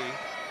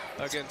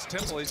play against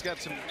Temple. He's got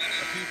a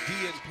few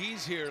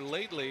DNPs here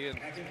lately, and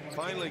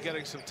finally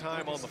getting some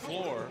time on the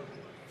floor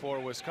for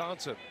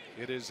Wisconsin.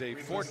 It is a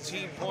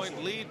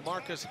 14-point lead.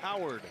 Marcus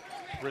Howard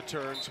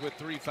returns with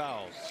 3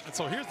 fouls. And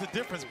so here's the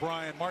difference,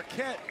 Brian.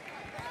 Marquette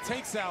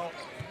takes out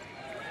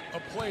a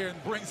player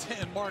and brings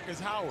in Marcus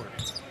Howard.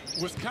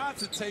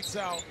 Wisconsin takes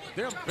out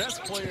their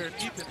best player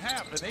in Ethan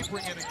Happ, and they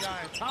bring in a guy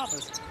in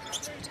Thomas,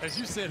 as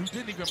you said, who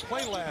didn't even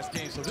play last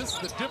game. So this is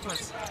the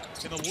difference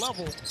in the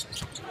level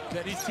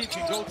that each team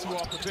can go to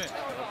off the bench.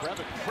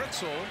 Brevin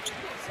Pritzel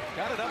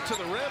got it up to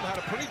the rim, had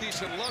a pretty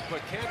decent look,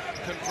 but can't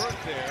convert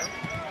there.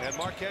 And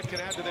Marquette can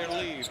add to their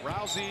lead.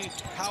 Rousey,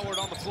 Howard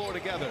on the floor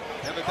together.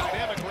 And the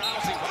dynamic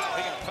Rousey, wow,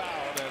 he got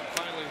fouled. And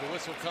finally the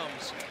whistle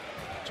comes.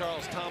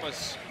 Charles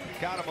Thomas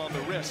got him on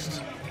the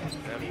wrist.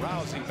 And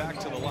Rousey back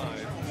to the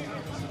line.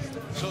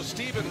 So,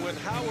 Stephen, when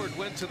Howard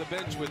went to the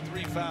bench with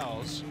 3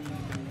 fouls,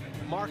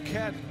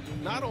 Marquette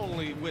not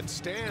only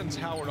withstands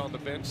Howard on the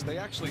bench, they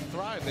actually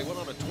thrive. They went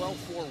on a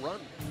 12-4 run.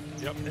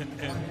 Yep,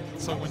 and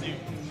so when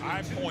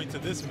I point to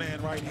this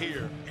man right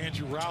here,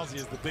 Andrew Rousey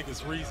is the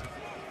biggest reason.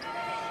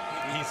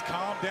 He's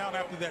calmed down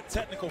after that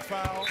technical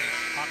foul.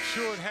 I'm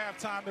sure at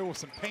halftime there was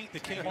some paint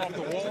that came off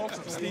the walls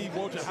from Steve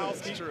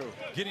Wojciechowski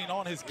getting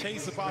on his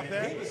case about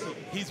that.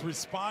 He's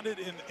responded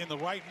in the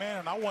right manner,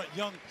 and I want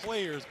young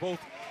players, both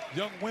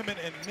young women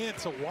and men,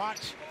 to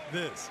watch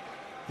this,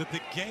 that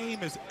the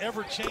game is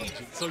ever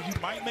changing. So you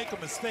might make a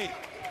mistake.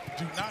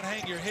 Do not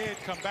hang your head,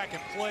 come back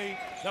and play.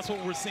 That's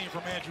what we're seeing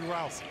from Andrew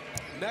Rousey.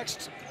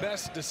 Next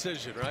best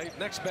decision, right?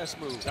 Next best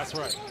move. That's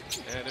right.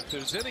 And if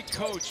there's any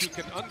coach who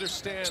can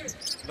understand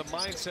the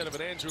mindset of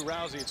an Andrew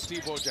Rousey and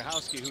Steve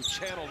Wojciechowski, who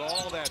channeled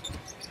all that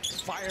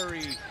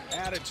fiery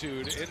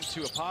attitude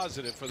into a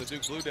positive for the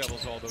Duke Blue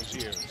Devils all those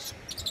years.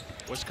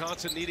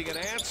 Wisconsin needing an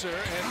answer,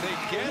 and they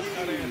get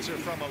an answer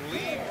from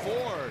Aleem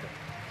Ford.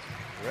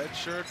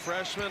 Redshirt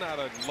freshman out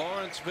of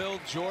Lawrenceville,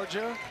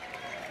 Georgia.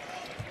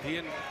 He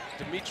and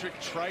Demetric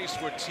Trice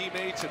were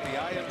teammates at the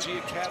IMG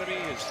Academy.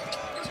 His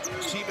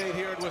teammate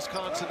here in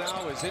Wisconsin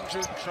now is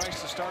injured.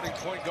 Trice, the starting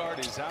point guard,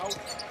 is out,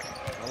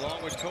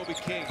 along with Kobe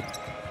King.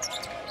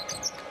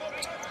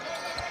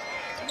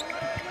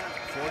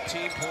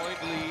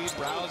 14-point lead.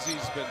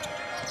 Rousey's been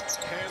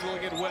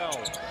handling it well.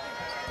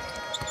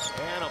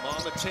 Annam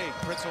on the tape.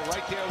 Pritzel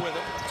right there with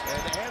him.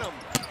 And Annam.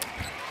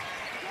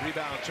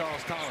 Rebound,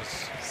 Charles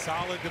Thomas.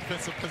 Solid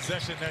defensive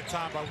possession that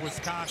time by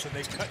Wisconsin.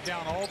 They cut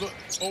down all the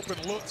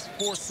open looks,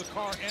 forced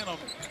Sakar Annam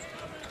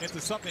into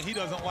something he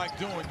doesn't like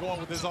doing, going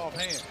with his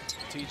offhand.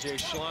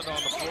 TJ Schlund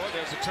on the floor.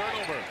 There's a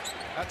turnover.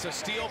 That's a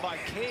steal by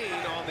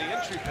Kane on the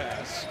entry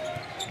pass.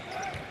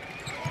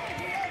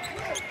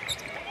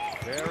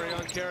 Very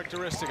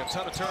uncharacteristic. A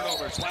ton of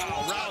turnovers.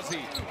 Wow,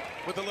 Rousey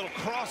with a little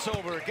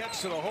crossover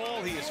gets to the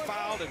hole. He is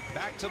fouled, and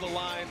back to the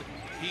line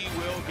he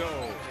will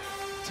go.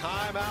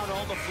 Timeout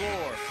on the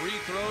floor. Free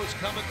throws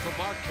coming from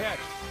Marquette.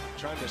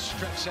 Trying to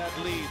stretch that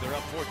lead. They're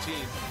up 14.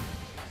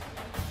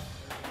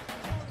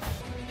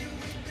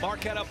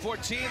 Marquette up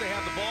 14. They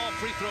have the ball.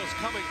 Free throws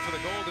coming for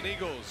the Golden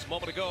Eagles.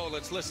 Moment ago,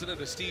 let's listen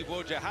to Steve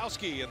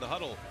Wojciechowski in the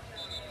huddle.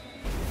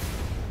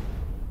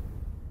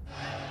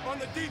 On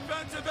the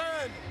defensive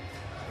end,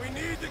 we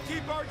need to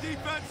keep our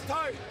defense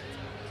tight.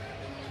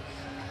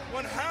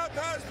 When Hap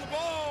has the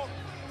ball,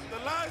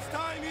 the last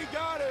time he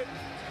got it,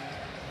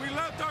 we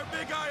left our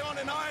big guy on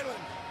an island.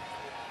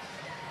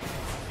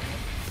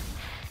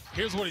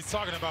 Here's what he's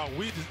talking about.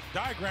 We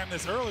diagrammed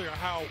this earlier,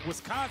 how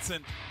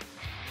Wisconsin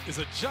is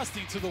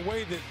adjusting to the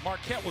way that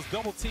Marquette was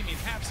double teaming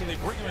Hap, so they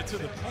bring him into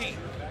the paint.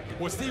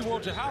 What Steve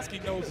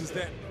Wojciechowski knows is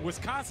that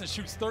Wisconsin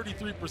shoots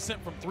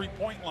 33% from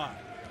three-point line.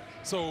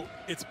 So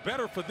it's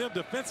better for them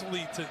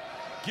defensively to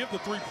give the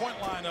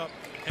three-point line up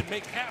and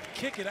make Happ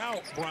kick it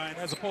out, Brian,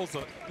 as opposed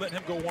to letting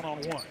him go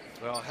one-on-one.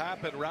 Well,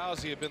 Happ and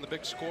Rousey have been the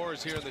big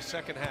scorers here in the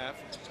second half.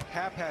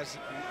 Happ has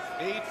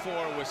 8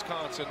 for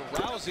Wisconsin.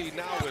 Rousey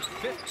now with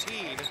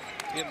 15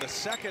 in the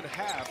second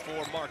half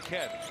for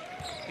Marquette.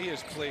 He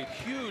has played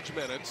huge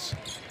minutes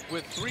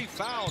with 3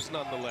 fouls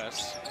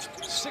nonetheless.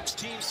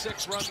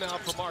 16-6 run now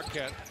for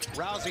Marquette.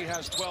 Rousey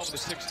has 12 to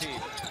 16.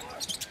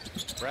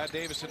 Brad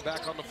Davison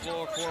back on the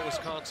floor for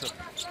Wisconsin.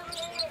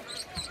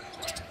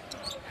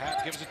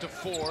 Happ gives it to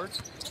Ford.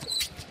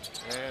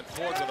 And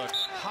Ford with a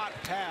hot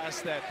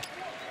pass that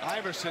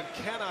Iverson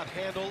cannot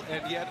handle,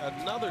 and yet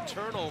another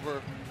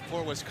turnover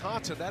for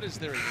Wisconsin. That is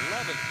their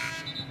 11th.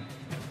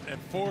 And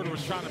Ford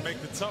was trying to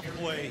make the tough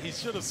play. He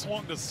should have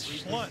swung to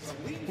Schlunt,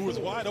 who was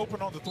wide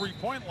open on the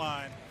three-point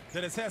line,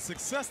 that has had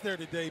success there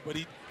today, but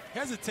he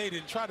hesitated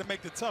and tried to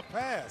make the tough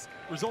pass,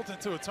 resulting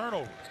to a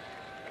turnover.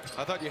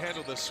 I thought you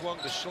handled the swung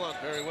to Schlunt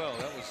very well.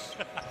 That was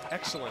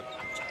excellent.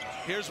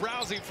 Here's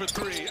Rousey for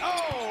 3.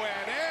 Oh,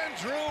 and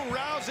Andrew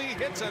Rousey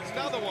hits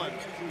another one.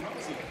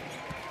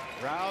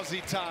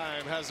 Rousey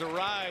time has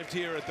arrived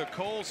here at the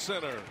Kohl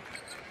Center.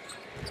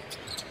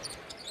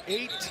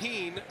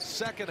 18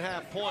 second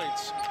half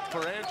points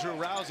for Andrew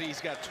Rousey.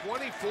 He's got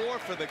 24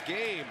 for the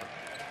game.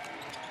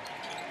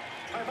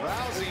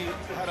 Rousey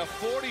had a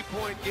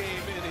 40-point game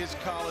in his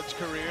college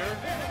career,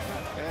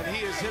 and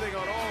he is hitting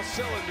on all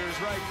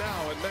cylinders right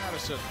now in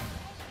Madison.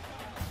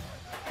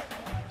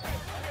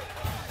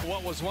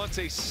 What was once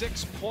a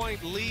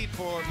 6-point lead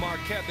for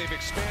Marquette, they've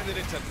expanded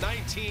it to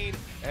 19,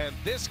 and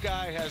this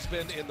guy has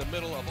been in the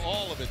middle of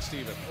all of it,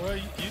 Stephen. Well,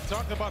 you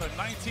talked about a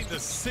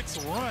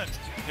 19-6 run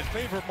in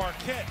favor of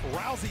Marquette.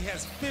 Rousey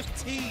has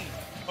 15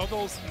 of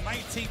those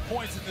 19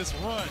 points in this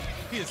run.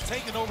 He has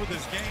taken over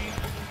this game.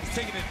 He's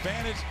taken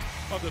advantage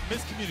of the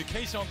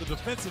miscommunication on the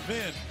defensive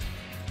end,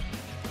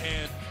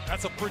 and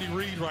that's a pretty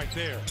read right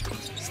there.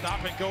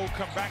 Stop and go,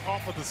 come back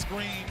off of the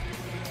screen.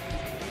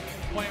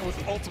 Playing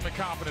with ultimate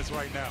confidence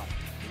right now.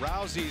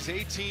 Rousey's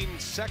 18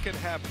 second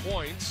half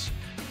points.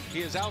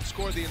 He has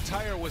outscored the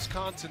entire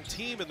Wisconsin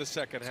team in the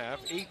second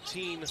half,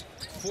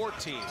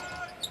 18-14.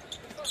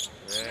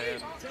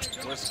 And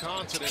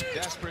Wisconsin in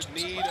desperate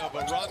need of a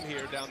run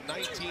here, down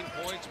 19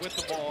 points with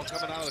the ball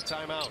coming out of the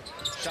timeout.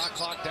 Shot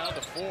clock down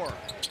to 4.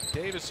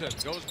 Davison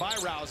goes by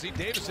Rousey.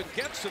 Davison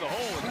gets to the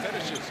hole and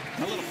finishes.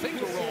 A little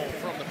finger roll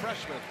from the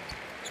freshman.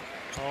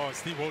 Oh,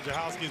 Steve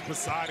Wojciechowski is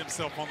beside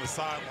himself on the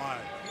sideline.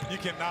 You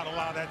cannot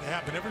allow that to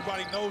happen.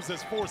 Everybody knows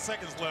there's 4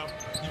 seconds left.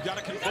 You got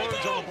to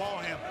converge on the ball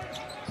handler.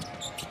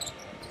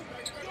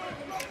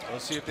 We'll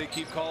see if they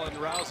keep calling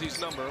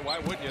Rousey's number. Why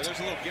wouldn't you? There's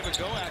a little give and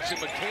go action.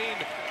 McCain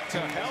to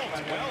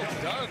Helt.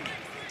 Well done.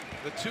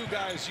 The two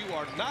guys you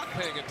are not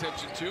paying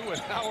attention to, with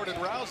Howard and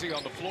Rousey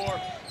on the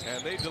floor,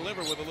 and they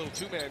deliver with a little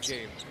 2-man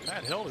game.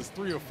 Matt Helt is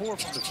 3 or 4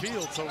 from the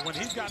field, so when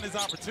he's gotten his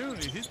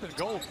opportunities, he's been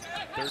golden.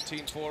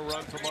 13-4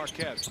 run for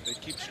Marquette. They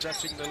keep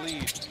stretching the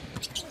lead.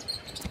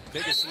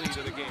 Biggest lead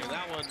of the game.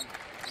 That one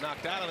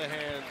knocked out of the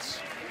hands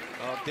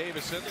of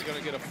Davison. They're going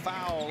to get a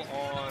foul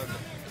on.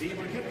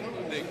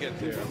 They get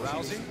there.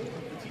 Rousey.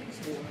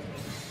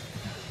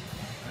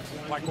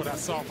 Like what I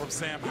saw from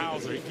Sam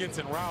Hauser. He gets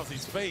in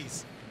Rousey's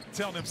face,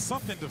 telling him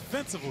something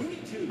defensively.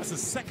 That's the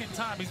second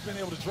time he's been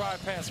able to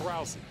drive past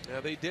Rousey.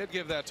 Yeah, they did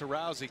give that to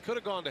Rousey. Could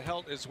have gone to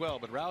Helt as well,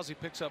 but Rousey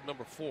picks up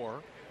number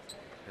 4,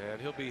 and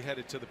he'll be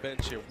headed to the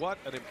bench here. What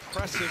an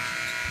impressive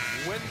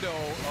window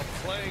of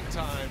playing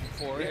time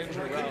for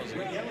Andrew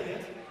Rousey.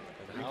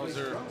 And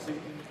Hauser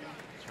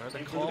trying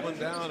to calm him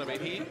down. I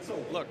mean,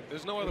 look,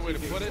 there's no other way to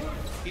put it.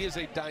 He is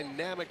a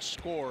dynamic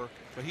scorer,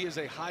 but he is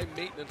a high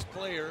maintenance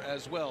player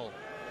as well,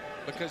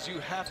 because you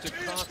have to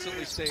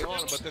constantly stay on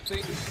him. But the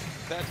thing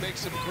that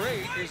makes him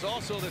great is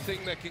also the thing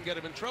that can get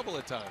him in trouble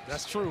at times.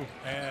 That's true.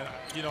 And,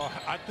 you know,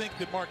 I think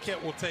that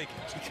Marquette will take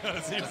it,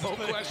 because here's no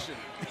question.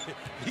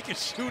 He can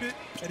shoot it,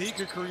 and he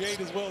can create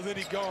as well as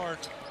any guard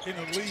in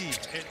the league.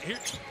 And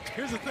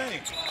here's the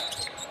thing.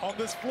 On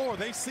this floor,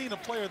 they've seen a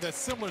player that's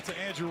similar to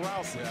Andrew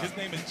Rousey. Yeah. His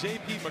name is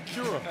J.P.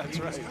 McCura. That's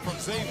right. From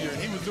Xavier.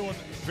 And he was doing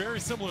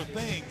very similar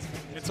things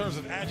in terms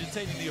of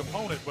agitating the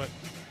opponent. But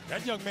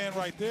that young man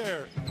right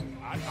there,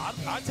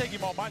 I'd take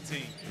him on my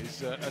team.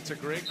 That's a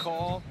great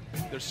call.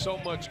 There's so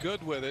much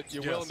good with it.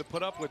 You're willing to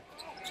put up with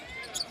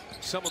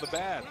some of the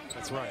bad.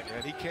 That's right.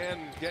 And he can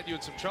get you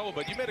in some trouble.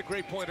 But you made a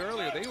great point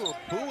earlier. They were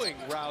booing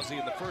Rousey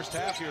in the first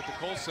half here at the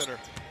Kohl Center.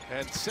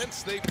 And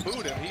since they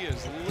booed him, he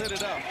has lit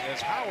it up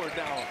as Howard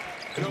now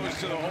goes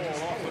to the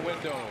hole off the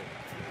window.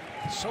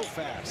 So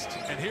fast.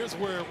 And here's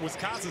where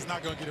Wisconsin's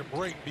not going to get a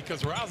break,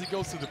 because Rousey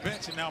goes to the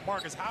bench, and now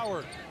Marcus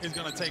Howard is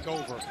going to take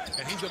over.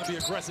 And he's going to be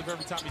aggressive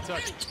every time he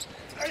touches.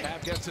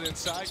 Cap gets it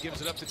inside,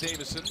 gives it up to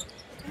Davison.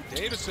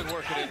 Davison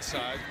working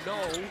inside. No.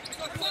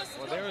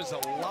 Well, there is a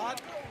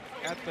lot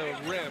at the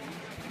rim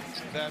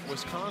that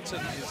Wisconsin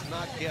is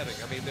not getting.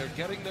 I mean, they're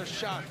getting their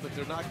shot, but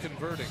they're not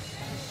converting.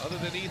 Other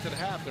than Ethan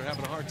Happ, they're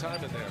having a hard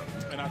time in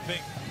there. And I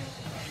think,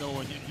 you know,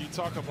 when you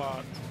talk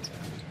about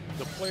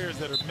the players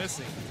that are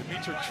missing.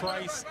 Demetric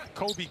Trice,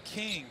 Kobe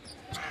King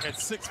at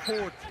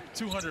 6'4",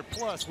 200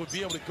 plus would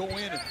be able to go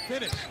in and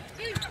finish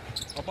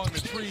among the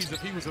trees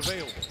if he was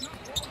available.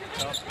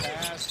 Tough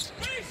pass,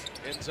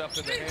 ends up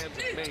in the hands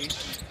of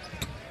Maish.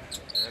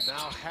 And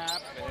now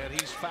Happ, and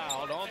he's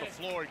fouled. On the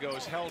floor he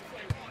goes, held,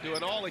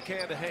 doing all he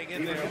can to hang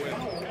in there with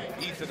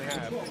Ethan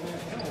Happ.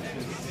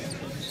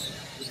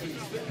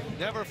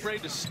 Never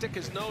afraid to stick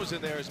his nose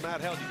in there as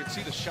Matt held. You can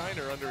see the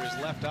shiner under his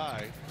left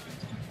eye.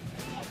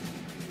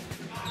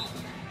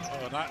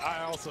 And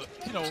I also,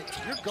 you know,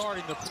 you're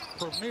guarding the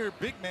premier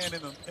big man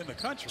in the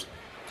country.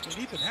 And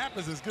Ethan Happ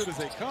is as good as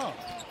they come.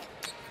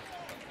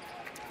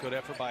 Good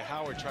effort by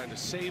Howard trying to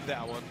save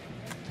that one.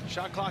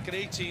 Shot clock at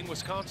 18,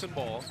 Wisconsin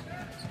ball.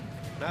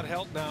 Matt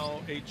Helt,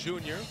 now a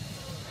junior,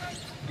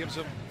 gives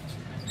him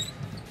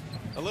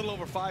a little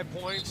over 5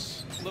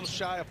 points, a little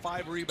shy of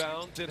 5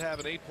 rebounds. Did have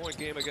an 8-point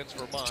game against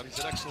Vermont. He's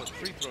an excellent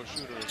free throw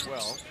shooter as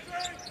well.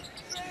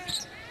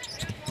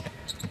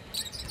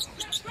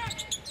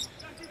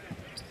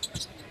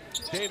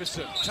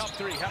 Davison, tough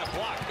three, had a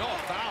block, no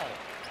foul.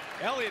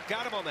 Elliott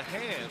got him on the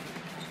hand,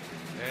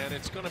 and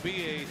it's going to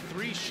be a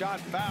 3-shot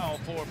foul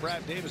for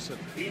Brad Davison.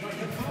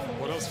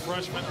 Well, those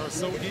freshmen are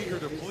so eager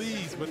to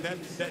please, but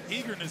that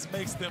eagerness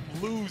makes them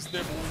lose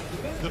their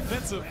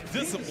defensive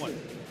discipline.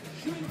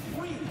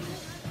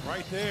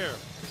 Right there.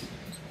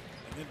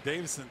 And then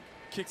Davison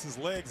kicks his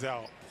legs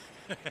out.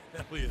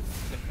 Elliott,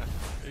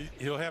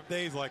 he'll have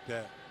days like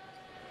that.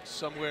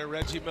 Somewhere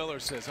Reggie Miller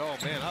says, oh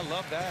man, I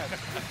love that.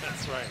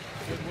 That's right.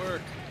 Good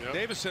work. Yep.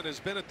 Davison has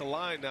been at the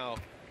line now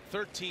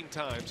 13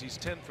 times. He's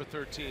 10 for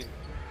 13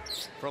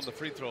 from the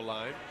free throw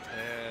line,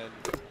 and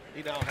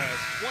he now has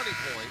 20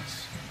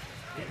 points.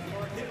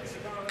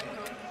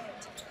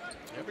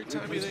 Every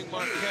time you think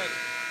Marquette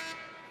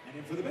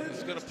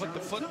is going to put the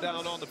foot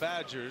down on the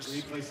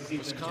Badgers,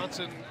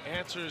 Wisconsin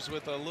answers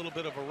with a little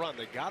bit of a run.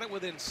 They got it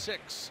within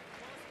 6.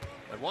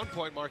 At one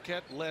point,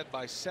 Marquette led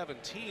by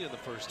 17 in the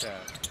first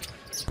half.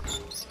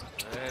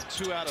 And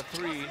 2 out of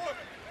 3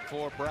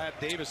 for Brad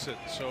Davison.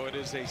 So it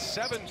is a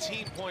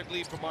 17-point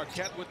lead for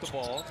Marquette with the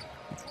ball.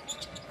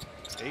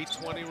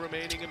 8:20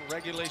 remaining in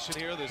regulation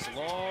here, this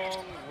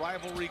long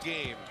rivalry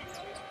game.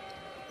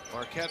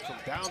 Marquette from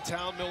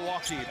downtown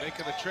Milwaukee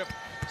making the trip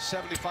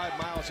 75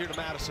 miles here to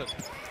Madison.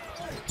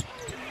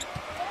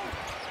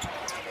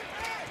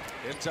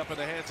 Ends up in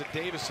the hands of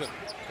Davison.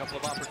 A couple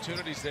of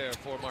opportunities there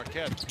for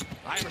Marquette.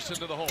 Iverson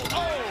to the hole. Oh,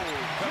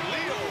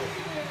 Khalil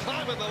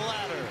climbing the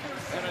ladder,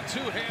 and a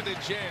two-handed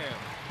jam.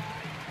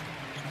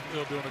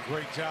 Still doing a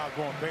great job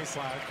going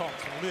baseline. I called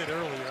Khalid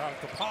earlier. I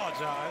have to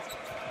apologize.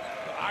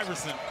 But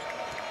Iverson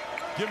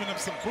giving them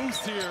some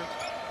boost here.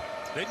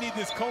 They need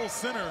this Cole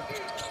Center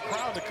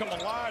crowd to come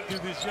alive through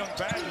these young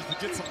Badgers to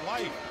get some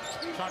life,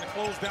 trying to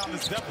close down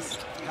this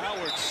deficit.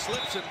 Howard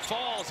slips and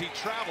falls. He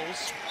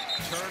travels.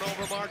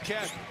 Turnover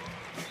Marquette.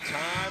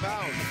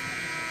 Timeout.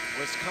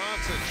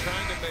 Wisconsin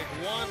trying to make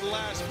one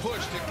last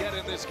push to get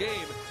in this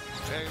game.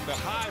 And the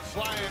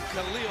high-flying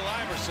Khalil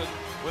Iverson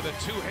with a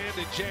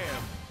two-handed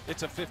jam.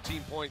 It's a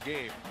 15-point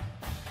game.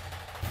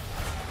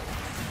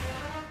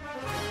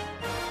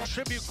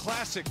 Tribute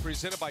Classic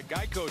presented by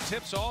Geico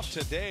tips off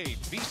today.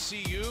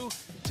 VCU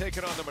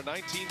taking on number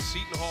 19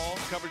 Seton Hall.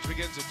 Coverage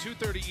begins at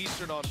 2:30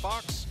 Eastern on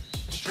Fox.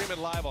 Stream it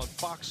live on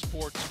Fox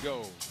Sports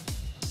Go.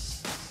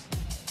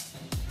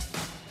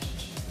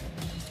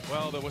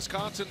 Well, the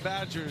Wisconsin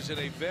Badgers in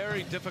a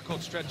very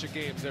difficult stretch of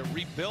games. They're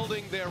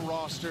rebuilding their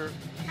roster,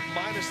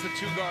 minus the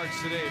 2 guards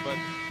today, but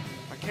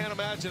I can't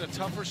imagine a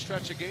tougher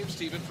stretch of games,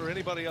 Stephen, for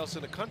anybody else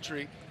in the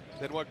country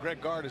than what Greg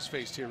Gard has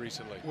faced here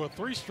recently. Well,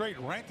 3 straight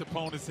ranked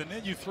opponents, and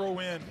then you throw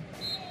in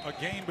a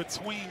game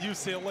between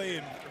UCLA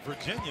and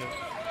Virginia,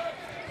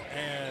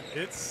 and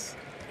it's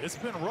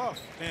been rough.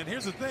 And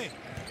here's the thing.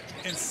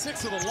 In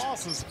 6 of the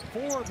losses,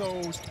 4 of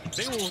those,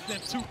 they were within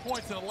 2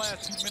 points in the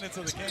last 2 minutes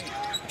of the game.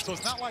 So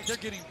it's not like they're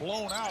getting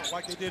blown out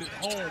like they did at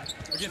home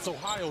against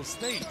Ohio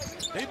State.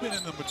 They've been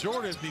in the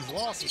majority of these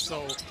losses,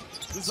 so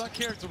this is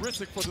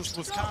uncharacteristic for this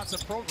Wisconsin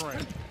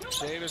program.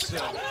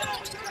 Davison,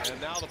 and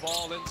now the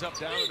ball ends up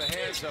down in the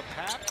hands of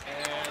Happ,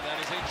 and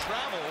that is a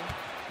travel.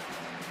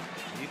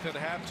 Ethan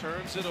Happ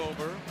turns it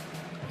over.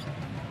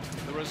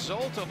 The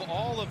result of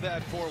all of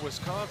that for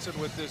Wisconsin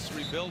with this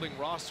rebuilding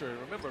roster,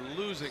 remember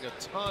losing a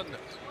ton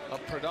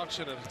of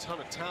production and a ton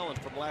of talent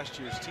from last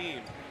year's team,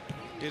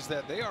 is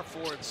that they are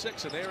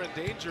 4-6 and they're in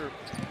danger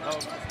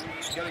of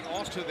getting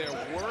off to their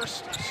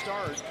worst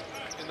start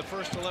in the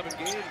first 11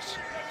 games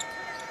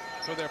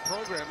for their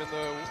program in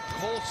the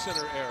Cole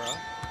Center era.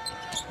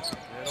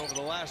 And over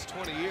the last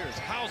 20 years,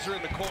 Hauser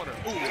in the corner.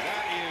 Ooh,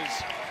 that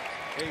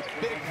is a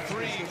big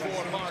 3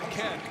 for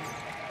Marquette.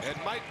 It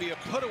might be a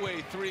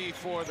put-away 3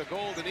 for the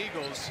Golden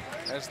Eagles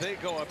as they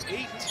go up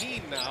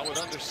 18 now with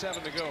under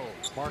 7 to go.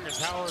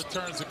 Marcus Howard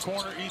turns the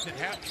corner. Ethan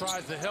Happ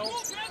tries to help.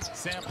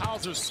 Sam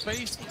Hauser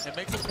spaced and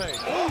makes a pay.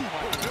 Oh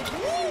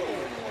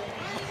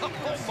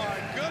my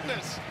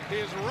goodness, he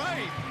is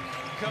right.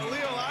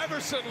 Khalil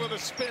Iverson with a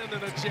spin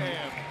and a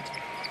jam.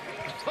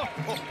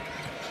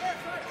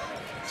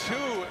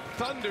 2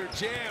 thunder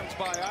jams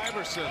by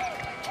Iverson.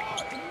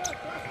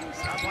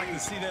 I'd like to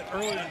see that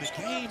early in the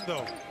game,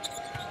 though.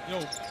 You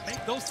know,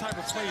 make those type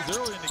of plays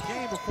early in the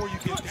game before you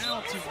get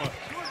down too much.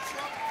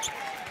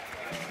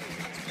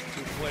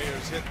 2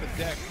 players hit the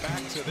deck.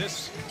 Back to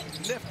this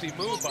nifty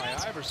move by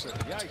Iverson.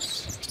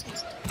 Yikes.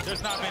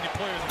 There's not many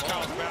players in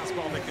college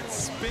basketball that can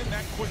spin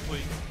that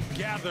quickly,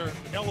 gather,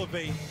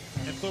 elevate,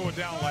 and throw it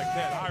down like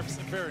that.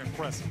 Iverson, very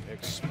impressive.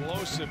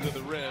 Explosive to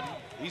the rim.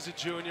 He's a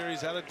junior.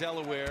 He's out of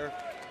Delaware.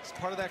 He's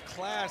part of that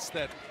class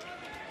that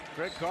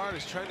Greg Gard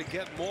is trying to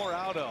get more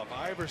out of.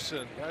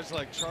 Iverson, guys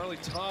like Charlie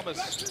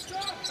Thomas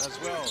as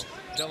well.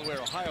 Delaware,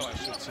 Ohio, I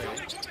should say.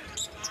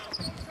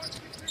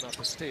 Not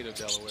the state of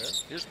Delaware.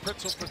 Here's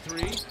Pritzel for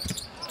 3.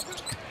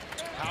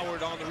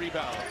 Howard on the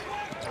rebound.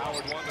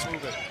 Howard wanting to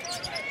move it.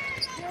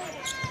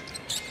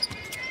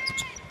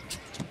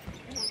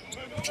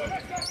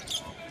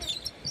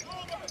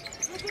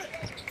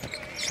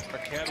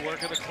 Marquette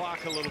working the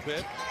clock a little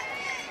bit.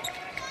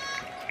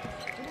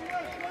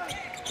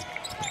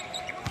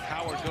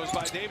 Howard goes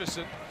by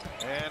Davison,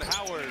 and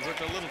Howard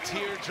with a little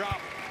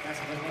teardrop.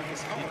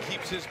 He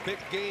keeps his big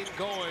game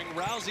going.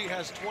 Rousey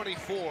has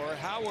 24.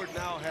 Howard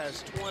now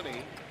has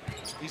 20.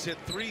 He's hit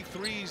 3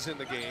 threes in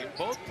the game,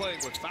 both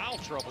playing with foul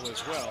trouble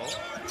as well.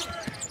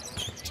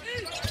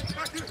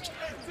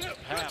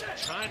 Hap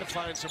trying to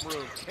find some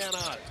room,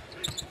 cannot.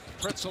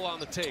 Pritzel on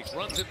the take,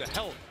 runs into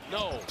help,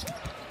 no.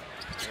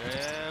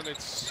 And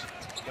it's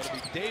going to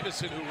be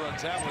Davison who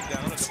runs that one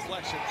down, a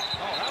deflection. Oh,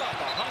 how about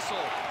the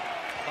hustle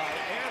by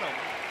Annam?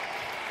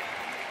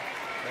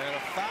 And a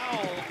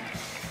foul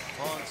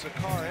on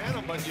Sakar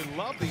Annam, but you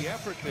love the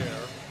effort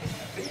there.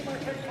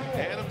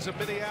 Annam's a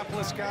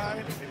Minneapolis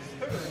guy.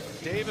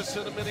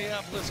 Davison, a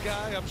Minneapolis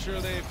guy. I'm sure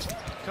they've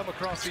come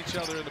across each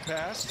other in the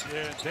past.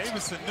 Yeah,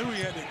 Davison knew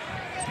he had to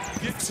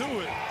get to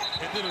it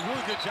and did a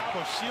really good job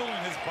of shielding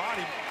his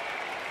body.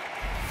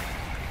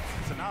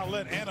 So now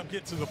let Annam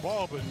get to the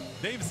ball, but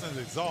Davison's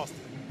exhausted.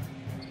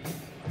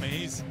 I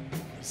mean, you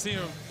see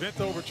him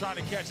bent over trying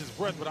to catch his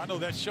breath, but I know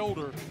that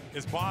shoulder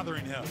is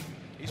bothering him.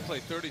 He's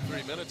played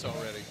 33 minutes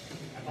already.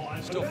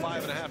 Still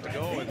 5.5 to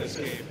go in this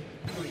game.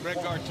 Greg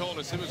Gard told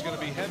us it was going to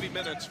be heavy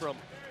minutes from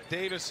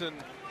Davison,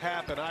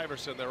 Hap, and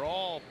Iverson. They're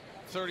all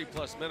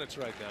 30-plus minutes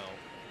right now.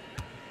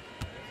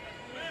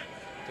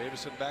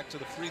 Davison back to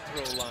the free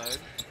throw line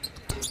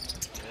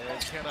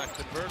and cannot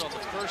convert on the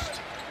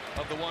first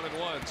of the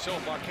 1-and-1. So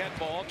Marquette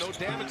ball, no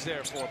damage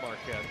there for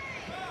Marquette.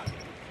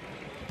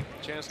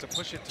 Chance to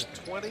push it to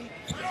 20.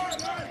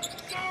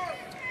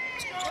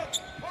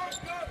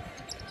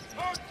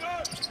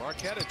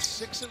 Marquette at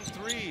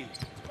 6-3.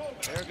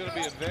 They're going to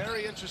be a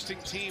very interesting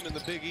team in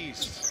the Big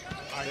East.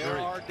 There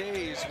are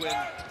days when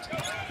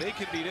they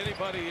can beat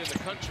anybody in the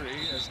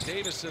country, as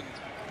Davison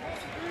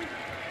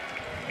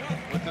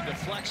with the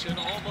deflection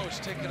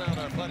almost taking out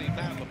our buddy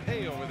Matt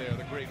LePay over there,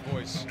 the great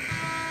voice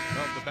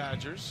of the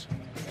Badgers.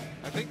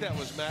 I think that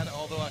was Matt,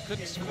 although I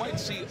couldn't quite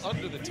see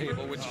under the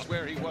table, which is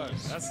where he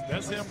was.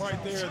 That's him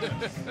right there.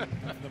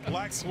 The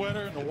black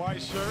sweater and the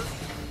white shirt.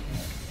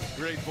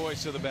 Great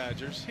voice of the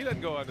Badgers. He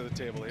doesn't go under the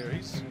table here.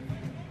 He's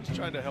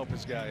trying to help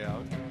his guy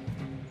out.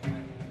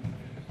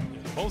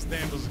 Most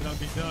damage is going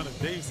to be done if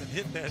Davison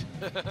hit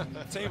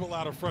that table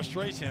out of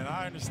frustration. And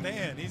I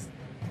understand. He's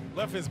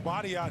left his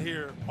body out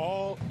here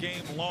all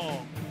game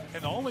long.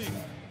 And the only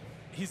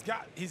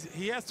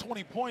he has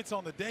 20 points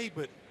on the day,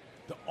 but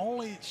the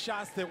only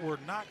shots that were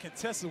not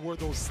contested were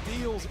those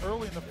steals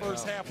early in the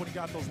first half when he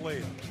got those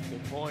layups.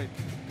 Good point.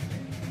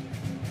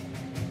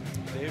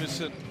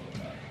 Davison,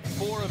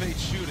 4 of 8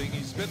 shooting.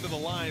 He's been to the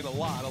line a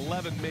lot.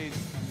 11 made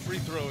free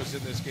throws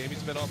in this game.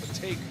 He's been on the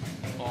take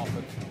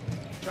often.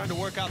 Trying to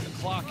work out the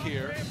clock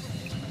here.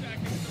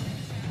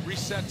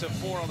 Reset to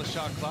 4 on the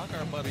shot clock.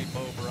 Our buddy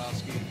Bo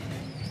Borowski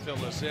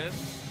filled us in.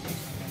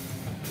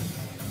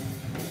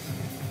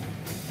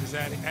 Just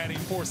adding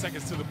 4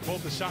 seconds to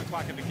both the shot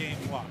clock and the game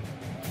clock.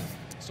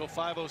 So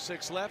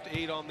 5:06 left,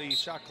 8 on the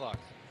shot clock.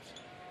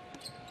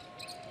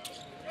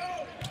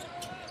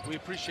 We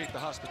appreciate the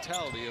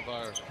hospitality of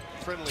our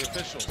friendly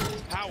officials.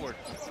 Howard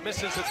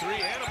misses a 3.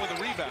 Annam with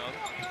a rebound.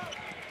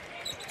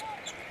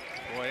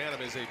 Boy,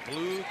 Annam is a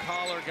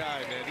blue-collar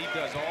guy, man. He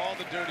does all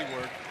the dirty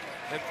work.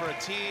 And for a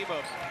team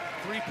of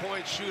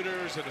 3-point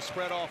shooters and a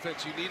spread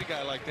offense, you need a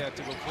guy like that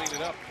to go clean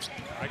it up.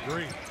 I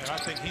agree. And I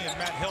think he and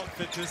Matt Helt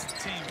fit this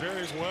team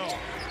very well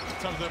in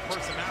terms of their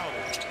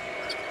personality.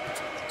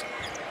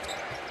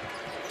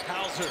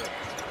 Hauser.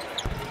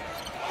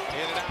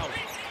 In and out.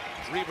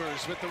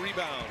 Reavers with the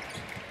rebound.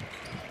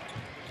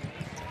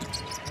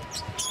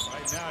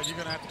 Right now, you're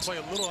going to have to play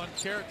a little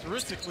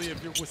uncharacteristically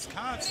if you're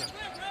Wisconsin.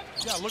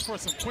 You got to look for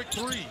some quick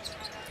threes.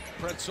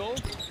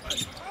 Pritzel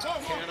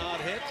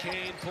cannot hit.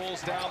 Kane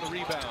pulls down the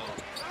rebound.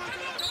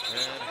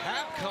 And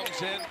Hap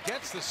comes in,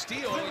 gets the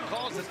steal, and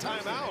calls the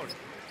timeout.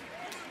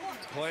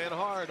 Playing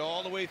hard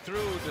all the way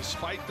through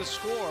despite the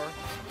score.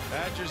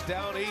 Badgers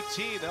down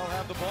 18. They'll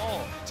have the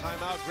ball.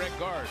 Timeout, Greg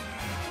Gard.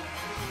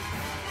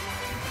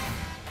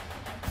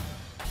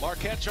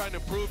 Marquette trying to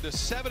improve to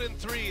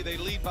 7-3. They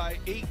lead by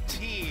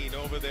 18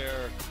 over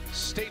their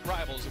state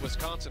rivals, the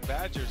Wisconsin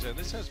Badgers. And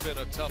this has been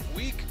a tough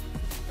week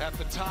at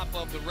the top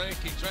of the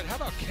rankings, right? How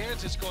about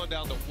Kansas going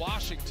down to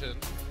Washington?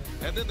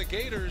 And then the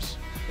Gators,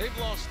 they've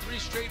lost 3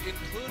 straight,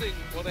 including,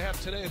 well, they have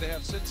today, they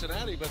have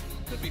Cincinnati, but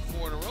could be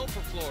 4 in a row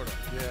for Florida.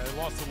 Yeah, they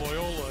lost to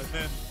Loyola. And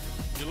then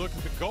you look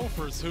at the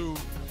Gophers, who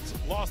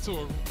lost to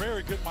a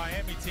very good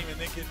Miami team, and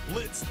they get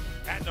blitzed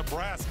at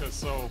Nebraska.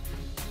 So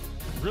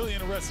really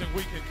interesting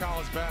week in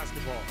college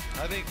basketball.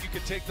 I think you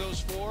could take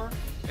those 4,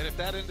 and if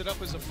that ended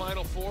up as a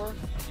Final Four,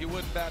 you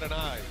wouldn't bat an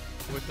eye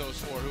with those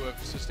 4 who have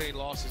sustained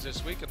losses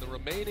this week. And the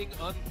remaining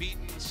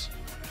unbeatens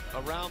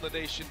around the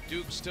nation,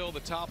 Duke still the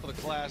top of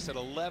the class at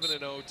 11-0.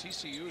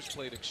 TCU has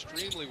played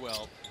extremely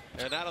well.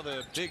 And out of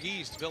the Big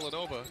East,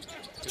 Villanova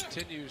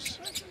continues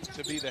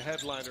to be the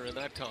headliner in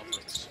that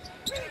conference.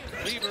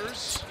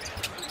 Levers,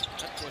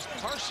 that was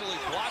partially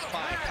blocked by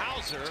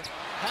Hauser.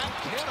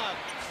 Happ cannot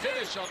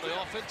finish on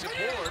the offensive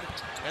board,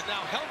 and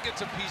now Held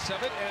gets a piece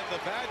of it, and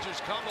the Badgers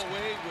come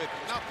away with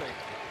nothing.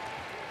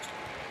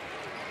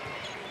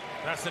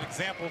 That's an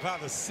example of how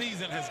the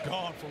season has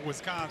gone for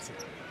Wisconsin.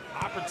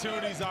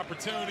 Opportunities,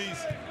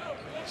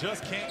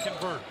 just can't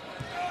convert.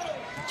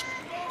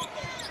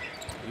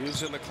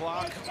 Using the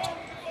clock.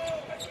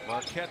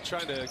 Marquette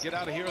trying to get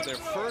out of here in their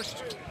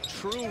first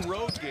true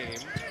road game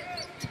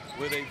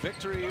with a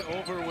victory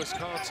over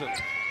Wisconsin.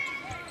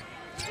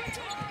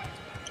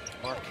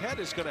 Marquette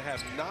is going to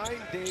have 9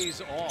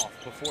 days off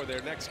before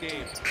their next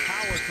game.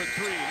 Howard for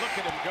 3. Look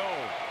at him go.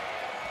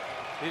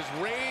 His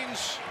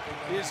range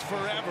is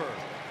forever.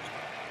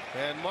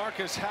 And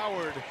Marcus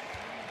Howard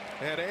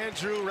and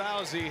Andrew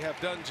Rousey have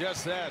done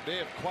just that. They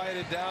have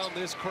quieted down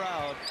this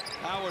crowd.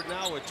 Howard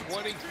now with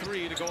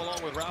 23 to go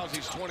along with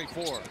Rousey's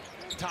 24.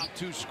 Top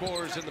 2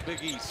 scorers in the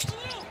Big East.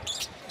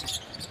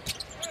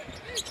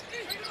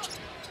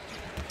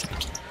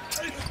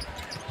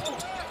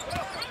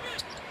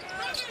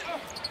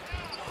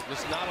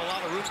 Just not a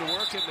lot of room to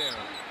work in there.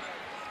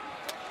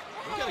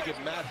 We've got to give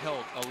Matt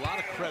Held a lot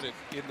of credit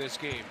in this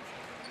game.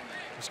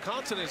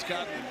 Wisconsin has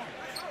gotten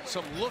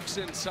some looks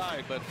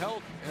inside, but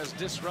Held has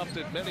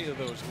disrupted many of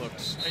those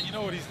looks. And you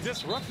know what? He's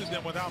disrupted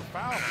them without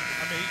fouling.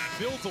 I mean,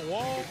 he builds a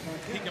wall.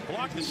 He can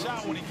block the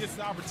shot when he gets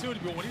the opportunity,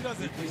 but when he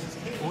doesn't,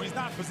 when he's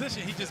not in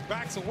position, he just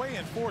backs away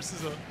and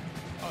forces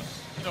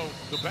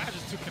the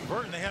Badgers to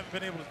convert, and they haven't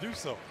been able to do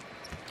so.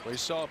 We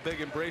saw a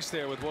big embrace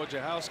there with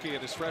Wojciechowski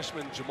and his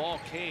freshman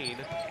Jamal Cain.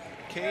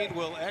 Cain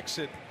will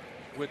exit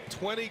with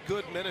 20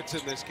 good minutes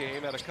in this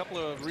game, had a couple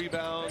of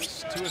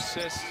rebounds, 2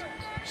 assists,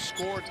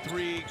 scored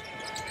 3.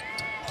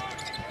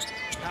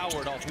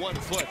 Howard off 1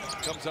 foot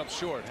comes up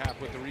short. Happ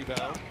with the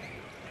rebound.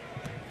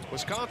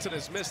 Wisconsin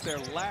has missed their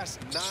last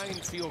 9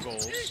 field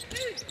goals.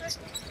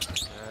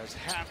 As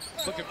Happ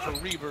looking for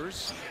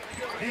Reavers.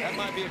 That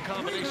might be a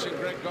combination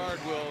Greg Gard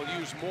will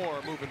use more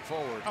moving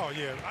forward. Oh,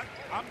 yeah.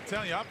 I'm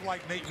telling you, I've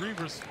liked Nate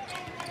Reavers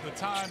the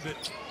time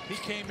that he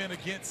came in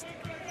against,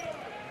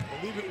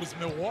 I believe it was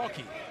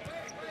Milwaukee.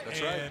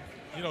 That's right. And,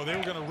 you know, they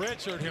were going to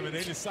redshirt him, and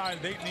they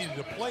decided they needed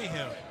to play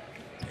him.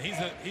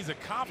 He's a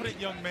confident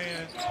young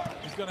man.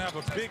 He's going to have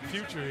a big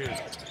future here.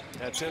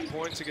 Had 10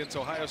 points against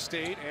Ohio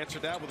State.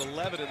 Answered that with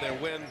 11 in their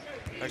win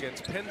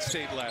against Penn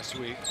State last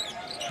week.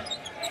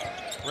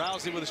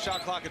 Rousey with a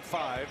shot clock at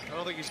 5. I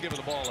don't think he's giving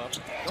the ball up.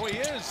 No, he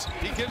is.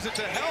 He gives it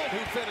to Held,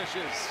 who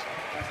finishes.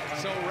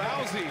 So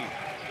Rousey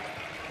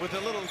with a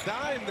little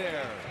dime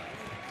there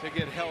to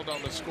get Held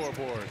on the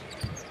scoreboard.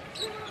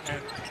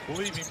 And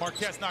believe me,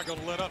 Marquette's not going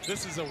to let up.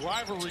 This is a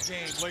rivalry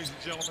game, ladies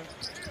and gentlemen.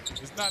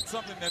 It's not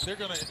something that they're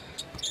going to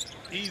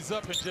ease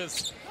up and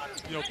just,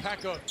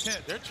 pack up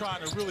tent. They're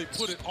trying to really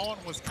put it on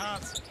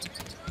Wisconsin.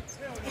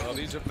 Well,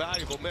 these are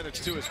valuable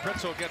minutes, too, as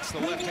Pretzel gets the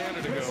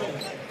left-hander to go.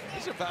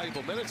 These are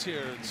valuable minutes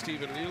here,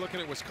 Stephen. When you're looking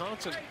at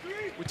Wisconsin,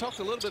 we talked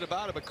a little bit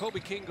about it, but Kobe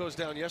King goes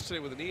down yesterday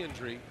with a knee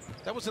injury.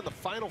 That was in the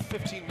final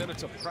 15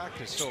 minutes of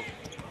practice. So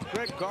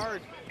Greg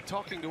Gard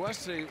talking to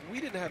us today, we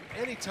didn't have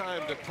any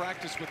time to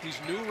practice with these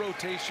new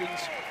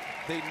rotations.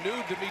 They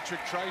knew Dimitri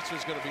Trice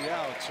was going to be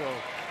out. So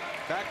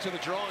back to the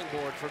drawing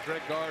board for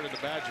Greg Gard and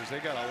the Badgers. They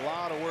got a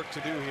lot of work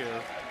to do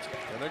here,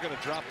 and they're going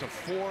to drop to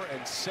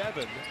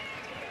 4-7.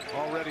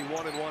 Already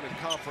 1-1 in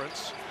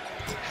conference.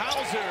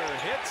 Hauser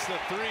hits the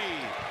 3.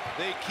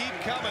 They keep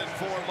coming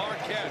for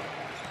Marquette.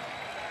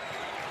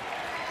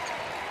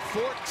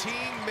 14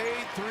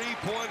 made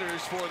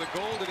 3-pointers for the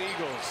Golden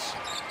Eagles.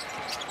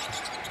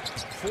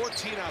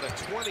 14 out of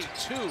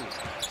 22,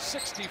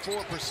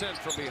 64%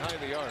 from behind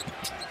the arc.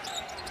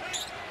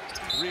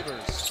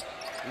 Reavers,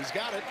 he's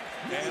got it,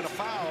 and a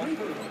foul,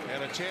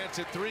 and a chance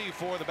at 3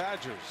 for the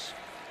Badgers.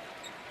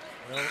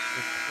 Well,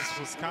 this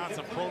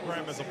Wisconsin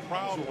program is a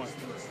proud one.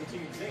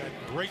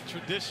 A great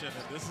tradition,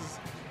 and this is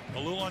a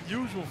little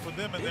unusual for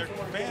them and their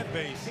fan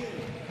base.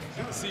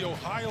 To see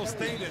Ohio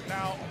State and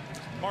now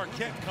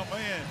Marquette come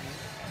in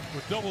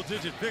with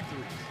double-digit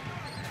victories.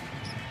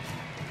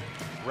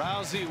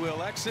 Rousey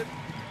will exit.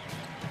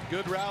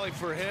 Good rally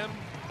for him.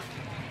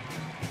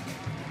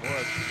 Boy,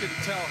 you can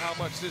tell how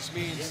much this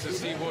means to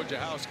Steve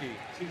Wojciechowski.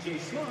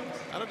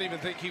 I don't even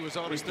think he was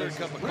on his third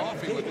cup of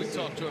coffee when we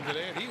talked to him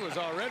today, and he was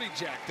already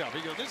jacked up.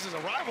 He goes, this is a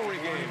rivalry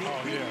game.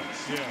 Oh,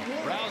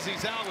 yeah.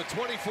 Rousey's out with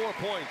 24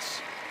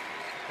 points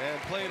and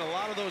playing a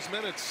lot of those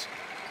minutes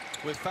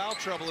with foul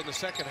trouble in the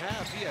second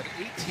half. He had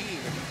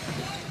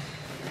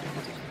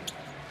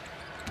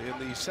 18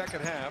 in the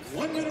second half.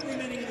 1 minute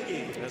remaining in the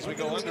game. As we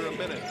go under a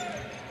minute.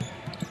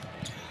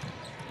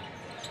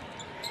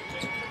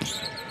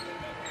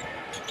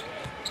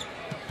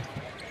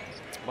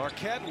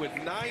 Marquette with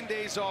 9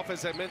 days off,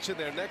 as I mentioned.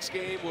 Their next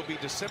game will be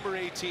December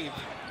 18th.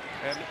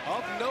 And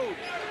of note,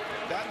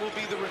 that will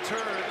be the return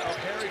of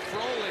Harry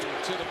Froling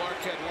to the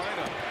Marquette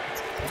lineup.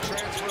 A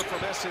transfer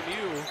from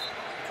SMU.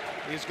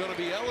 He's going to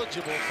be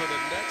eligible for the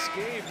next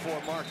game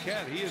for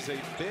Marquette. He is a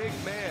big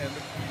man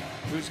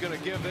who's going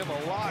to give them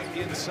a lot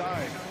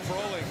inside.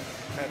 Froling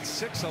at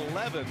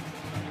 6'11",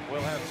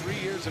 will have 3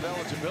 years of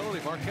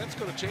eligibility. Marquette's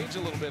going to change a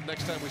little bit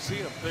next time we see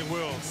him. They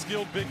will.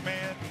 Skilled big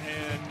man,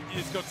 and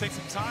it's going to take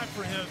some time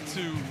for him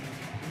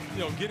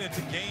to, get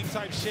into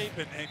game-type shape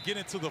and get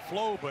into the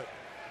flow, but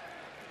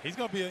he's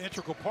going to be an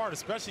integral part,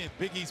 especially in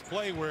Big East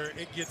play where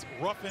it gets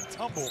rough and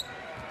tumble,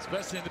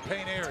 especially in the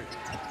paint area.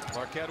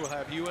 Marquette will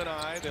have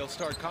UNI. They'll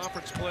start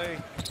conference play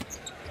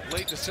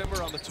late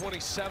December on the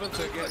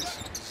 27th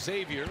against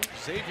Xavier.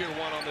 Xavier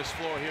won on this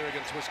floor here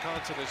against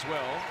Wisconsin as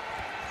well.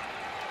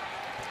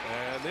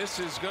 And this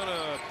is going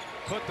to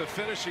put the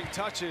finishing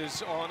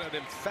touches on an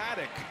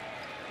emphatic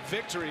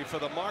victory for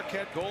the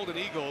Marquette Golden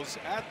Eagles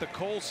at the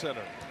Kohl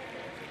Center.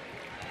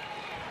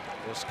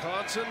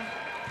 Wisconsin,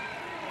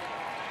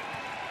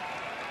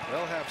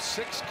 they'll have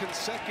 6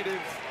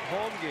 consecutive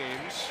home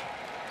games.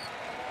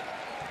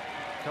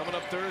 Coming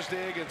up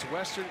Thursday against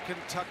Western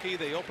Kentucky.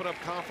 They open up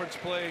conference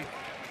play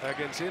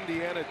against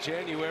Indiana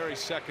January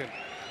 2nd.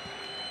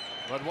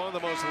 But one of the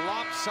most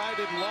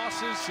lopsided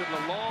losses in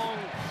the long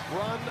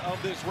run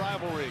of this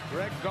rivalry.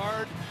 Greg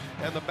Gard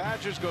and the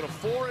Badgers go to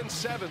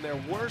 4-7, their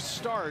worst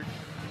start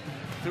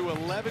through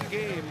 11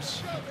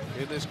 games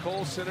in this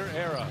Kohl Center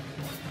era.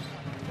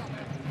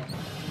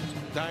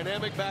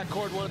 Dynamic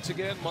backcourt once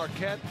again.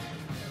 Marquette,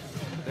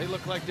 they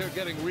look like they're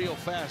getting real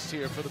fast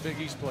here for the Big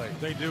East play.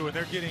 They do, and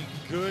they're getting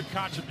good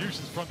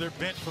contributions from their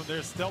bench, from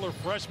their stellar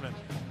freshmen,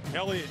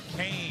 Elliott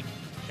Kane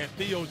and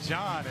Theo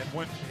John. And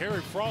when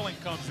Harry Froling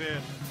comes in,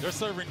 they're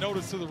serving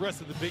notice to the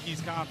rest of the Big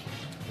East Conference.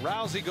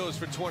 Rousey goes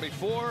for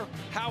 24,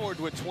 Howard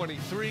with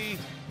 23,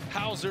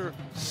 Hauser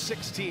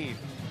 16.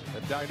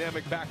 A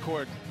dynamic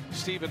backcourt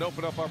Stephen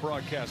opened up our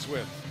broadcast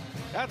with.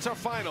 That's our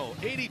final,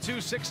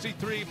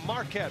 82-63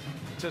 Marquette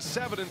to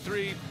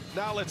 7-3.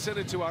 Now let's send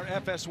it to our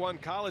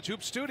FS1 College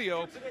Hoop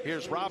studio.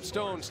 Here's Rob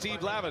Stone,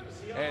 Steve Lavin,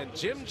 and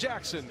Jim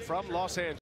Jackson from Los Angeles.